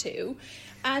it had to.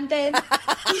 And then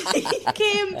he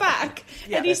came back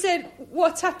and he said,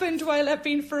 "What's happened while I've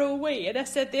been for a wee?" And I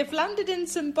said, "They've landed in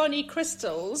some bunny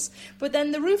crystals, but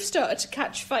then the roof started to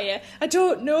catch fire. I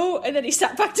don't know." And then he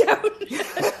sat back down.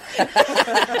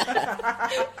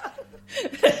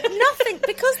 Nothing,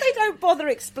 because they don't bother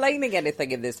explaining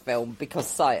anything in this film because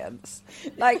science.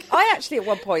 Like, I actually at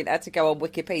one point had to go on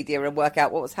Wikipedia and work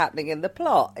out what was happening in the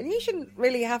plot. And you shouldn't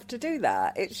really have to do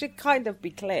that. It should kind of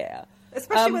be clear.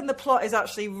 Especially when the plot is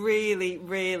actually really,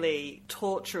 really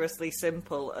torturously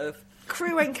simple of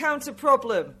crew encounter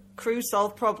problem, crew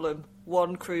solve problem,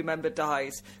 one crew member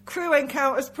dies. Crew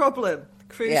encounters problem,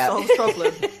 crew solves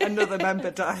problem, another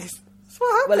member dies. That's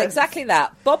what happens. Well, exactly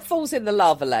that. Bob falls in the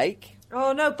lava lake.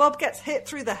 Oh no, Bob gets hit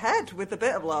through the head with a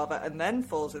bit of lava and then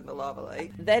falls in the lava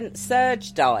lake. Then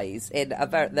Serge dies in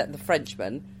the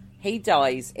Frenchman. He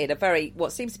dies in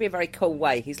what seems to be a very cool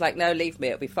way. He's like, "No, leave me,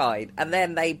 it'll be fine." And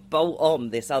then they bolt on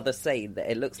this other scene that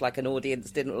it looks like an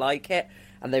audience didn't like it.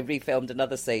 And they refilmed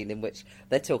another scene in which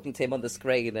they're talking to him on the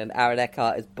screen and Aaron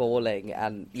Eckhart is bawling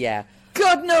and,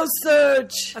 God knows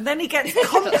Serge! And then he gets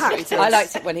compacted. I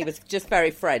liked it when he was just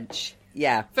very French.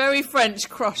 Yeah. Very French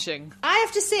crushing. I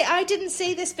have to say, I didn't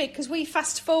see this bit because we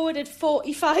fast-forwarded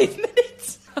 45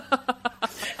 minutes.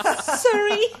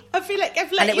 Sorry. I feel like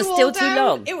I've let you all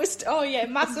down. And it was still too long. It was,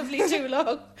 massively too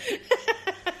long.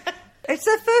 It's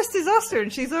their first disaster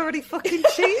and she's already fucking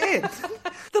cheating.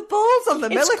 The ball's on the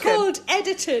Milliken. It's called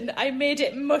editing. I made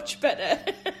it much better.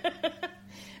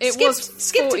 It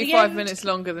was 45 minutes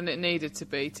longer than it needed to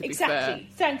be fair. Exactly.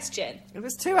 Thanks, Jen. It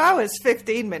was 2 hours,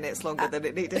 15 minutes longer than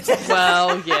it needed to be.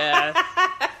 Well, yeah.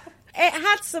 It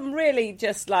had some really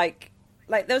just like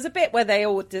there was a bit where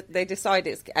they decide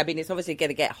it's obviously going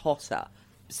to get hotter.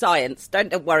 Science.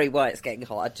 Don't worry why it's getting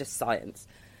hotter, just science.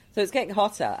 So it's getting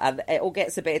hotter and it all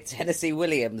gets a bit of Tennessee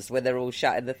Williams when they're all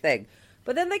shut in the thing.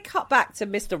 But then they cut back to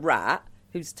Mr. Rat,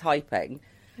 who's typing.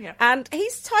 Yeah. And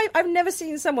I've never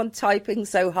seen someone typing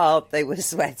so hard they were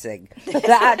sweating.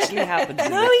 That actually happens in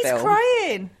No, this he's film.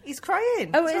 crying. He's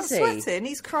crying. Oh, he's is not he? sweating.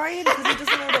 He's crying because he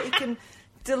doesn't know that he can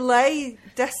delay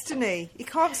destiny. He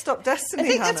can't stop destiny, I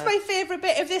think Hannah. that's my favourite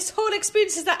bit of this whole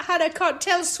experience is that Hannah can't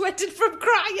tell sweating from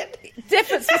crying.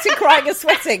 Difference between crying and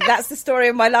sweating. That's the story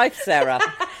of my life, Sarah.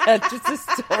 Just the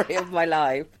story of my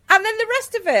life. And then the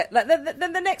rest of it,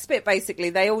 then the next bit,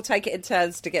 basically, they all take it in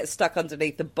turns to get stuck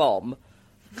underneath the bomb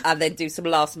and then do some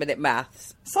last-minute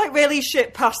maths. It's like really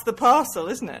shit past the parcel,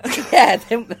 isn't it? Yeah,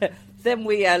 then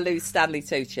we lose Stanley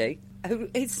Tucci, who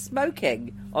is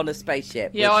smoking on a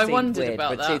spaceship. Yeah, I wondered weird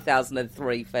about for that. a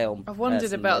 2003 film. I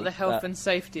wondered about the health but... and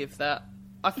safety of that.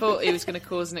 I thought it was going to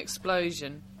cause an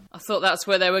explosion. I thought that's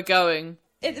where they were going.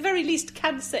 At the very least,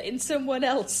 cancer in someone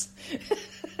else.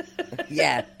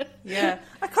 Yeah. Yeah.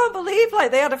 I can't believe,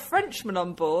 they had a Frenchman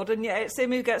on board and yet it's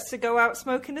him who gets to go out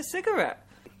smoking a cigarette.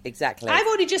 Exactly. I've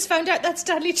only just found out that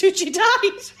Stanley Tucci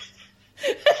died.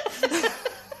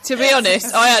 To be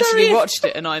honest, I actually watched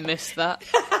it and I missed that.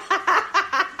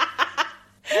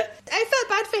 I felt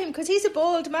bad for him because he's a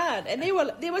bald man, and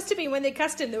they must have been when they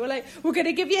cast him. They were like, "We're going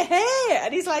to give you hair,"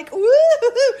 and he's like, "Woo!"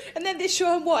 And then they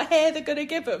show him what hair they're going to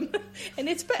give him, and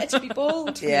it's better to be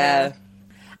bald. Yeah,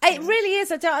 it really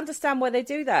is. I don't understand why they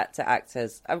do that to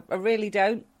actors. I really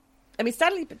don't. I mean,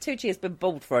 Stanley Tucci has been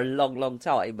bald for a long, long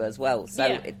time as well, so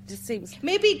it just seems...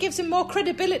 Maybe it gives him more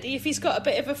credibility if he's got a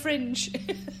bit of a fringe.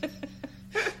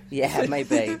 Yeah,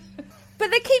 maybe.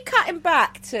 But they keep cutting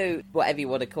back to, whatever you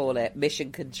want to call it,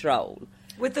 Mission Control.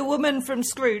 With the woman from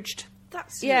Scrooged.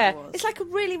 That's who it was. It's like a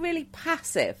really, really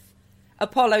passive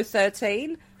Apollo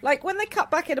 13. Like, when they cut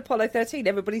back in Apollo 13,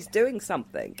 everybody's doing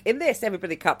something. In this,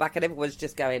 everybody cut back and everyone's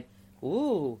just going,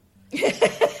 ooh.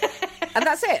 And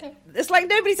that's it. It's like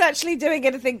nobody's actually doing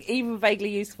anything even vaguely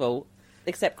useful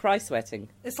except cry sweating.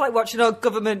 It's like watching our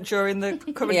government during the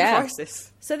current crisis.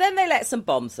 So then they let some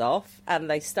bombs off and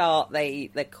they start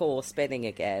their core spinning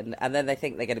again, and then they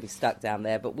think they're going to be stuck down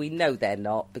there, but we know they're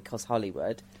not because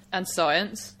Hollywood. And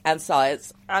science. And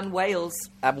science. And Wales.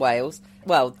 And Wales.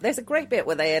 Well, there's a great bit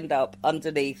where they end up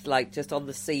underneath, just on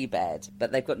the seabed,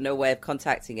 but they've got no way of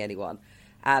contacting anyone.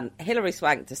 And Hilary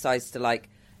Swank decides to,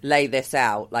 lay this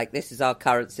out, this is our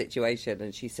current situation.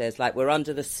 And she says, we're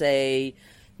under the sea,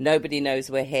 nobody knows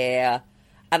we're here.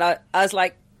 And I was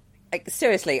like,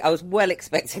 seriously, I was well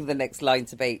expecting the next line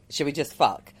to be, should we just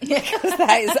fuck? Because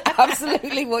that is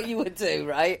absolutely what you would do,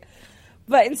 right?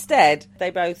 But instead,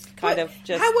 they both kind of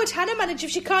just... How would Hannah manage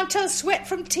if she can't tell sweat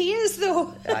from tears,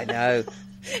 though? I know.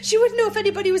 She wouldn't know if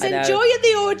anybody was enjoying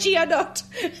the orgy or not.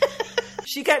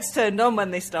 She gets turned on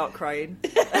when they start crying.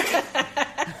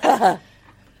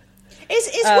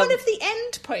 Is one of the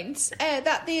end points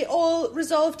that they all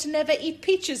resolve to never eat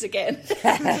peaches again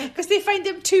because they find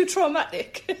them too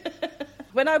traumatic?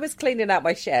 When I was cleaning out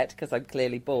my shed, because I'm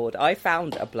clearly bored, I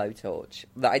found a blowtorch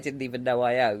that I didn't even know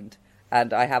I owned,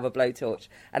 and I have a blowtorch.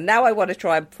 And now I want to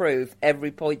try and prove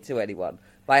every point to anyone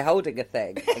by holding a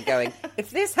thing and going, if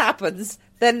this happens,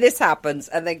 then this happens,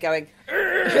 and then going,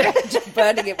 just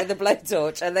burning it with a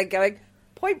blowtorch, and then going,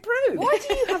 point proved. Why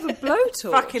do you have a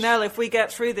blowtorch? Fucking hell, if we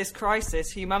get through this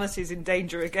crisis, humanity's in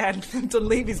danger again.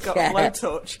 Dunleavy's got a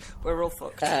blowtorch. We're all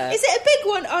fucked. Is it a big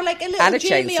one or like a little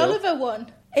Jamie Oliver one?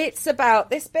 It's about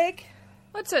this big.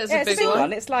 I'd say it's a big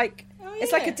one. It's like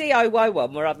it's like a DIY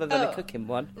one rather than a cooking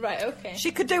one. Right, okay.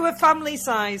 She could do a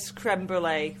family-size creme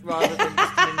brulee rather than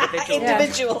just an individual.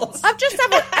 Individuals. I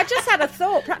just had a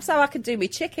thought. Perhaps how I can do me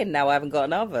chicken now I haven't got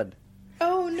an oven.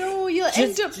 Oh no, you'll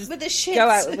end up with the shits. Go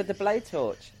out with the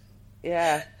blowtorch.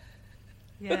 Yeah.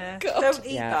 Yeah. God. Don't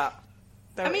eat that.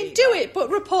 I mean, do it, but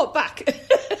report back.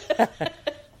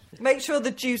 Make sure the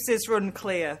juices run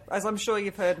clear, as I'm sure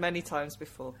you've heard many times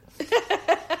before.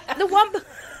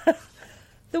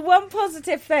 The one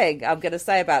positive thing I'm going to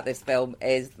say about this film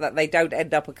is that they don't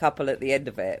end up a couple at the end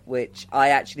of it, which I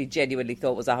actually genuinely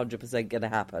thought was 100% going to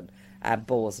happen and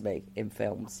bores me in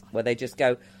films, where they just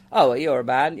go, oh, you're a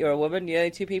man, you're a woman, you're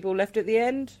only two people left at the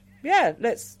end? Yeah,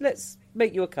 let's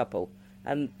make you a couple.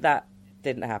 And that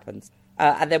didn't happen.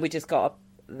 And then we just got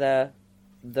the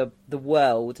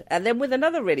world, and then with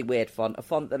another really weird font, a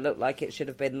font that looked like it should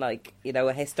have been like, you know,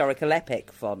 a historical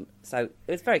epic font. So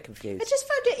it was very confused. I just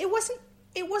found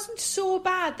it wasn't so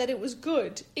bad that it was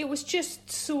good. It was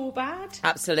just so bad.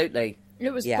 Absolutely.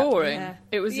 It was boring. Yeah.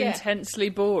 It was intensely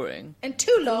boring. And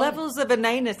too long. Levels of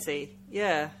inanity,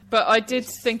 yeah. But I did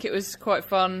think it was quite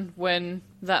fun when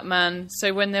that man...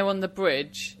 So when they're on the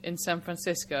bridge in San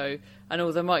Francisco and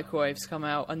all the microwaves come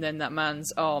out and then that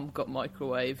man's arm got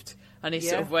microwaved and he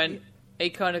sort of went...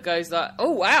 He kind of goes like,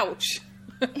 oh, ouch!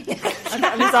 and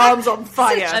his arm's on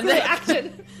fire.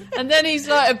 And then he's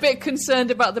like a bit concerned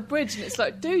about the bridge and it's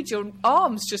like, dude, your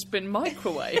arm's just been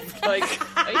microwaved. Like,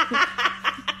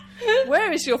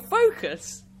 where is your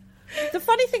focus? The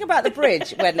funny thing about the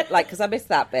bridge, when like, because I missed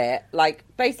that bit, like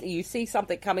basically you see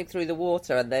something coming through the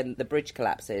water and then the bridge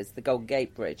collapses, the Golden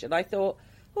Gate Bridge, and I thought,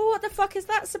 well, what the fuck is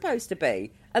that supposed to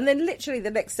be? And then literally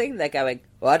the next scene they're going,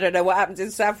 well, I don't know what happens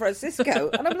in San Francisco.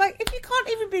 And I'm like, if you can't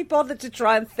even be bothered to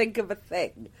try and think of a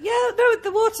thing. Yeah, no,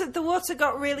 the water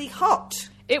got really hot.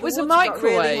 It was a microwave.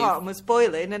 microwave. Got really hot and was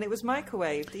boiling and it was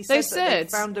microwaved. They said they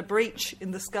found a breach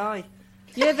in the sky.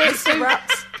 Yeah,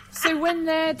 so when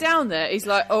they're down there, he's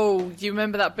like, oh, do you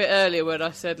remember that bit earlier when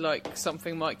I said, like,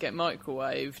 something might get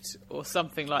microwaved or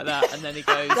something like that? And then he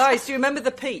goes... Guys, do you remember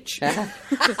the peach?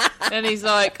 And he's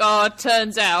like, oh, it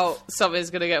turns out something's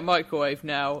going to get microwaved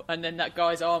now. And then that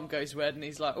guy's arm goes red and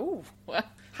he's like, oh, well...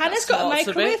 Hannah's got a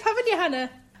microwave, haven't you, Hannah?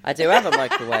 I do have a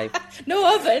microwave.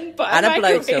 No oven, but and a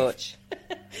microwave. Blowtorch.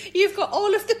 You've got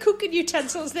all of the cooking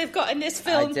utensils they've got in this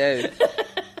film. I do.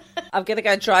 I'm going to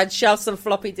go and try and shove some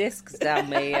floppy disks down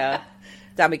me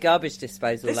garbage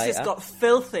disposal later. This has got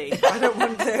filthy. I don't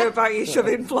want to hear about you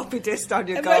shoving floppy disks down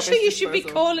your I'm garbage not sure you disposal. should be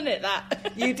calling it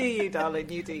that. You do you, darling.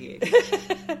 You do you.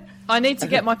 I need to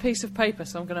get my piece of paper,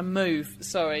 so I'm going to move.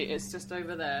 Sorry, it's just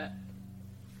over there.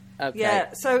 Okay.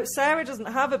 Yeah, so Sarah doesn't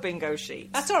have a bingo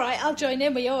sheet. That's all right. I'll join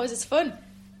in with yours. It's fun.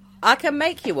 I can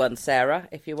make you one, Sarah,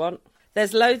 if you want.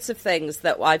 There's loads of things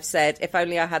that I've said, if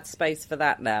only I had space for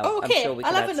that now. Oh, okay, I'm sure we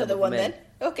I'll can have add another some one of them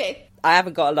then. Okay. I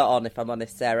haven't got a lot on, if I'm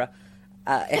honest, Sarah.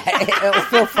 It'll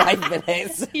fill 5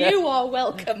 minutes. You are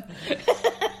welcome.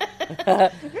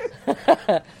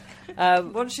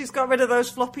 Once she's got rid of those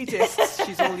floppy disks,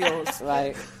 she's all yours.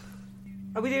 Right.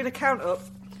 Are we doing a count up?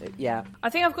 Yeah. I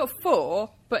think I've got 4,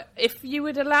 but if you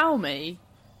would allow me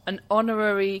an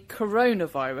honorary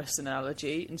coronavirus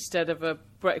analogy instead of a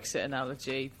Brexit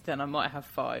analogy, then I might have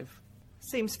 5.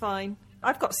 Seems fine.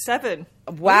 I've got 7.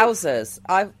 Wowzers.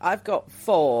 I've got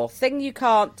 4. Thing you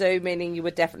can't do, meaning you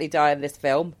would definitely die in this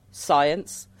film.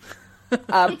 Science.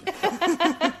 My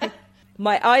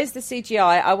eyes, the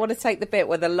CGI. I want to take the bit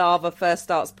where the lava first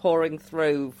starts pouring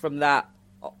through from the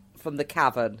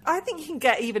cavern. I think you can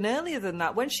get even earlier than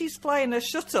that. When she's flying a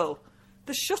shuttle,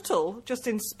 the shuttle just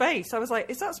in space, I was like,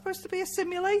 is that supposed to be a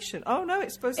simulation? Oh no,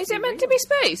 it's supposed to be. Is it meant real. to be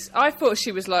space? I thought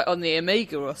she was like on the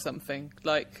Amiga or something.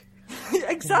 Like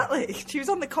exactly. She was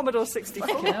on the Commodore 64.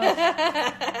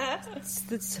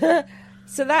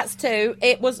 So that's 2.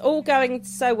 It was all going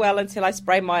so well until I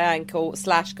sprained my ankle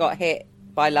 / got hit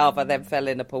by lava, then fell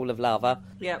in a pool of lava.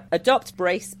 Yep. Adopt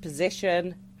brace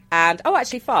position. And,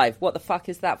 actually 5. What the fuck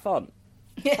is that font?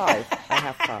 5. I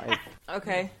have 5.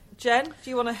 Okay. Jen, do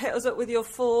you want to hit us up with your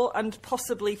 4 and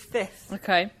possibly 5th?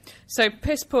 Okay. So,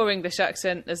 piss poor English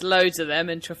accent. There's loads of them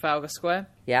in Trafalgar Square.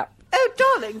 Yep. Oh,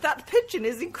 darling, that pigeon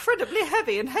is incredibly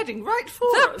heavy and heading right for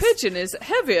That us. pigeon is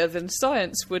heavier than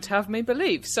science would have me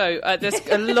believe. So, there's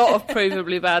a lot of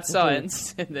provably bad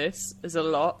science in this. There's a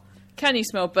lot. Can you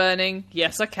smell burning?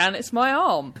 Yes, I can. It's my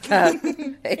arm.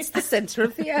 It's the centre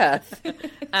of the earth.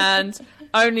 And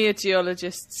only a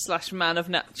geologist / man of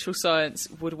natural science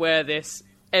would wear this.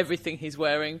 Everything he's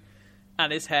wearing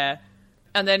and his hair.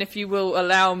 And then if you will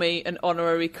allow me an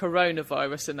honorary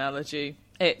coronavirus analogy,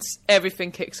 it's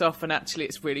everything kicks off and actually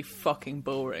it's really fucking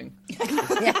boring.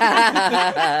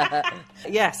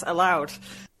 Yes, allowed.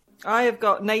 I have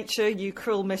got Nature, You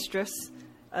Cruel Mistress,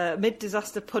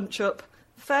 Mid-Disaster Punch-Up,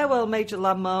 Farewell Major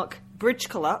Landmark, Bridge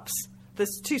Collapse.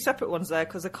 There's 2 separate ones there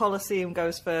because the Colosseum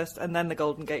goes first and then the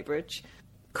Golden Gate Bridge.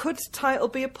 Could title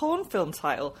be a porn film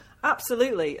title?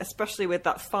 Absolutely, especially with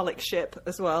that phallic ship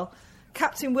as well.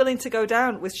 Captain Willing to Go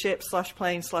Down with ship /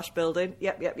 plane / building.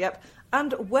 Yep.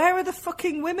 And where are the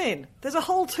fucking women? There's a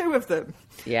whole 2 of them.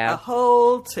 Yeah. A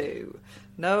whole 2.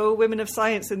 No women of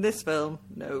science in this film.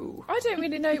 No. I don't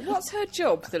really know. What's her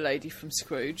job, the lady from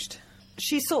Scrooged?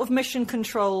 She's sort of mission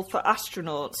control for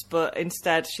astronauts, but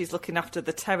instead she's looking after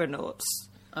the terranauts.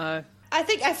 Oh. I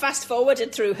think I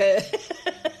fast-forwarded through her.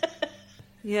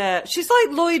 Yeah, she's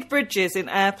like Lloyd Bridges in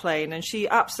Airplane, and she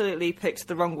absolutely picked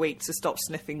the wrong week to stop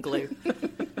sniffing glue.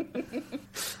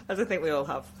 As I think we all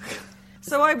have.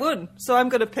 So I won, so I'm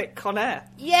going to pick Con Air.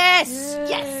 Yes!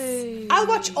 I'll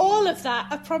watch all of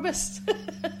that, I promise.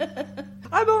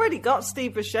 I've already got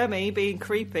Steve Buscemi being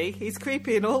creepy. He's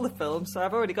creepy in all the films, so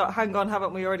I've already got Hang On,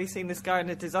 Haven't We Already Seen This Guy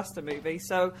in a Disaster Movie?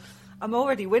 So I'm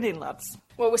already winning, lads.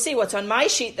 Well, we'll see what's on my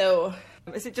sheet, though.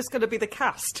 Is it just going to be the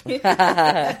cast? I'm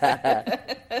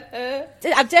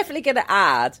definitely going to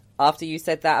add, after you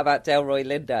said that about Delroy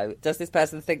Lindo, does this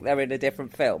person think they're in a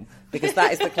different film? Because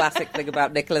that is the classic thing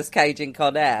about Nicolas Cage in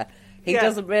Con Air. He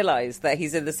doesn't realise that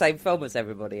he's in the same film as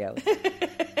everybody else.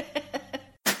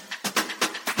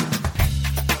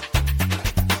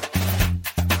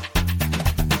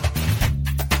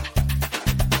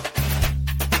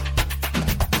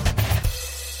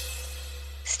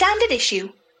 Standard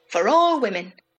issue for all women.